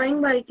ഒരു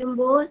ഡ്രോയിങ്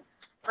വരയ്ക്കുമ്പോൾ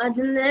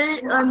അതിന്റെ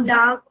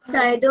ഡാർക്ക്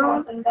സൈഡും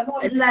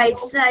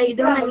ലൈറ്റ്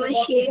സൈഡും എങ്ങനെ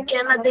ഷെയ്ഡ്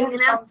ചെയ്യണം,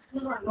 അതെങ്ങനെ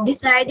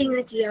ഡിസൈഡ്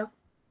എങ്ങനെ ചെയ്യാം?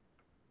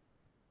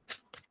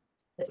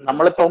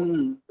 നമ്മളിപ്പം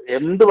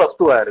എന്ത്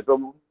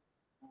വസ്തുവായിരിക്കും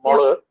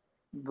മോള്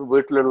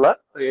വീട്ടിലുള്ള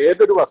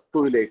ഏതൊരു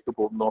വസ്തുവിലേക്ക്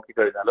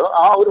നോക്കിക്കഴിഞ്ഞാലും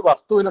ആ ഒരു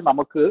വസ്തുവിനെ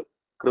നമുക്ക്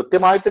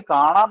കൃത്യമായിട്ട്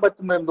കാണാൻ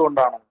പറ്റുന്നത്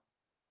എന്തുകൊണ്ടാണ്?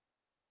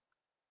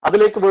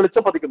 അതിലേക്ക്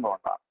വെളിച്ചം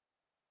പതിക്കുന്നതുകൊണ്ടാണ്,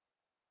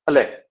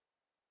 അല്ലേ?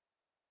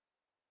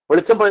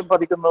 വെളിച്ചം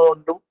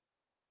പതിക്കുന്നതുകൊണ്ടും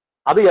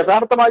അത്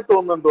യഥാർത്ഥമായി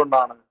തോന്നുന്നത്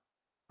എന്തുകൊണ്ടാണ്?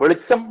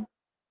 വെളിച്ചം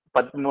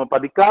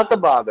പതിക്കാത്ത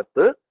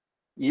ഭാഗത്ത്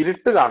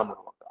ഇരുട്ട്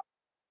കാണുന്നതുകൊണ്ടാണ്.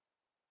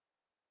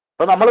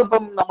 അപ്പൊ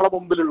നമ്മളിപ്പം നമ്മളെ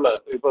മുമ്പിലുള്ള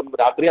ഇപ്പം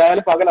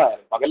രാത്രിയായാലും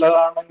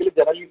പകലാണെങ്കിൽ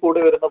ജനലിൽ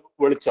കൂടി വരുന്ന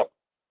വെളിച്ചം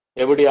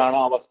എവിടെയാണ്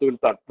ആ വസ്തുവിൽ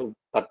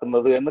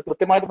തട്ടുന്നത് എന്ന്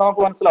കൃത്യമായിട്ട്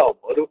നമുക്ക് മനസ്സിലാവും.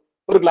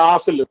 ഒരു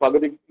ഗ്ലാസ്സിൽ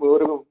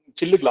ഒരു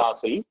ചില്ല്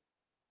ഗ്ലാസ്സിൽ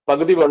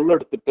പകുതി വെള്ളം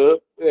എടുത്തിട്ട്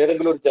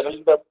ഏതെങ്കിലും ഒരു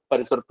ജനലിന്റെ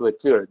പരിസരത്ത്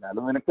വെച്ച് കഴിഞ്ഞാൽ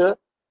നിനക്ക്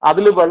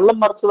അതിൽ വെള്ളം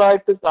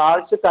നിറച്ചതായിട്ട്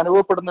കാഴ്ചക്ക്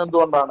അനുഭവപ്പെടുന്നത്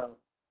എന്തുകൊണ്ടാണ്?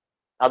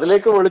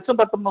 അതിലേക്ക് വെളിച്ചം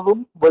തട്ടുന്നതും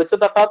വെളിച്ചം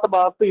തട്ടാത്ത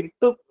ഭാഗത്ത്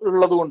ഇരുട്ട്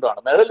ഉള്ളത് കൊണ്ടാണ്,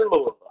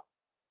 നിഴലുള്ളത് കൊണ്ടാണ്.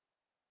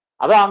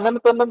 അത് അങ്ങനെ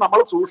തന്നെ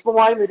നമ്മൾ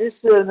സൂക്ഷ്മമായി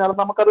നിരീക്ഷിച്ചു കഴിഞ്ഞാൽ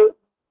നമുക്കത്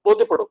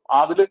ബോധ്യപ്പെടും.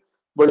 അതിൽ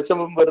വെളിച്ചം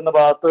വരുന്ന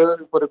ഭാഗത്ത്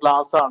ഇപ്പൊ ഒരു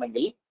ഗ്ലാസ്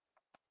ആണെങ്കിൽ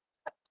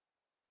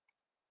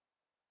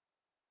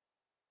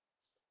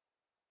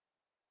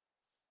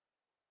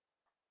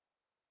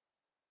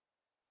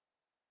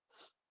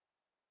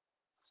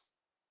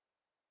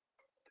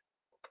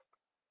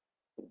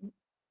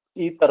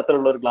ഈ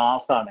തരത്തിലുള്ള ഒരു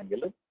ഗ്ലാസ്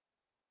ആണെങ്കിൽ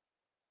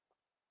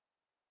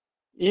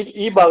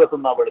ഈ ഭാഗത്തു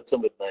നിന്നാ വെളിച്ചം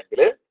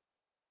വരുന്നതെങ്കിൽ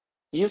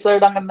ഈ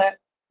സൈഡ് അങ്ങനെ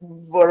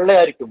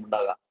വെള്ളയായിരിക്കും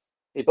ഉണ്ടാകാം.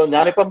 ഇപ്പൊ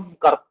ഞാനിപ്പം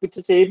കറുപ്പിച്ച്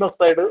ചെയ്യുന്ന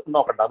സൈഡ്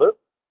നോക്കണ്ട, അത്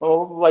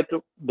വൈറ്റ്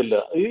ഇതില്ല.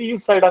 ഈ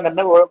സൈഡ്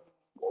അങ്ങനെ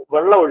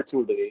വെള്ളം ഒഴിച്ചു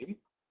വിടുകയും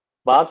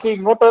ബാക്കി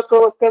ഇങ്ങോട്ടൊക്കെ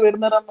ഒക്കെ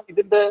വരുന്നേരം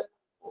ഇതിന്റെ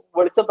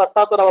വെളിച്ചം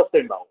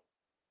തട്ടാത്തൊരവസ്ഥ ഉണ്ടാവും.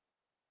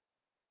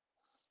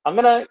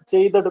 അങ്ങനെ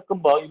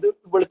ചെയ്തെടുക്കുമ്പോൾ ഇത്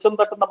വെളിച്ചം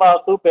തട്ടുന്ന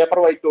ഭാഗത്ത് പേപ്പർ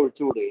വൈറ്റ്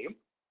ഒഴിച്ചു വിടുകയും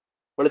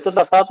വെളിച്ചം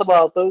തട്ടാത്ത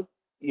ഭാഗത്ത്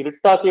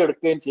ഇരുട്ടാക്കി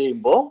എടുക്കുകയും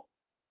ചെയ്യുമ്പോൾ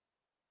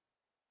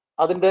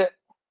അതിന്റെ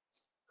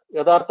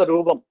യഥാർത്ഥ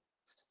രൂപം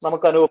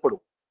നമുക്ക്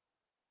അനുഭവപ്പെടും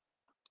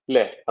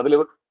ഇല്ലേ? അതിൽ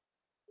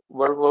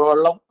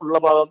വെള്ളം ഉള്ള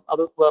ഭാഗം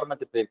അത് വേറെ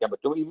ചിത്രീകരിക്കാൻ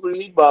പറ്റും.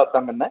 ഈ ഭാഗത്ത്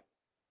അങ്ങനെ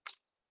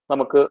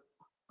നമുക്ക്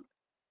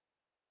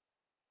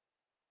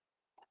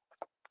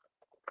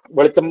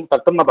വെളിച്ചം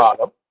തട്ടുന്ന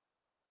ഭാഗം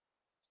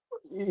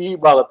ഈ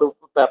ഭാഗത്ത്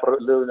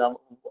പേപ്പറിൽ ഞാൻ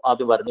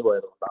ആദ്യം വരഞ്ഞു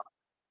പോയതുകൊണ്ടാണ്.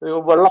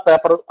 വെള്ള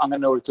പേപ്പർ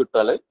അങ്ങനെ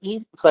ഒഴിച്ചിട്ടാൽ ഈ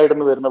സൈഡിൽ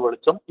നിന്ന് വരുന്ന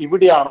വെളിച്ചം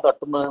ഇവിടെയാണ്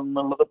തട്ടുന്നത്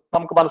എന്നുള്ളത്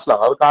നമുക്ക്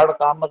മനസ്സിലാവും. അത്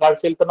കാണുന്ന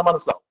കാഴ്ചയിൽ തന്നെ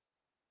മനസ്സിലാവും.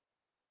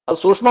 അത്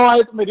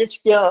സൂക്ഷ്മമായിട്ട്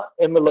നിരീക്ഷിക്കുക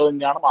എന്നുള്ളത്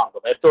തന്നെയാണ്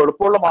മാർഗം. ഏറ്റവും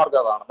എളുപ്പമുള്ള മാർഗം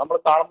അതാണ്. നമ്മൾ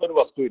കാണുന്ന ഒരു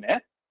വസ്തുവിനെ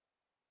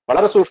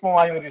വളരെ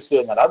സൂക്ഷ്മമായി നിരീക്ഷിച്ചു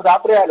കഴിഞ്ഞാൽ അത്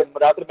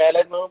രാത്രി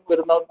മേലെ നിന്ന്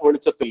വരുന്ന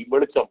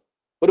വെളിച്ചം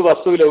ഒരു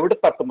വസ്തുവിൽ എവിടെ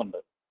തട്ടുന്നുണ്ട്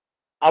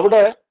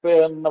അവിടെ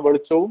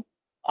വെളിച്ചവും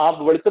ആ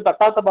വെളിച്ചം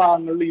തട്ടാത്ത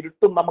ഭാഗങ്ങളിൽ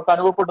ഇരുട്ടും നമുക്ക്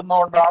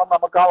അനുഭവപ്പെടുന്നതുകൊണ്ടാണ്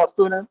നമുക്ക് ആ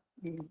വസ്തുവിന്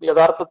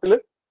യഥാർത്ഥത്തിൽ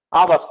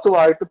ആ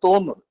വസ്തുവായിട്ട്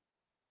തോന്നുന്നത്.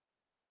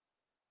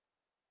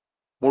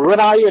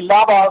 മുഴുവനായി എല്ലാ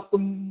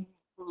ഭാഗത്തും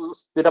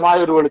സ്ഥിരമായ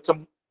ഒരു വെളിച്ചം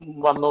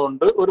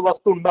വന്നുകൊണ്ട് ഒരു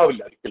വസ്തു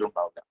ഉണ്ടാവില്ല, ഒരിക്കലും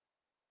ഉണ്ടാവില്ല.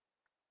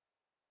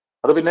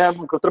 അത് പിന്നെ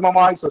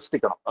കൃത്രിമമായി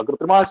സൃഷ്ടിക്കണം.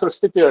 കൃത്രിമമായി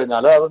സൃഷ്ടിച്ചു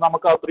കഴിഞ്ഞാൽ അത്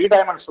നമുക്ക് ആ 3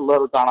 ഡയമെൻഷനിൽ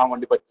അത് കാണാൻ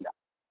വേണ്ടി പറ്റില്ല.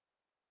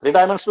 3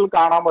 ഡയമെൻഷനിൽ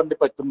കാണാൻ വേണ്ടി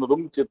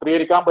പറ്റുന്നതും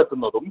ചിത്രീകരിക്കാൻ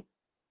പറ്റുന്നതും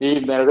ഈ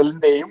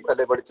നിഴലിന്റെയും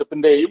അല്ലെ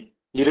വെളിച്ചത്തിന്റെയും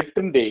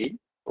ഇരുട്ടിന്റെയും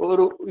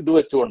ഒരു ഇത്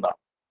വെച്ചുകൊണ്ടാണ്.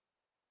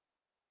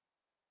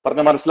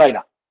 പറഞ്ഞ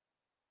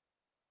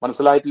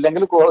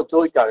മനസ്സിലായിട്ടില്ലെങ്കിൽ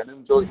ചോദിക്കാം.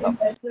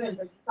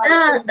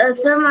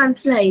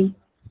 മനസ്സിലായി.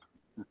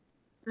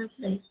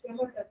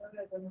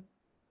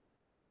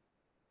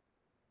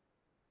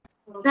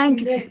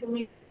 Thank you.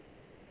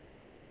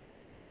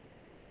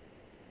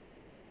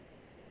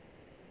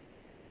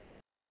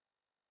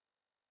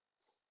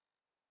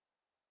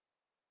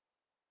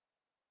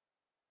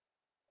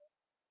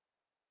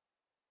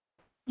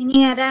 ഇനി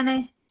ആരാണ്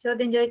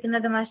ചോദ്യം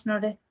ചോദിക്കുന്നത്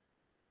മാഷിനോട്?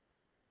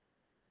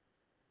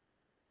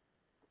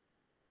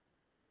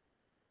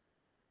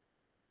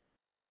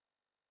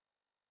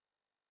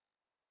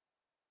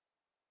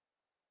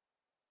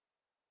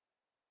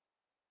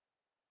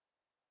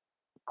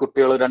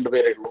 കുട്ടികൾ 2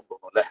 പേരേ ഉള്ളൂ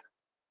തോന്നുന്നു അല്ലെ?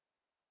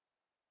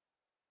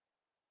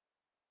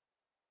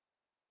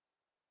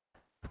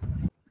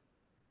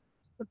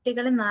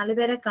 കുട്ടികൾ 4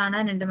 പേരെ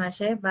കാണാനുണ്ട്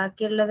മാഷെ.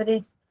 ബാക്കിയുള്ളവര്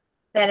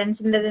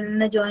പേരൻസിന്റെ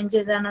നിന്ന് ജോയിൻ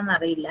ചെയ്താണെന്ന്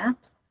അറിയില്ല.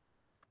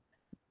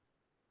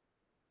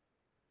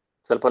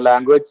 ചിലപ്പോൾ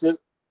ലാംഗ്വേജ്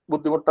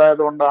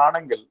ബുദ്ധിമുട്ടായത്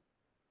കൊണ്ടാണെങ്കിൽ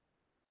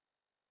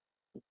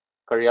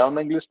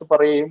കഴിയാവുന്ന ഇംഗ്ലീഷിൽ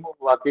പറയുകയും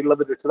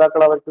ബാക്കിയുള്ളത്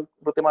രക്ഷിതാക്കൾ അവർക്ക്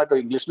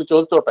കൃത്യമായിട്ട് ഇംഗ്ലീഷിൽ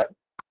ചോദിച്ചോട്ടെ.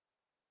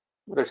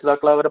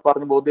 രക്ഷിതാക്കൾ അവരെ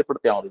പറഞ്ഞ്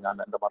ബോധ്യപ്പെടുത്തിയാൽ മതി. ഞാൻ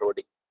എന്റെ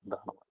മറുപടി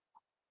എന്താണ്.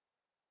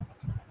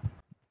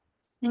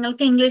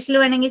 നിങ്ങൾക്ക് ഇംഗ്ലീഷിൽ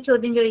വേണമെങ്കിൽ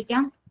ചോദ്യം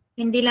ചോദിക്കാം,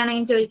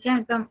 ഹിന്ദിയിലാണെങ്കിൽ ചോദിക്കാം.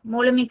 ഇപ്പം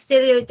മോള് മിക്സ്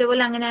ചെയ്ത് ചോദിച്ച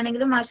പോലെ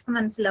അങ്ങനെയാണെങ്കിലും മാഷ്ക്ക്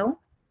മനസ്സിലാവും.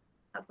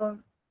 അപ്പം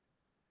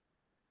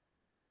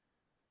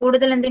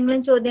കൂടുതൽ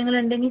എന്തെങ്കിലും ചോദ്യങ്ങൾ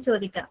ഉണ്ടെങ്കിൽ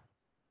ചോദിക്കാം.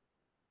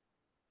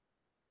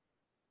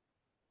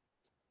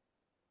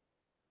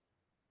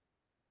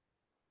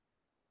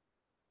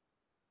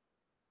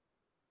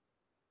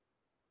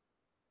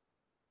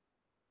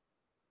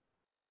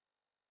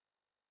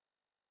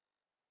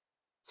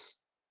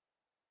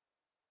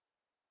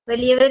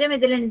 വലിയവരും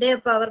ഇതിലുണ്ട്.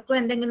 അപ്പൊ അവർക്കും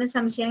എന്തെങ്കിലും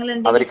സംശയങ്ങൾ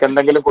അവർക്ക്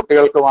എന്തെങ്കിലും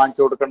കുട്ടികൾക്ക്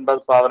വാങ്ങിച്ചു കൊടുക്കേണ്ട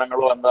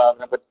സാധനങ്ങളോ എന്താ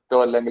അതിനെ പറ്റിയോ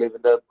അല്ലെങ്കിൽ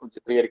ഇതിന്റെ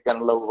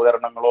ചിത്രീകരിക്കാനുള്ള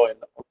ഉപകരണങ്ങളോ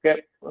ഒക്കെ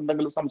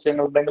എന്തെങ്കിലും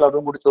സംശയങ്ങൾ ഉണ്ടെങ്കിൽ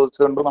അതും കൂടി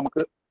ചോദിച്ചുകൊണ്ട്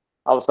നമുക്ക്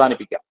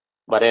അവസാനിപ്പിക്കാം.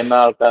 വരയുന്ന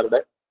ആൾക്കാരുടെ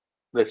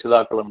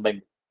രക്ഷിതാക്കൾ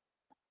ഉണ്ടെങ്കിൽ.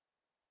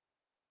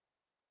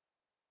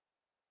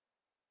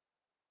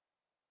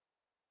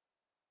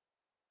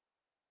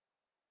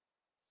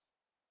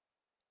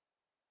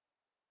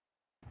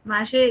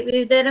 മാഷ്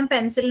വിവിധതരം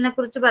പെൻസിലിനെ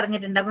കുറിച്ച്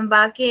പറഞ്ഞിട്ടുണ്ട്. അപ്പം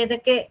ബാക്കി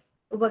ഏതൊക്കെ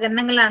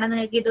ഉപകരണങ്ങളാണ്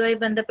നിങ്ങൾക്ക് ഇതുമായി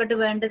ബന്ധപ്പെട്ട്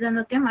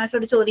വേണ്ടതെന്നൊക്കെ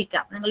മാഷോട്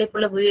ചോദിക്കാം. നിങ്ങൾ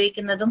ഇപ്പോൾ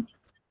ഉപയോഗിക്കുന്നതും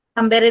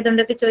കമ്പയർ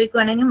ചെയ്തുകൊണ്ടൊക്കെ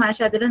ചോദിക്കുവാണെങ്കിൽ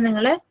മാഷ് അതിലും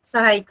നിങ്ങളെ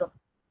സഹായിക്കും.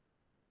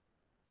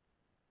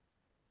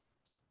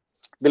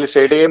 ഇതിൽ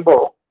ഷെയ്ഡ്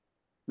ചെയ്യുമ്പോൾ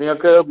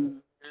നിങ്ങൾക്ക്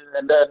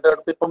എന്റെ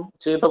അടുത്ത് ഇപ്പം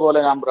ചെയ്ത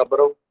പോലെ ഞാൻ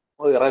റബ്ബറും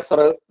ഇറേസർ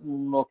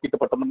നോക്കിയിട്ട്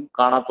പെട്ടെന്ന്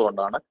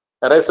കാണാത്തതുകൊണ്ടാണ്.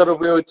 ഇറേസർ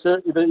ഉപയോഗിച്ച്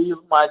ഇത് ഈ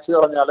മായ്ച്ച്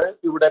കളഞ്ഞാൽ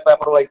ഇവിടെ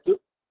പേപ്പർ വൈറ്റ്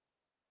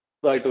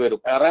ഇതായിട്ട്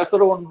വരും.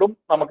 ഇറേസർ കൊണ്ടും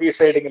നമുക്ക് ഈ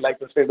ഷെയ്ഡിങ്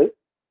ലൈറ്റ് ഷെയ്ഡ്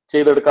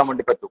ചെയ്തെടുക്കാൻ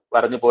വേണ്ടി പറ്റും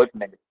വരഞ്ഞു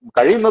പോയിട്ടുണ്ടെങ്കിൽ.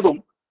 കഴിയുന്നതും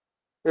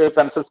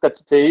പെൻസിൽ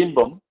സ്കെച്ച്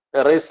ചെയ്യുമ്പം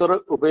എറേസർ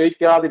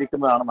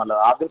ഉപയോഗിക്കാതിരിക്കുന്നതാണ്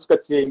നല്ലത്. ആദ്യം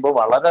സ്കെച്ച് ചെയ്യുമ്പോൾ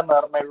വളരെ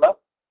നേർമയുള്ള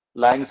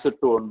ലൈൻസ്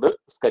ഇട്ടുകൊണ്ട്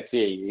സ്കെച്ച്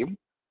ചെയ്യുകയും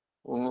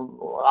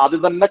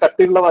ആദ്യം തന്നെ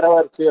കട്ടിയുള്ള വര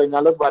വരച്ച്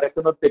കഴിഞ്ഞാൽ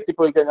വരക്കുന്നത്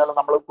തെറ്റിപ്പോയി കഴിഞ്ഞാൽ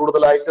നമ്മൾ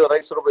കൂടുതലായിട്ട്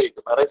എറേസർ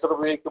ഉപയോഗിക്കും. എറേസർ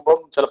ഉപയോഗിക്കുമ്പോൾ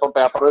ചിലപ്പോൾ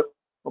പേപ്പർ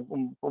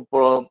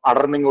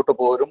അടർന്നിങ്ങോട്ട്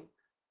പോരും,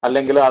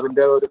 അല്ലെങ്കിൽ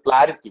അതിന്റെ ഒരു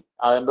ക്ലാരിറ്റി,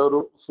 അതിന്റെ ഒരു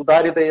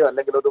സുതാര്യതയോ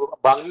അല്ലെങ്കിൽ ഒരു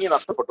ഭംഗി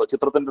നഷ്ടപ്പെട്ടു,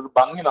 ചിത്രത്തിന്റെ ഒരു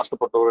ഭംഗി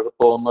നഷ്ടപ്പെട്ടു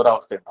പോകുന്ന ഒരു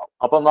അവസ്ഥയുണ്ടാവും.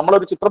 അപ്പൊ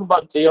നമ്മളൊരു ചിത്രം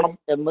ചെയ്യണം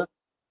എന്ന്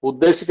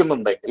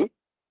ഉദ്ദേശിക്കുന്നുണ്ടെങ്കിൽ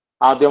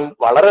ആദ്യം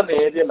വളരെ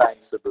നേരിയ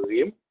ലൈൻസ്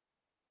ഇടുകയും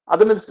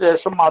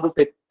അതിനുശേഷം അത്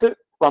തെറ്റ്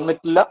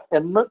വന്നിട്ടില്ല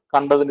എന്ന്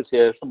കണ്ടതിന്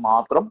ശേഷം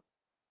മാത്രം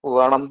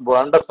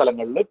വേണ്ട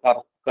സ്ഥലങ്ങളിൽ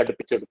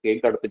കടുപ്പിച്ചെടുക്കുകയും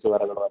കടുപ്പിച്ച്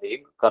വരകൾ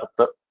വരികയും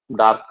കറുത്ത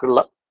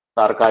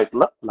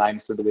ഡാർക്കായിട്ടുള്ള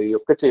ലൈൻസ് ഇടുകയും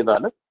ഒക്കെ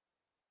ചെയ്താൽ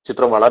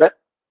ചിത്രം വളരെ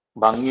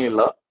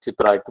ഭംഗിയുള്ള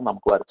ചിത്രമായിട്ട്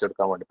നമുക്ക്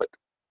വരച്ചെടുക്കാൻ വേണ്ടി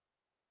പറ്റും.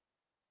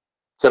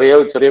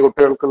 ചെറിയ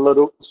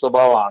കുട്ടികൾക്കുള്ളൊരു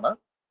സ്വഭാവമാണ്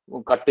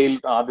കട്ടിയിൽ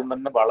ആദ്യം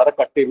തന്നെ വളരെ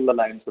കട്ടിയുള്ള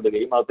ലൈൻസ്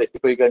ഇടുകയും അത്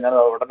തെറ്റിപ്പോയി കഴിഞ്ഞാൽ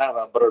ഉടനെ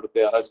റബ്ബർ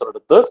എടുക്കുക, എറേസർ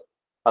എടുത്ത്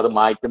അത്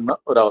മായ്ക്കുന്ന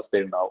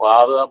ഒരവസ്ഥയുണ്ടാവും.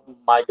 അത്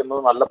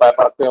മായ്ക്കുന്നത് നല്ല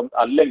പേപ്പറൊക്കെ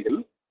അല്ലെങ്കിൽ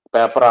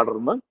പേപ്പർ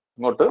അടർന്ന്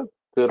ഇങ്ങോട്ട്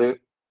കീറി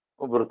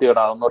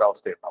വൃത്തികേടാവുന്ന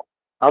ഒരവസ്ഥയുണ്ടാവും.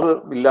 അത്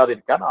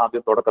ഇല്ലാതിരിക്കാൻ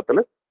ആദ്യം തുടക്കത്തിൽ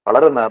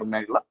വളരെ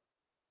നേർമയുള്ള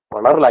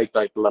വളരെ ലൈറ്റ്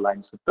ആയിട്ടുള്ള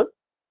ലൈൻസ് ഇട്ട്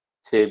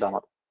ചെയ്താൽ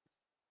മതി.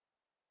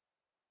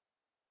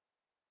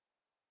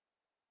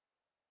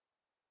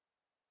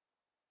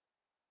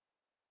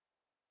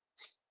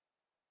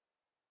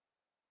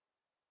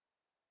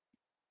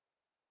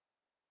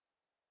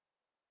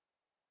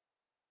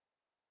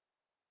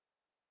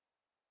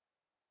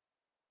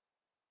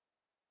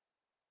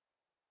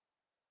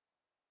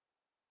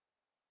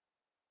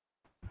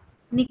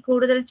 ഇനി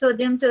കൂടുതൽ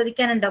ചോദ്യം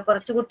ചോദിക്കാനുണ്ടോ?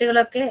 കുറച്ച്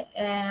കുട്ടികളൊക്കെ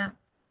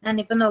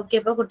ഞാനിപ്പോ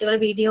നോക്കിയപ്പോ കുട്ടികൾ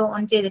വീഡിയോ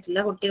ഓൺ ചെയ്തിട്ടില്ല.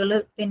 കുട്ടികൾ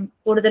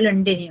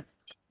കൂടുതലുണ്ട്. ഇനിയും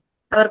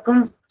അവർക്കും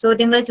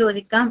ചോദ്യങ്ങൾ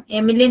ചോദിക്കാം.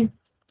 എമിലിൻ,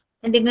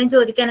 എന്തെങ്കിലും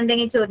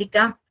ചോദിക്കാനുണ്ടെങ്കിൽ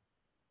ചോദിക്കാം.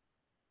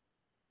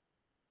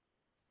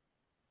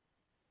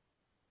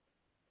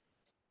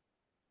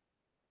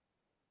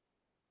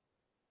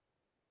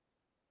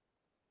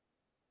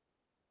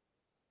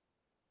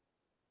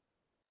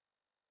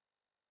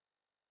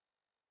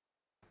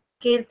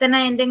 കീർത്തന,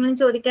 എന്തെങ്കിലും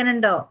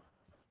ചോദിക്കാനുണ്ടോ?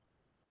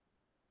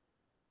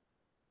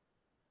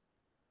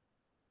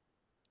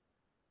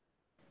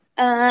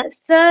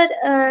 സർ,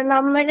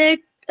 നമ്മള്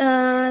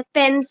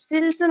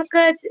പെൻസിൽസ്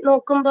ഒക്കെ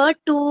നോക്കുമ്പോ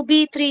 2B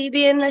 3B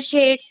എന്ന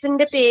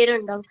ഷെയ്ഡ്സിന്റെ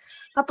പേരുണ്ടാവും.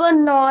 അപ്പൊ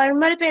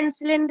നോർമൽ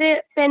പെൻസിലിന്റെ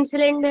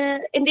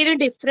എന്തെങ്കിലും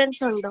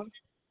ഡിഫറൻസ് ഉണ്ടോ?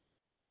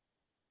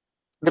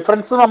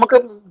 ഡിഫറൻസ് നമുക്ക്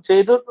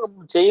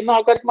ചെയ്യുന്ന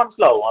ആൾക്കാർക്ക്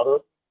മനസ്സിലാവും. അത്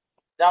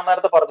ഞാൻ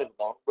നേരത്തെ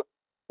പറഞ്ഞിരുന്നു.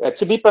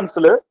 HB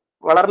പെൻസില്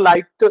വളരെ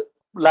ലൈറ്റ്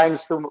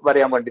ലൈൻസ്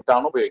വരയാൻ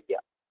വേണ്ടിയിട്ടാണ് ഉപയോഗിക്കുക.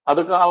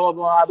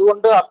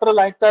 അതുകൊണ്ട് അത്ര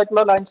ലൈറ്റ്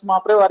ആയിട്ടുള്ള ലൈൻസ്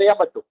മാത്രമേ വരയാൻ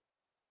പറ്റൂ.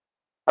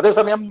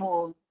 അതേസമയം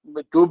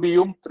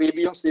 2Bയും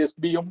 3Bയും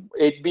 6Bയും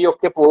 8B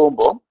ഒക്കെ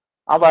പോകുമ്പോൾ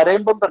ആ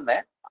വരയുമ്പം തന്നെ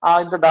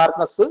അതിന്റെ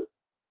ഡാർക്ക്നെസ്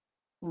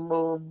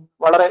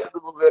വളരെ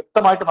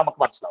വ്യക്തമായിട്ട് നമുക്ക്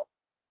മനസ്സിലാവും.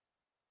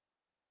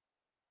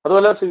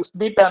 അതുപോലെ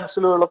 6B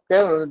പെൻസിലുകളൊക്കെ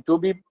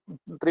 2B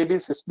 3B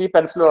 6B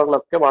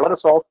പെൻസിലുകളൊക്കെ വളരെ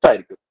സോഫ്റ്റ്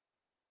ആയിരിക്കും.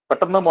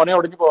 പെട്ടെന്ന് മുന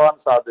ഒടിഞ്ഞു പോകാൻ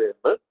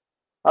സാധ്യതയുണ്ട്.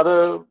 അത്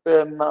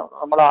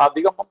നമ്മൾ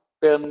അധികം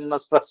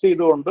സ്ട്രെസ്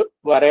ചെയ്തുകൊണ്ട്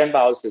വരേണ്ട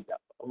ആവശ്യമില്ല.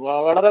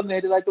 വളരെ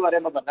നേരിയതായിട്ട്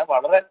വരേണ്ടത് തന്നെ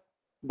വളരെ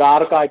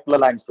ഡാർക്ക് ആയിട്ടുള്ള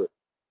ലൈൻസ്.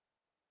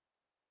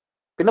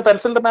 പിന്നെ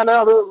പെൻസിലിന്റെ മേലെ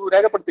അത്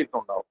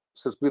രേഖപ്പെടുത്തിയിട്ടുണ്ടാവും.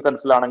 6B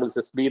പെൻസിലാണെങ്കിൽ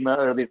 6B എന്ന്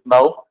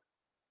എഴുതിയിട്ടുണ്ടാവും,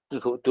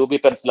 2B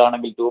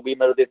പെൻസിലാണെങ്കിൽ 2B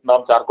എന്ന്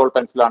എഴുതിയിട്ടുണ്ടാവും, ചാർക്കോൾ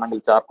പെൻസിലാണെങ്കിൽ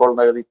ചാർക്കോൾ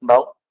എന്ന്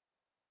എഴുതിയിട്ടുണ്ടാവും.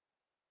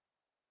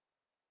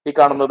 ഈ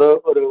കാണുന്നത്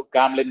ഒരു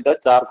കാംലിന്റെ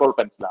ചാർക്കോൾ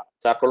പെൻസിലാണ്.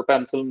 ചാർക്കോൾ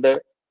പെൻസിലിന്റെ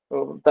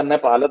തന്നെ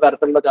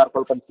പലതരത്തിലുള്ള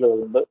ചാർക്കോൾ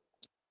പെൻസിലുകളുണ്ട്.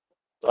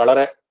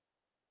 വളരെ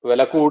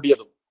വില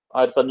കൂടിയതും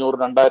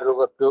 1500-2000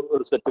 രൂപക്ക്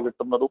ഒരു സെറ്റ്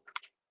കിട്ടുന്നതും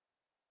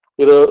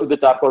ഇത്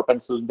ചാർക്കോൾ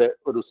പെൻസിലിന്റെ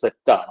ഒരു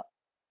സെറ്റാണ്.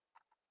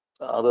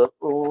 അത്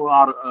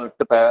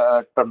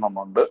 8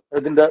 ഉണ്ട്.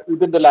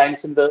 ഇതിന്റെ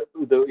ലൈൻസിന്റെ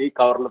ഈ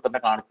കവറിൽ തന്നെ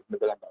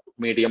കാണിച്ചിട്ടുണ്ട്. കണ്ടു,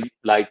 മീഡിയം,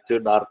 ലൈറ്റ്,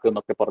 ഡാർക്ക്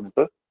എന്നൊക്കെ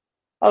പറഞ്ഞിട്ട്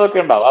അതൊക്കെ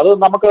ഉണ്ടാവും. അത്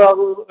നമുക്ക്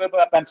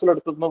പെൻസിൽ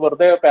എടുത്തുനിന്ന്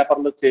വെറുതെ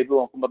പേപ്പറിൽ ചെയ്ത്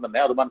നോക്കുമ്പോൾ തന്നെ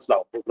അത്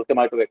മനസ്സിലാവും,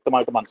 കൃത്യമായിട്ട്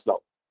വ്യക്തമായിട്ട്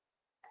മനസ്സിലാവും.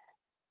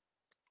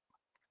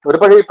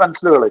 ഒരുപാട് ഈ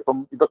പെൻസിലുകൾ ഇപ്പം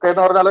ഇതൊക്കെ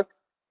എന്ന് പറഞ്ഞാൽ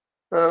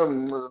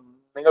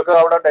നിങ്ങൾക്ക്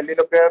അവിടെ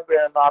ഡൽഹിയിലൊക്കെ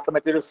ആർട്ട്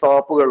മെറ്റീരിയൽ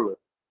ഷോപ്പുകളിൽ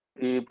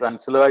ഈ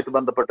പെൻസിലുമായിട്ട്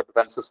ബന്ധപ്പെട്ടിട്ട്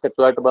പെൻസിൽ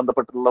സ്കെച്ചുമായിട്ട്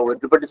ബന്ധപ്പെട്ടുള്ള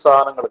ഒരുപടി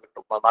സാധനങ്ങൾ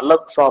കിട്ടും. നല്ല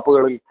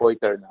ഷോപ്പുകളിൽ പോയി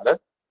കഴിഞ്ഞാൽ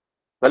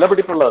വില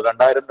പിടിപ്പുള്ളത്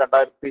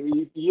 2000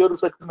 ഈ ഒരു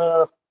സെറ്റിന്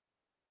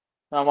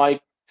ഞാൻ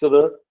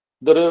വായിച്ചത്,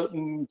 ഇതൊരു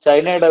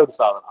ചൈനയുടെ ഒരു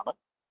സാധനമാണ്.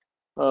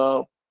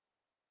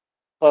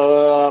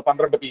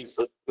 12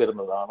 പീസ്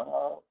വരുന്നതാണ്.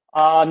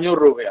 500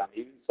 രൂപയാണ്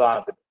ഈ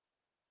സാധനത്തിന്.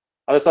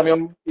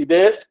 അതേസമയം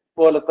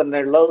ഇതേപോലെ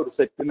തന്നെയുള്ള ഒരു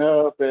സെറ്റിന്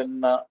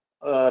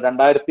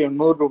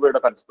 2800 രൂപയുടെ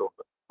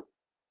പെൻസിലുണ്ട്.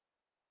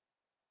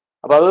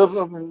 അപ്പൊ അത്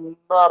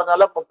എന്ന്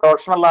പറഞ്ഞാൽ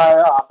പ്രൊഫഷണൽ ആയ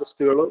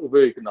ആർട്ടിസ്റ്റുകൾ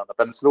ഉപയോഗിക്കുന്നതാണ്.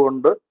 പെൻസിൽ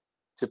കൊണ്ട്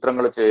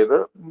ചിത്രങ്ങൾ ചെയ്ത്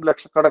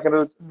ലക്ഷക്കണക്കിന്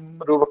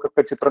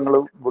രൂപക്കൊക്കെ ചിത്രങ്ങൾ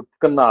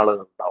വിൽക്കുന്ന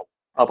ആളുകളുണ്ടാവും.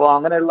 അപ്പോൾ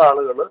അങ്ങനെയുള്ള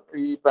ആളുകൾ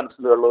ഈ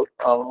പെൻസിലുകൾ,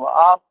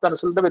 ആ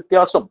പെൻസിലിന്റെ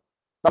വ്യത്യാസം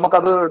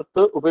നമുക്കത്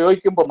എടുത്ത്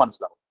ഉപയോഗിക്കുമ്പോൾ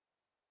മനസ്സിലാവും.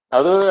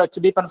 അത്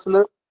HD പെൻസിൽ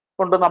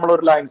കൊണ്ട്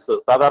നമ്മളൊരു ലൈൻസ്,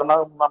 സാധാരണ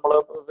നമ്മൾ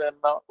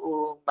പിന്നെ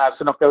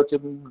മാത്സിനൊക്കെ വെച്ച്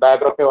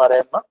ഡയഗ്രമൊക്കെ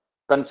വരയുന്ന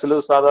പെൻസിൽ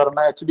സാധാരണ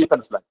HD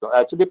പെൻസിലായിരിക്കും.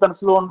 HD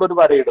പെൻസിൽ കൊണ്ട് ഒരു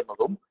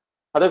വരയിടുന്നതും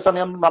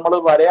അതേസമയം നമ്മൾ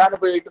വരയാൻ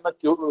ഉപയോഗിക്കുന്ന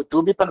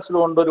 2B പെൻസിൽ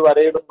കൊണ്ട് ഒരു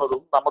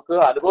വരയിടുന്നതും നമുക്ക്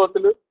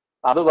അനുഭവത്തിൽ,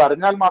 അത്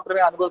വരഞ്ഞാൽ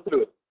മാത്രമേ അനുഭവത്തിൽ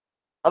വരൂ.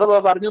 അത്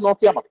വരഞ്ഞു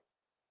നോക്കിയാൽ മതി.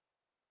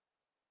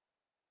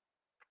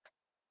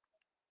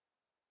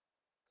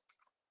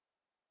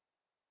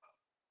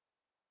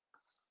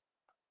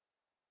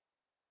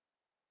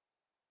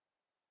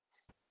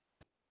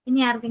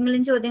 ഇനി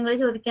ആർക്കെങ്കിലും ചോദ്യങ്ങൾ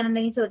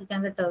ചോദിക്കാനുണ്ടെങ്കിൽ ചോദിക്കാൻ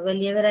കേട്ടോ,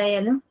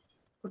 വലിയവരായാലും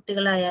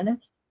കുട്ടികളായാലും.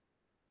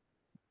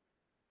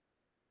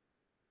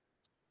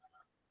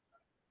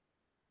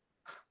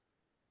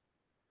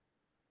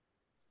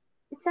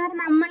 സാർ,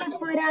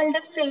 നമ്മളിപ്പോ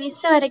ഒരാളുടെ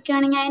ഫേസ്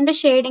വരയ്ക്കുകയാണെങ്കിൽ അതിന്റെ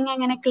ഷെയ്ഡിങ്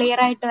എങ്ങനെ ക്ലിയർ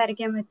ആയിട്ട്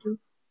വരയ്ക്കാൻ പറ്റും?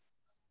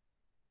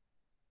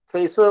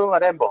 ഫേസ്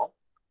വരയുമ്പോൾ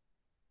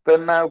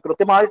പിന്നെ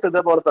കൃത്യമായിട്ട്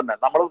ഇതേപോലെ തന്നെ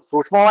നമ്മൾ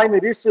സൂക്ഷ്മമായി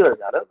നിരീക്ഷിച്ചു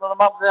കഴിഞ്ഞാൽ,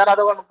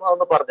 ഞാനത്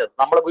ഒന്ന് പറഞ്ഞത്,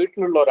 നമ്മുടെ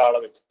വീട്ടിലുള്ള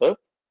ഒരാളെ വെച്ചിട്ട്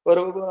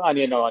ഒരു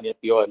അനിയനോ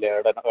അനിയത്തിയോ അല്ലെ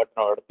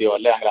ഏട്ടനോ ഏടത്തിയോ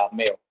അല്ലെ അങ്ങനെ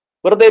അമ്മയോ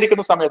വെറുതെ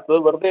ഇരിക്കുന്ന സമയത്ത്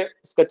വെറുതെ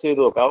സ്കെച്ച്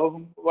ചെയ്ത് നോക്കാം.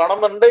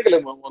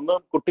 വേണമെന്നുണ്ടെങ്കിലും ഒന്ന്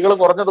കുട്ടികൾ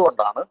കുറഞ്ഞത്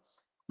കൊണ്ടാണ്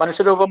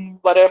മനുഷ്യരൂപം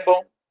വരയുമ്പോൾ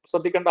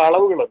ശ്രദ്ധിക്കേണ്ട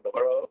അളവുകളുണ്ട്.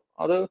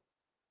 അത്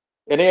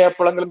ഇനി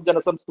എപ്പോഴെങ്കിലും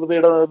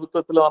ജനസംസ്കൃതിയുടെ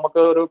നേതൃത്വത്തിൽ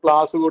നമുക്ക് ഒരു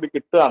ക്ലാസ് കൂടി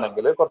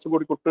കിട്ടുകയാണെങ്കിൽ,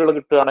 കുറച്ചുകൂടി കുട്ടികൾ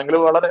കിട്ടുകയാണെങ്കിൽ,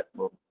 വളരെ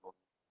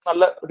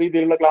നല്ല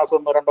രീതിയിലുള്ള ക്ലാസ്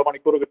 1-2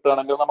 മണിക്കൂർ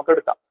കിട്ടുകയാണെങ്കിൽ നമുക്ക്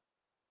എടുക്കാം.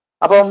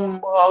 അപ്പം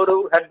ആ ഒരു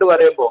ഹെഡ്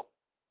വരയുമ്പോൾ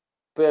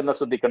പിന്നെ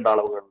ശ്രദ്ധിക്കേണ്ട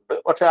അളവുകളുണ്ട്.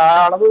 പക്ഷെ ആ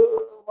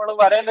അളവുകൾ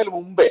വരയുന്നതിന്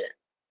മുമ്പേ,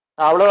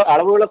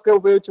 അളവുകളൊക്കെ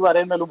ഉപയോഗിച്ച്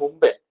വരയുന്നതിന്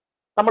മുമ്പേ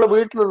നമ്മൾ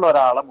വീട്ടിലുള്ള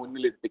ഒരാളെ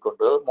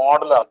മുന്നിലിരുത്തിക്കൊണ്ട്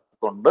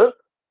മോഡലാക്കിക്കൊണ്ട്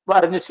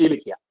വരഞ്ഞ്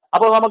ശീലിക്കുക.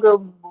 അപ്പോൾ നമുക്ക്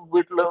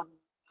വീട്ടിൽ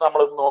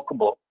നമ്മൾ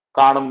നോക്കുമ്പോൾ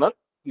കാണുന്ന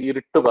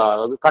ഇരുട്ട്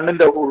ഭാഗം,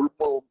 കണ്ണിന്റെ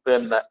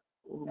പിന്നെ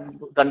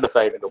 2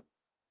 സൈഡിലും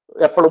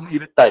എപ്പോഴും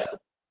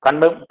ഇരുട്ടായിരിക്കും.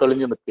 കണ്ണ്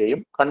തെളിഞ്ഞു നിൽക്കുകയും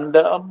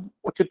കണ്ണിന്റെ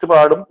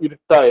ചുറ്റുപാടും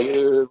ഇരുട്ടായി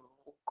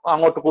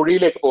അങ്ങോട്ട്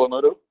കുഴിയിലേക്ക് പോകുന്ന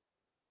ഒരു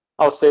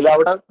അവസ്ഥയിൽ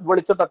അവിടെ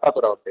വെളിച്ചം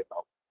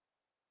തട്ടാത്തൊരവസ്ഥയുണ്ടാവും.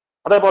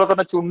 അതേപോലെ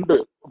തന്നെ ചുണ്ട്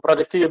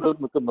പ്രൊജക്ട് ചെയ്ത്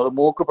നിൽക്കുന്നത്,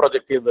 മൂക്ക്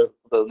പ്രൊജക്ട് ചെയ്ത്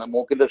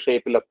മൂക്കിന്റെ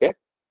ഷേപ്പിലൊക്കെ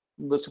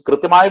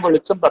കൃത്യമായി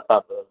വെളിച്ചം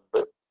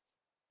തട്ടാത്തതുണ്ട്.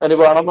 ഇനി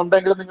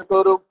വേണമെന്നുണ്ടെങ്കിൽ നിങ്ങൾക്ക്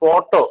ഒരു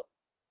ഫോട്ടോ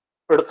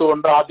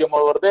എടുത്തുകൊണ്ട് ആദ്യം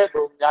വെറുതെ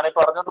ഞാൻ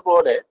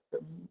പറഞ്ഞതുപോലെ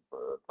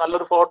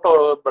നല്ലൊരു ഫോട്ടോ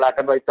ബ്ലാക്ക്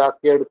ആൻഡ് വൈറ്റ്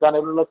ആക്കി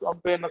എടുക്കാനുള്ള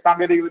പിന്നെ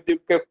സാങ്കേതിക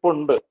വിദ്യയൊക്കെ ഇപ്പോൾ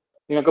ഉണ്ട്.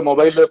 നിങ്ങൾക്ക്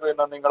മൊബൈലിൽ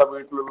പിന്നെ നിങ്ങളുടെ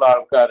വീട്ടിലുള്ള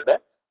ആൾക്കാരുടെ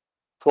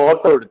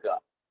ഫോട്ടോ എടുക്കുക,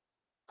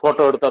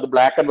 ഫോട്ടോ എടുത്ത് അത്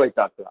ബ്ലാക്ക് ആൻഡ്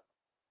വൈറ്റ് ആക്കുക.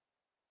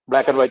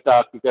 ബ്ലാക്ക് ആൻഡ് വൈറ്റ്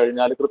ആക്കി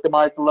കഴിഞ്ഞാൽ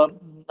കൃത്യമായിട്ടുള്ള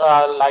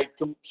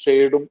ലൈറ്റും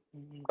ഷെയ്ഡും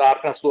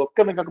ഡാർക്ക്നെസ്സും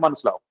ഒക്കെ നിങ്ങൾക്ക്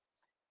മനസ്സിലാവും.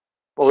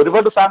 അപ്പൊ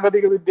ഒരുപാട്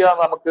സാങ്കേതിക വിദ്യ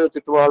നമുക്ക്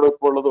ചുറ്റുപാടും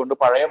ഇപ്പോൾ ഉള്ളതുകൊണ്ട്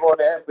പഴയ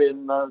പോലെ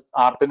പിന്നെ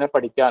ആർട്ടിനെ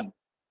പഠിക്കാൻ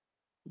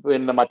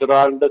പിന്നെ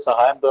മറ്റൊരാളുടെ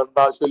സഹായം തേടേണ്ട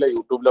ആവശ്യമില്ല.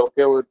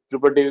 യൂട്യൂബിലൊക്കെ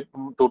ഒരുപാട്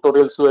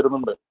ട്യൂട്ടോറിയൽസ്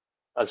വരുന്നുണ്ട്.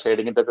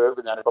 ഷെയ്ഡിങ്ങിന്റെ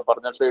ഒക്കെ ഞാനിപ്പോ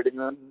പറഞ്ഞ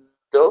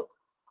ഷെയ്ഡിങ്ങിന്റെ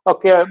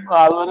ഒക്കെ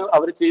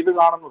അവർ ചെയ്ത്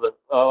കാണുന്നത്.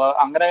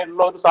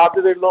 അങ്ങനെയുള്ള ഒരു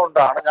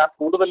സാധ്യതയുള്ളതുകൊണ്ടാണ് ഞാൻ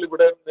കൂടുതൽ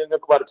ഇവിടെ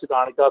നിങ്ങൾക്ക് വരച്ച്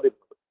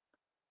കാണിക്കാതിരുന്നത്.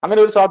 അങ്ങനെ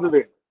ഒരു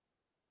സാധ്യതയുണ്ട്.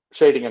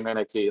 ഷെയ്ഡിങ്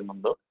എങ്ങനെ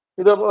ചെയ്യുന്നുണ്ടോ,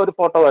 ഇത് ഒരു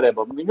ഫോട്ടോ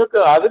വരയുമ്പോൾ നിങ്ങൾക്ക്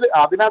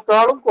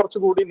അതിനേക്കാളും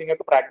കുറച്ചുകൂടി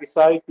നിങ്ങൾക്ക്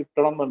പ്രാക്ടീസായി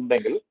കിട്ടണം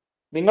എന്നുണ്ടെങ്കിൽ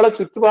നിങ്ങളെ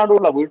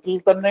ചുറ്റുപാടുള്ള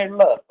വീട്ടിൽ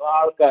തന്നെയുള്ള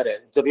ആൾക്കാരെ,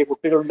 ചെറിയ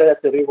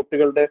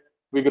കുട്ടികളുടെ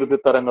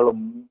വികൃതിത്തരങ്ങളും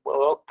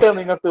ഒക്കെ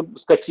നിങ്ങൾക്ക്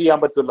സ്കെച്ച് ചെയ്യാൻ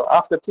പറ്റുമല്ലോ. ആ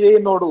സ്കെച്ച്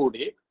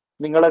ചെയ്യുന്നതോടുകൂടി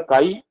നിങ്ങളെ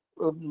കൈ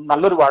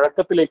നല്ലൊരു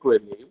വഴക്കത്തിലേക്ക്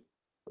വരികയും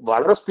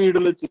വളരെ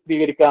സ്പീഡിൽ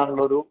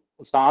ചിത്രീകരിക്കാനുള്ള ഒരു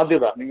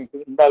സാധ്യത നിങ്ങൾക്ക്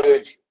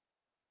ഉണ്ടാവുകയും ചെയ്യും.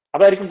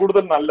 അതായിരിക്കും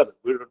കൂടുതൽ നല്ലത്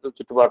വീട്ടിൽ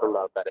ചുറ്റുപാടുള്ള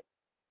ആൾക്കാരെ.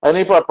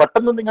 അതിനിപ്പോ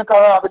പെട്ടെന്ന് നിങ്ങൾക്ക്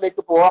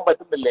അതിലേക്ക് പോകാൻ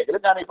പറ്റുന്നില്ലെങ്കിൽ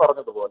ഞാൻ ഈ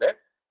പറഞ്ഞതുപോലെ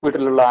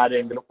വീട്ടിലുള്ള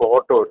ആരെങ്കിലും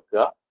ഫോട്ടോ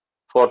എടുക്കുക,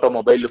 ഫോട്ടോ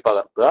മൊബൈലിൽ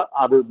പകർത്തുക,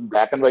 അത്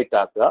ബ്ലാക്ക് ആൻഡ് വൈറ്റ്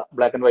ആക്കുക.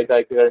 ബ്ലാക്ക് ആൻഡ് വൈറ്റ്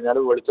ആക്കി കഴിഞ്ഞാൽ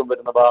വെളിച്ചം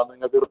വരുന്ന ഭാഗം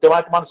നിങ്ങൾക്ക്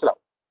കൃത്യമായിട്ട്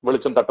മനസ്സിലാവും.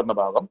 വെളിച്ചം തട്ടുന്ന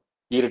ഭാഗം,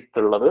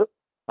 ഇരുട്ടുള്ളത്,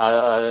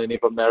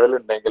 ഇനിയിപ്പം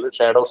നിഴലുണ്ടെങ്കിൽ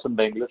ഷാഡോസ്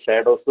ഉണ്ടെങ്കിൽ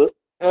ഷാഡോസ്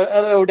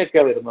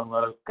എവിടെയൊക്കെയാണ്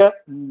വരുന്നതൊക്കെ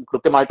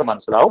കൃത്യമായിട്ട്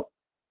മനസ്സിലാവും.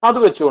 അത്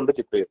വെച്ചുകൊണ്ട്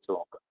ചിത്രീകരിച്ച്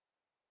നോക്കുക.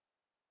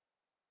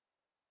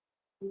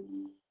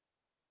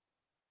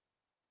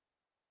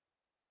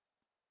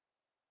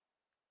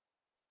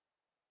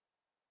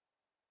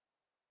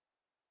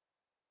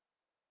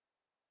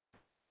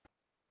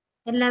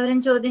 എല്ലാവരും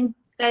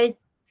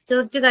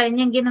ചോദിച്ചു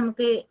കഴിഞ്ഞെങ്കിൽ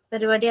നമുക്ക്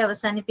പരിപാടി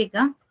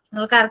അവസാനിപ്പിക്കാം.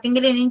 നിങ്ങൾക്ക്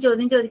ആർക്കെങ്കിലും ഇനിയും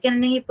ചോദ്യം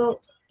ചോദിക്കാനുണ്ടെങ്കിൽ ഇപ്പോ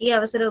ഈ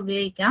അവസരം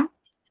ഉപയോഗിക്കാം.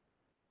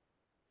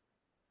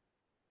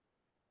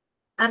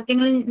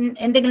 ആർക്കെങ്കിലും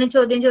എന്തെങ്കിലും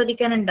ചോദ്യം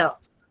ചോദിക്കാനുണ്ടോ?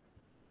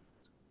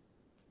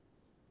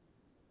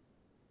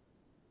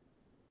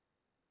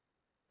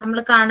 നമ്മൾ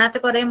കാണാത്ത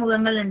കുറെ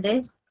മുഖങ്ങളുണ്ട്.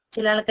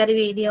 ചില ആൾക്കാർ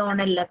വീഡിയോ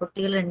ഓണല്ല,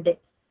 കുട്ടികളുണ്ട്.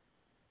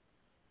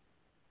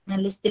 ഞാൻ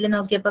ലിസ്റ്റിൽ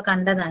നോക്കിയപ്പോ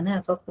കണ്ടതാണ്.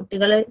 അപ്പൊ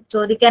കുട്ടികൾ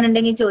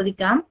ചോദിക്കാനുണ്ടെങ്കിൽ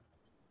ചോദിക്കാം,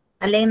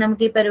 അല്ലെങ്കിൽ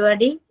നമുക്ക് ഈ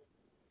പരിപാടി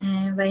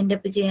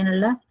വൈൻഡപ്പ്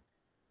ചെയ്യാനുള്ള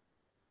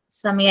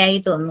സമയമായി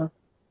തോന്നുന്നു.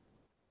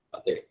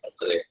 അതെ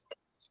അതെ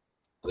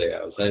അതെ,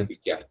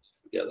 അവസാനിപ്പിക്കാം.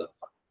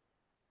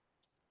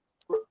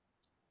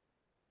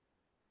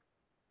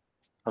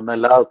 അന്ന്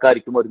എല്ലാ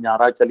ആൾക്കാർക്കും ഒരു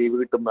ഞായറാഴ്ച ലീവ്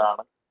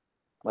കിട്ടുന്നതാണ്.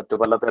 മറ്റു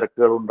പല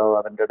തിരക്കുകളും ഉണ്ടാവും.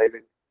 അതിൻ്റെ ഇടയിൽ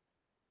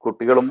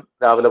കുട്ടികളും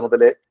രാവിലെ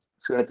മുതലേ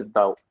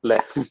ക്ഷീണിച്ചിട്ടുണ്ടാവും അല്ലെ?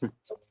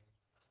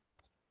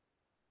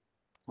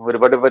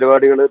 ഒരുപാട്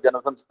പരിപാടികൾ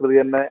ജനസംസ്കൃതി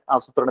തന്നെ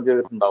ആസൂത്രണം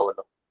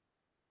ചെയ്തിട്ടുണ്ടാവുമല്ലോ.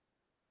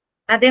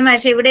 അതെ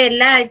മാഷെ, ഇവിടെ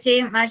എല്ലാ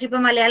ആഴ്ചയും മാഷ് ഇപ്പൊ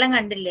മലയാളം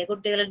കണ്ടില്ലേ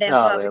കുട്ടികളുടെ,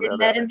 അപ്പൊ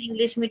അവരെല്ലാരും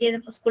ഇംഗ്ലീഷ്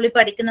മീഡിയം സ്കൂളിൽ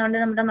പഠിക്കുന്നതുകൊണ്ട്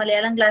നമ്മുടെ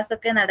മലയാളം ക്ലാസ്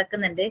ഒക്കെ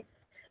നടക്കുന്നുണ്ട്.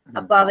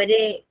 അപ്പൊ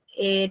അവര്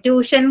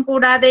ട്യൂഷൻ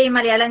കൂടാതെ ഈ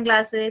മലയാളം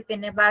ക്ലാസ്,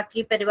 പിന്നെ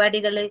ബാക്കി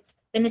പരിപാടികള്,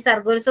 പിന്നെ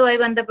സർഗോത്സവമായി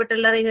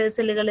ബന്ധപ്പെട്ടുള്ള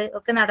റിഹേഴ്സലുകൾ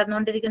ഒക്കെ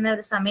നടന്നുകൊണ്ടിരിക്കുന്ന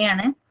ഒരു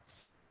സമയമാണ്.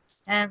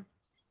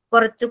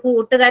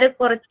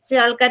 കുറച്ച്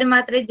ആൾക്കാർ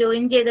മാത്രമേ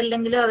ജോയിൻ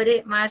ചെയ്തില്ലെങ്കിലും അവര്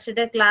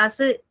മാഷുടെ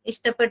ക്ലാസ്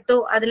ഇഷ്ടപ്പെട്ടു,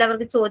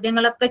 അതിലവർക്ക്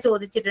ചോദ്യങ്ങളൊക്കെ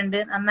ചോദിച്ചിട്ടുണ്ട്,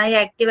 നന്നായി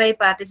ആക്റ്റീവായി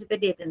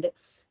പാർട്ടിസിപ്പേറ്റ് ചെയ്തിട്ടുണ്ട്.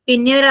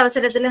 പിന്നെ ഒരു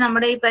അവസരത്തിൽ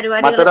നമ്മുടെ ഈ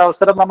പരിപാടി മറ്റൊരു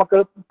അവസരം നമുക്ക്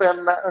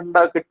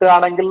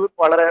കിട്ടുകയാണെങ്കിൽ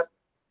വളരെ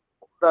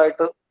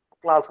ഇതായിട്ട്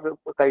ക്ലാസ്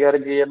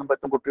കൈകാര്യം ചെയ്യാനും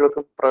പറ്റും,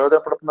 കുട്ടികൾക്ക്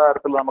പ്രയോജനപ്പെടുത്തുന്ന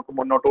തരത്തിൽ നമുക്ക്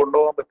മുന്നോട്ട്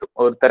കൊണ്ടുപോകാൻ പറ്റും.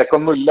 ഒരു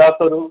തിരക്കൊന്നും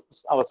ഇല്ലാത്തൊരു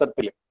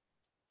അവസരത്തിൽ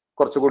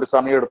കുറച്ചുകൂടി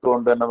സമയം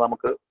എടുത്തുകൊണ്ട് തന്നെ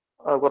നമുക്ക്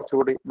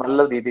കുറച്ചുകൂടി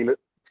നല്ല രീതിയിൽ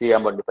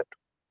ചെയ്യാൻ വേണ്ടി പറ്റും.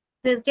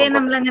 തീർച്ചയായും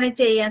നമ്മൾ അങ്ങനെ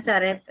ചെയ്യാം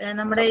സാറേ.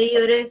 നമ്മുടെ ഈ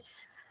ഒരു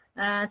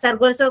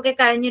സർഗോത്സവം ഒക്കെ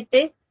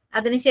കഴിഞ്ഞിട്ട്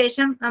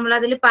അതിനുശേഷം നമ്മൾ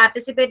അതിൽ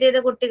പാർട്ടിസിപ്പേറ്റ് ചെയ്ത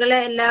കുട്ടികളെ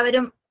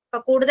എല്ലാവരും,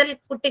 കൂടുതൽ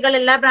കുട്ടികൾ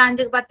എല്ലാ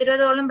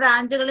 10-20ഓളം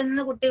ബ്രാഞ്ചുകളിൽ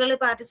നിന്ന് കുട്ടികൾ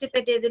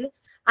പാർട്ടിസിപ്പേറ്റ് ചെയ്തതിൽ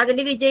അതിൽ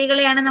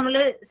വിജയികളെയാണ് നമ്മൾ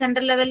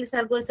സെൻട്രൽ ലെവൽ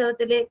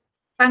സർഗോത്സവത്തിൽ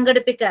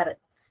പങ്കെടുപ്പിക്കാറ്.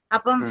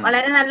 അപ്പം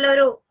വളരെ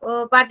നല്ലൊരു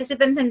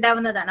പാർട്ടിസിപ്പൻസ്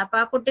ഉണ്ടാവുന്നതാണ്. അപ്പൊ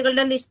ആ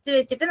കുട്ടികളുടെ ലിസ്റ്റ്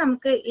വെച്ചിട്ട്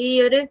നമുക്ക് ഈ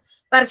ഒരു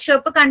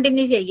വർക്ക്ഷോപ്പ്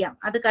കണ്ടിന്യൂ ചെയ്യാം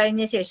അത്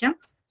കഴിഞ്ഞ ശേഷം.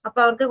 അപ്പൊ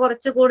അവർക്ക്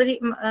കുറച്ചുകൂടി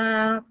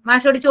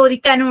മാഷോട്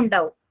ചോദിക്കാനും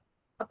ഉണ്ടാവും.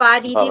 അപ്പൊ ആ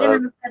രീതിയിൽ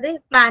നമുക്കത്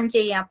പ്ലാൻ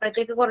ചെയ്യാം.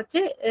 അപ്പോഴത്തേക്ക്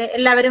കുറച്ച്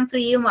എല്ലാവരും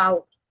ഫ്രീയും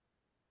ആവും.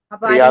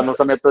 അപ്പൊ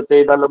സമയത്ത്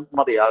ചെയ്താലും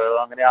മതി.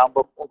 അങ്ങനെ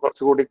ആകുമ്പോൾ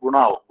കുറച്ചുകൂടി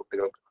ഗുണമാവും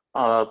കുട്ടികൾക്ക്.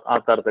 ആ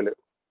തരത്തില്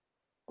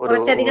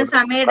കുറച്ചധികം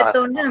സമയം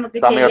എടുത്തുകൊണ്ട്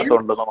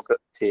നമുക്ക്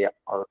ചെയ്യാം.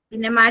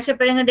 പിന്നെ മാഷ്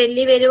എപ്പോഴെങ്കിലും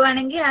ഡൽഹി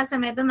വരുവാണെങ്കിൽ ആ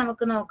സമയത്ത്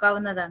നമുക്ക്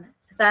നോക്കാവുന്നതാണ്.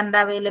 സാറിന്റെ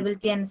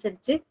അവൈലബിലിറ്റി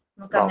അനുസരിച്ച്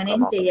നമുക്ക്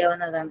അങ്ങനെയും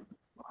ചെയ്യാവുന്നതാണ്.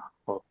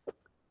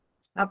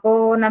 അപ്പോ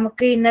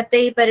നമുക്ക് ഇന്നത്തെ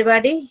ഈ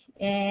പരിപാടി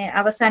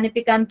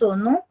അവസാനിപ്പിക്കാൻ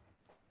തോന്നുന്നു.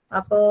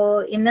 അപ്പോ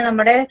ഇന്ന്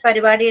നമ്മുടെ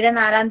പരിപാടിയുടെ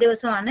 4ാം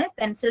ദിവസമാണ്.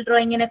 പെൻസിൽ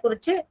ഡ്രോയിങ്ങിനെ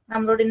കുറിച്ച്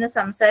നമ്മളോട് ഇന്ന്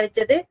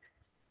സംസാരിച്ചത്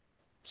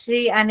ശ്രീ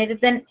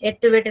അനിരുദ്ധൻ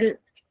എട്ടുവീട്ടിൽ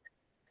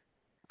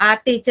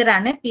ആർട്ട്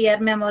ടീച്ചറാണ്, PR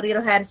memorial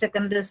higher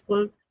secondary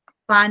school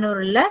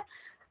പാനൂറിൽ.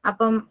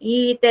 അപ്പം ഈ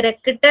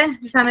തിരക്കിട്ട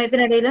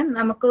സമയത്തിനിടയിലും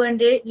നമുക്ക്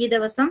വേണ്ടി ഈ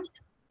ദിവസം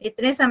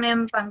ഇത്രയും സമയം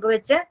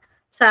പങ്കുവെച്ച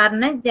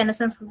സാറിന്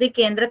ജനസംസ്കൃതി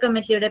കേന്ദ്ര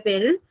കമ്മിറ്റിയുടെ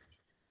പേരിൽ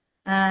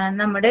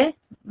നമ്മുടെ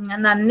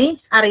നന്ദി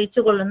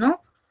അറിയിച്ചു കൊള്ളുന്നു.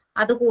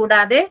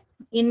 അതുകൂടാതെ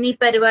ഇന്ന് ഈ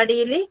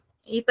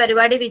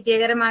പരിപാടി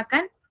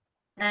വിജയകരമാക്കാൻ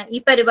ഈ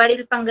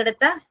പരിപാടിയിൽ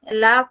പങ്കെടുത്ത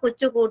എല്ലാ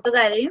കൊച്ചു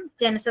കൂട്ടുകാരെയും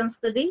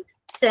ജനസംസ്കൃതി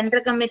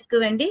സെൻട്രൽ കമ്മിറ്റിക്ക്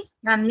വേണ്ടി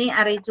നന്ദി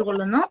അറിയിച്ചു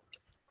കൊള്ളുന്നു.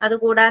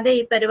 അതുകൂടാതെ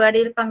ഈ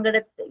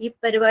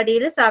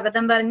പരിപാടിയിൽ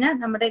സ്വാഗതം പറഞ്ഞ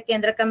നമ്മുടെ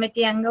കേന്ദ്ര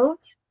കമ്മിറ്റി അംഗവും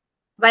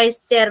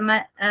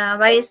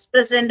വൈസ്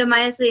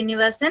പ്രസിഡന്റുമായ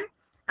ശ്രീനിവാസൻ,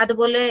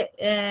 അതുപോലെ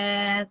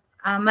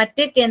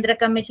മറ്റ് കേന്ദ്ര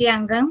കമ്മിറ്റി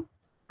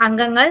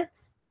അംഗങ്ങൾ,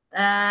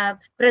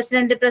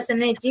 പ്രസിഡന്റ്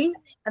പ്രസന്നേച്ചി,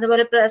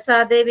 അതുപോലെ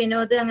പ്രസാദ്,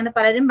 വിനോദ്, അങ്ങനെ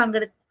പലരും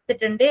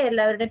പങ്കെടുത്തിട്ടുണ്ട്.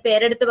 എല്ലാവരുടെയും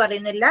പേരെടുത്ത്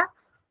പറയുന്നില്ല,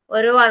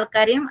 ഓരോ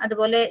ആൾക്കാരെയും.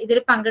 അതുപോലെ ഇതിൽ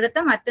പങ്കെടുത്ത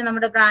മറ്റ്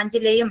നമ്മുടെ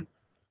ബ്രാഞ്ചിലെയും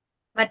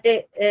മറ്റ്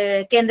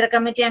കേന്ദ്ര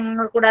കമ്മിറ്റി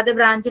അംഗങ്ങൾ കൂടാതെ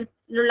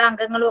ബ്രാഞ്ചിലുള്ള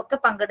അംഗങ്ങളും ഒക്കെ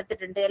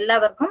പങ്കെടുത്തിട്ടുണ്ട്.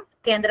 എല്ലാവർക്കും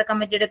കേന്ദ്ര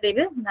കമ്മിറ്റിയുടെ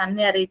പേരിൽ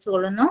നന്ദി അറിയിച്ചു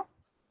കൊള്ളുന്നു.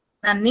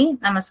 നന്ദി,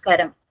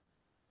 നമസ്കാരം.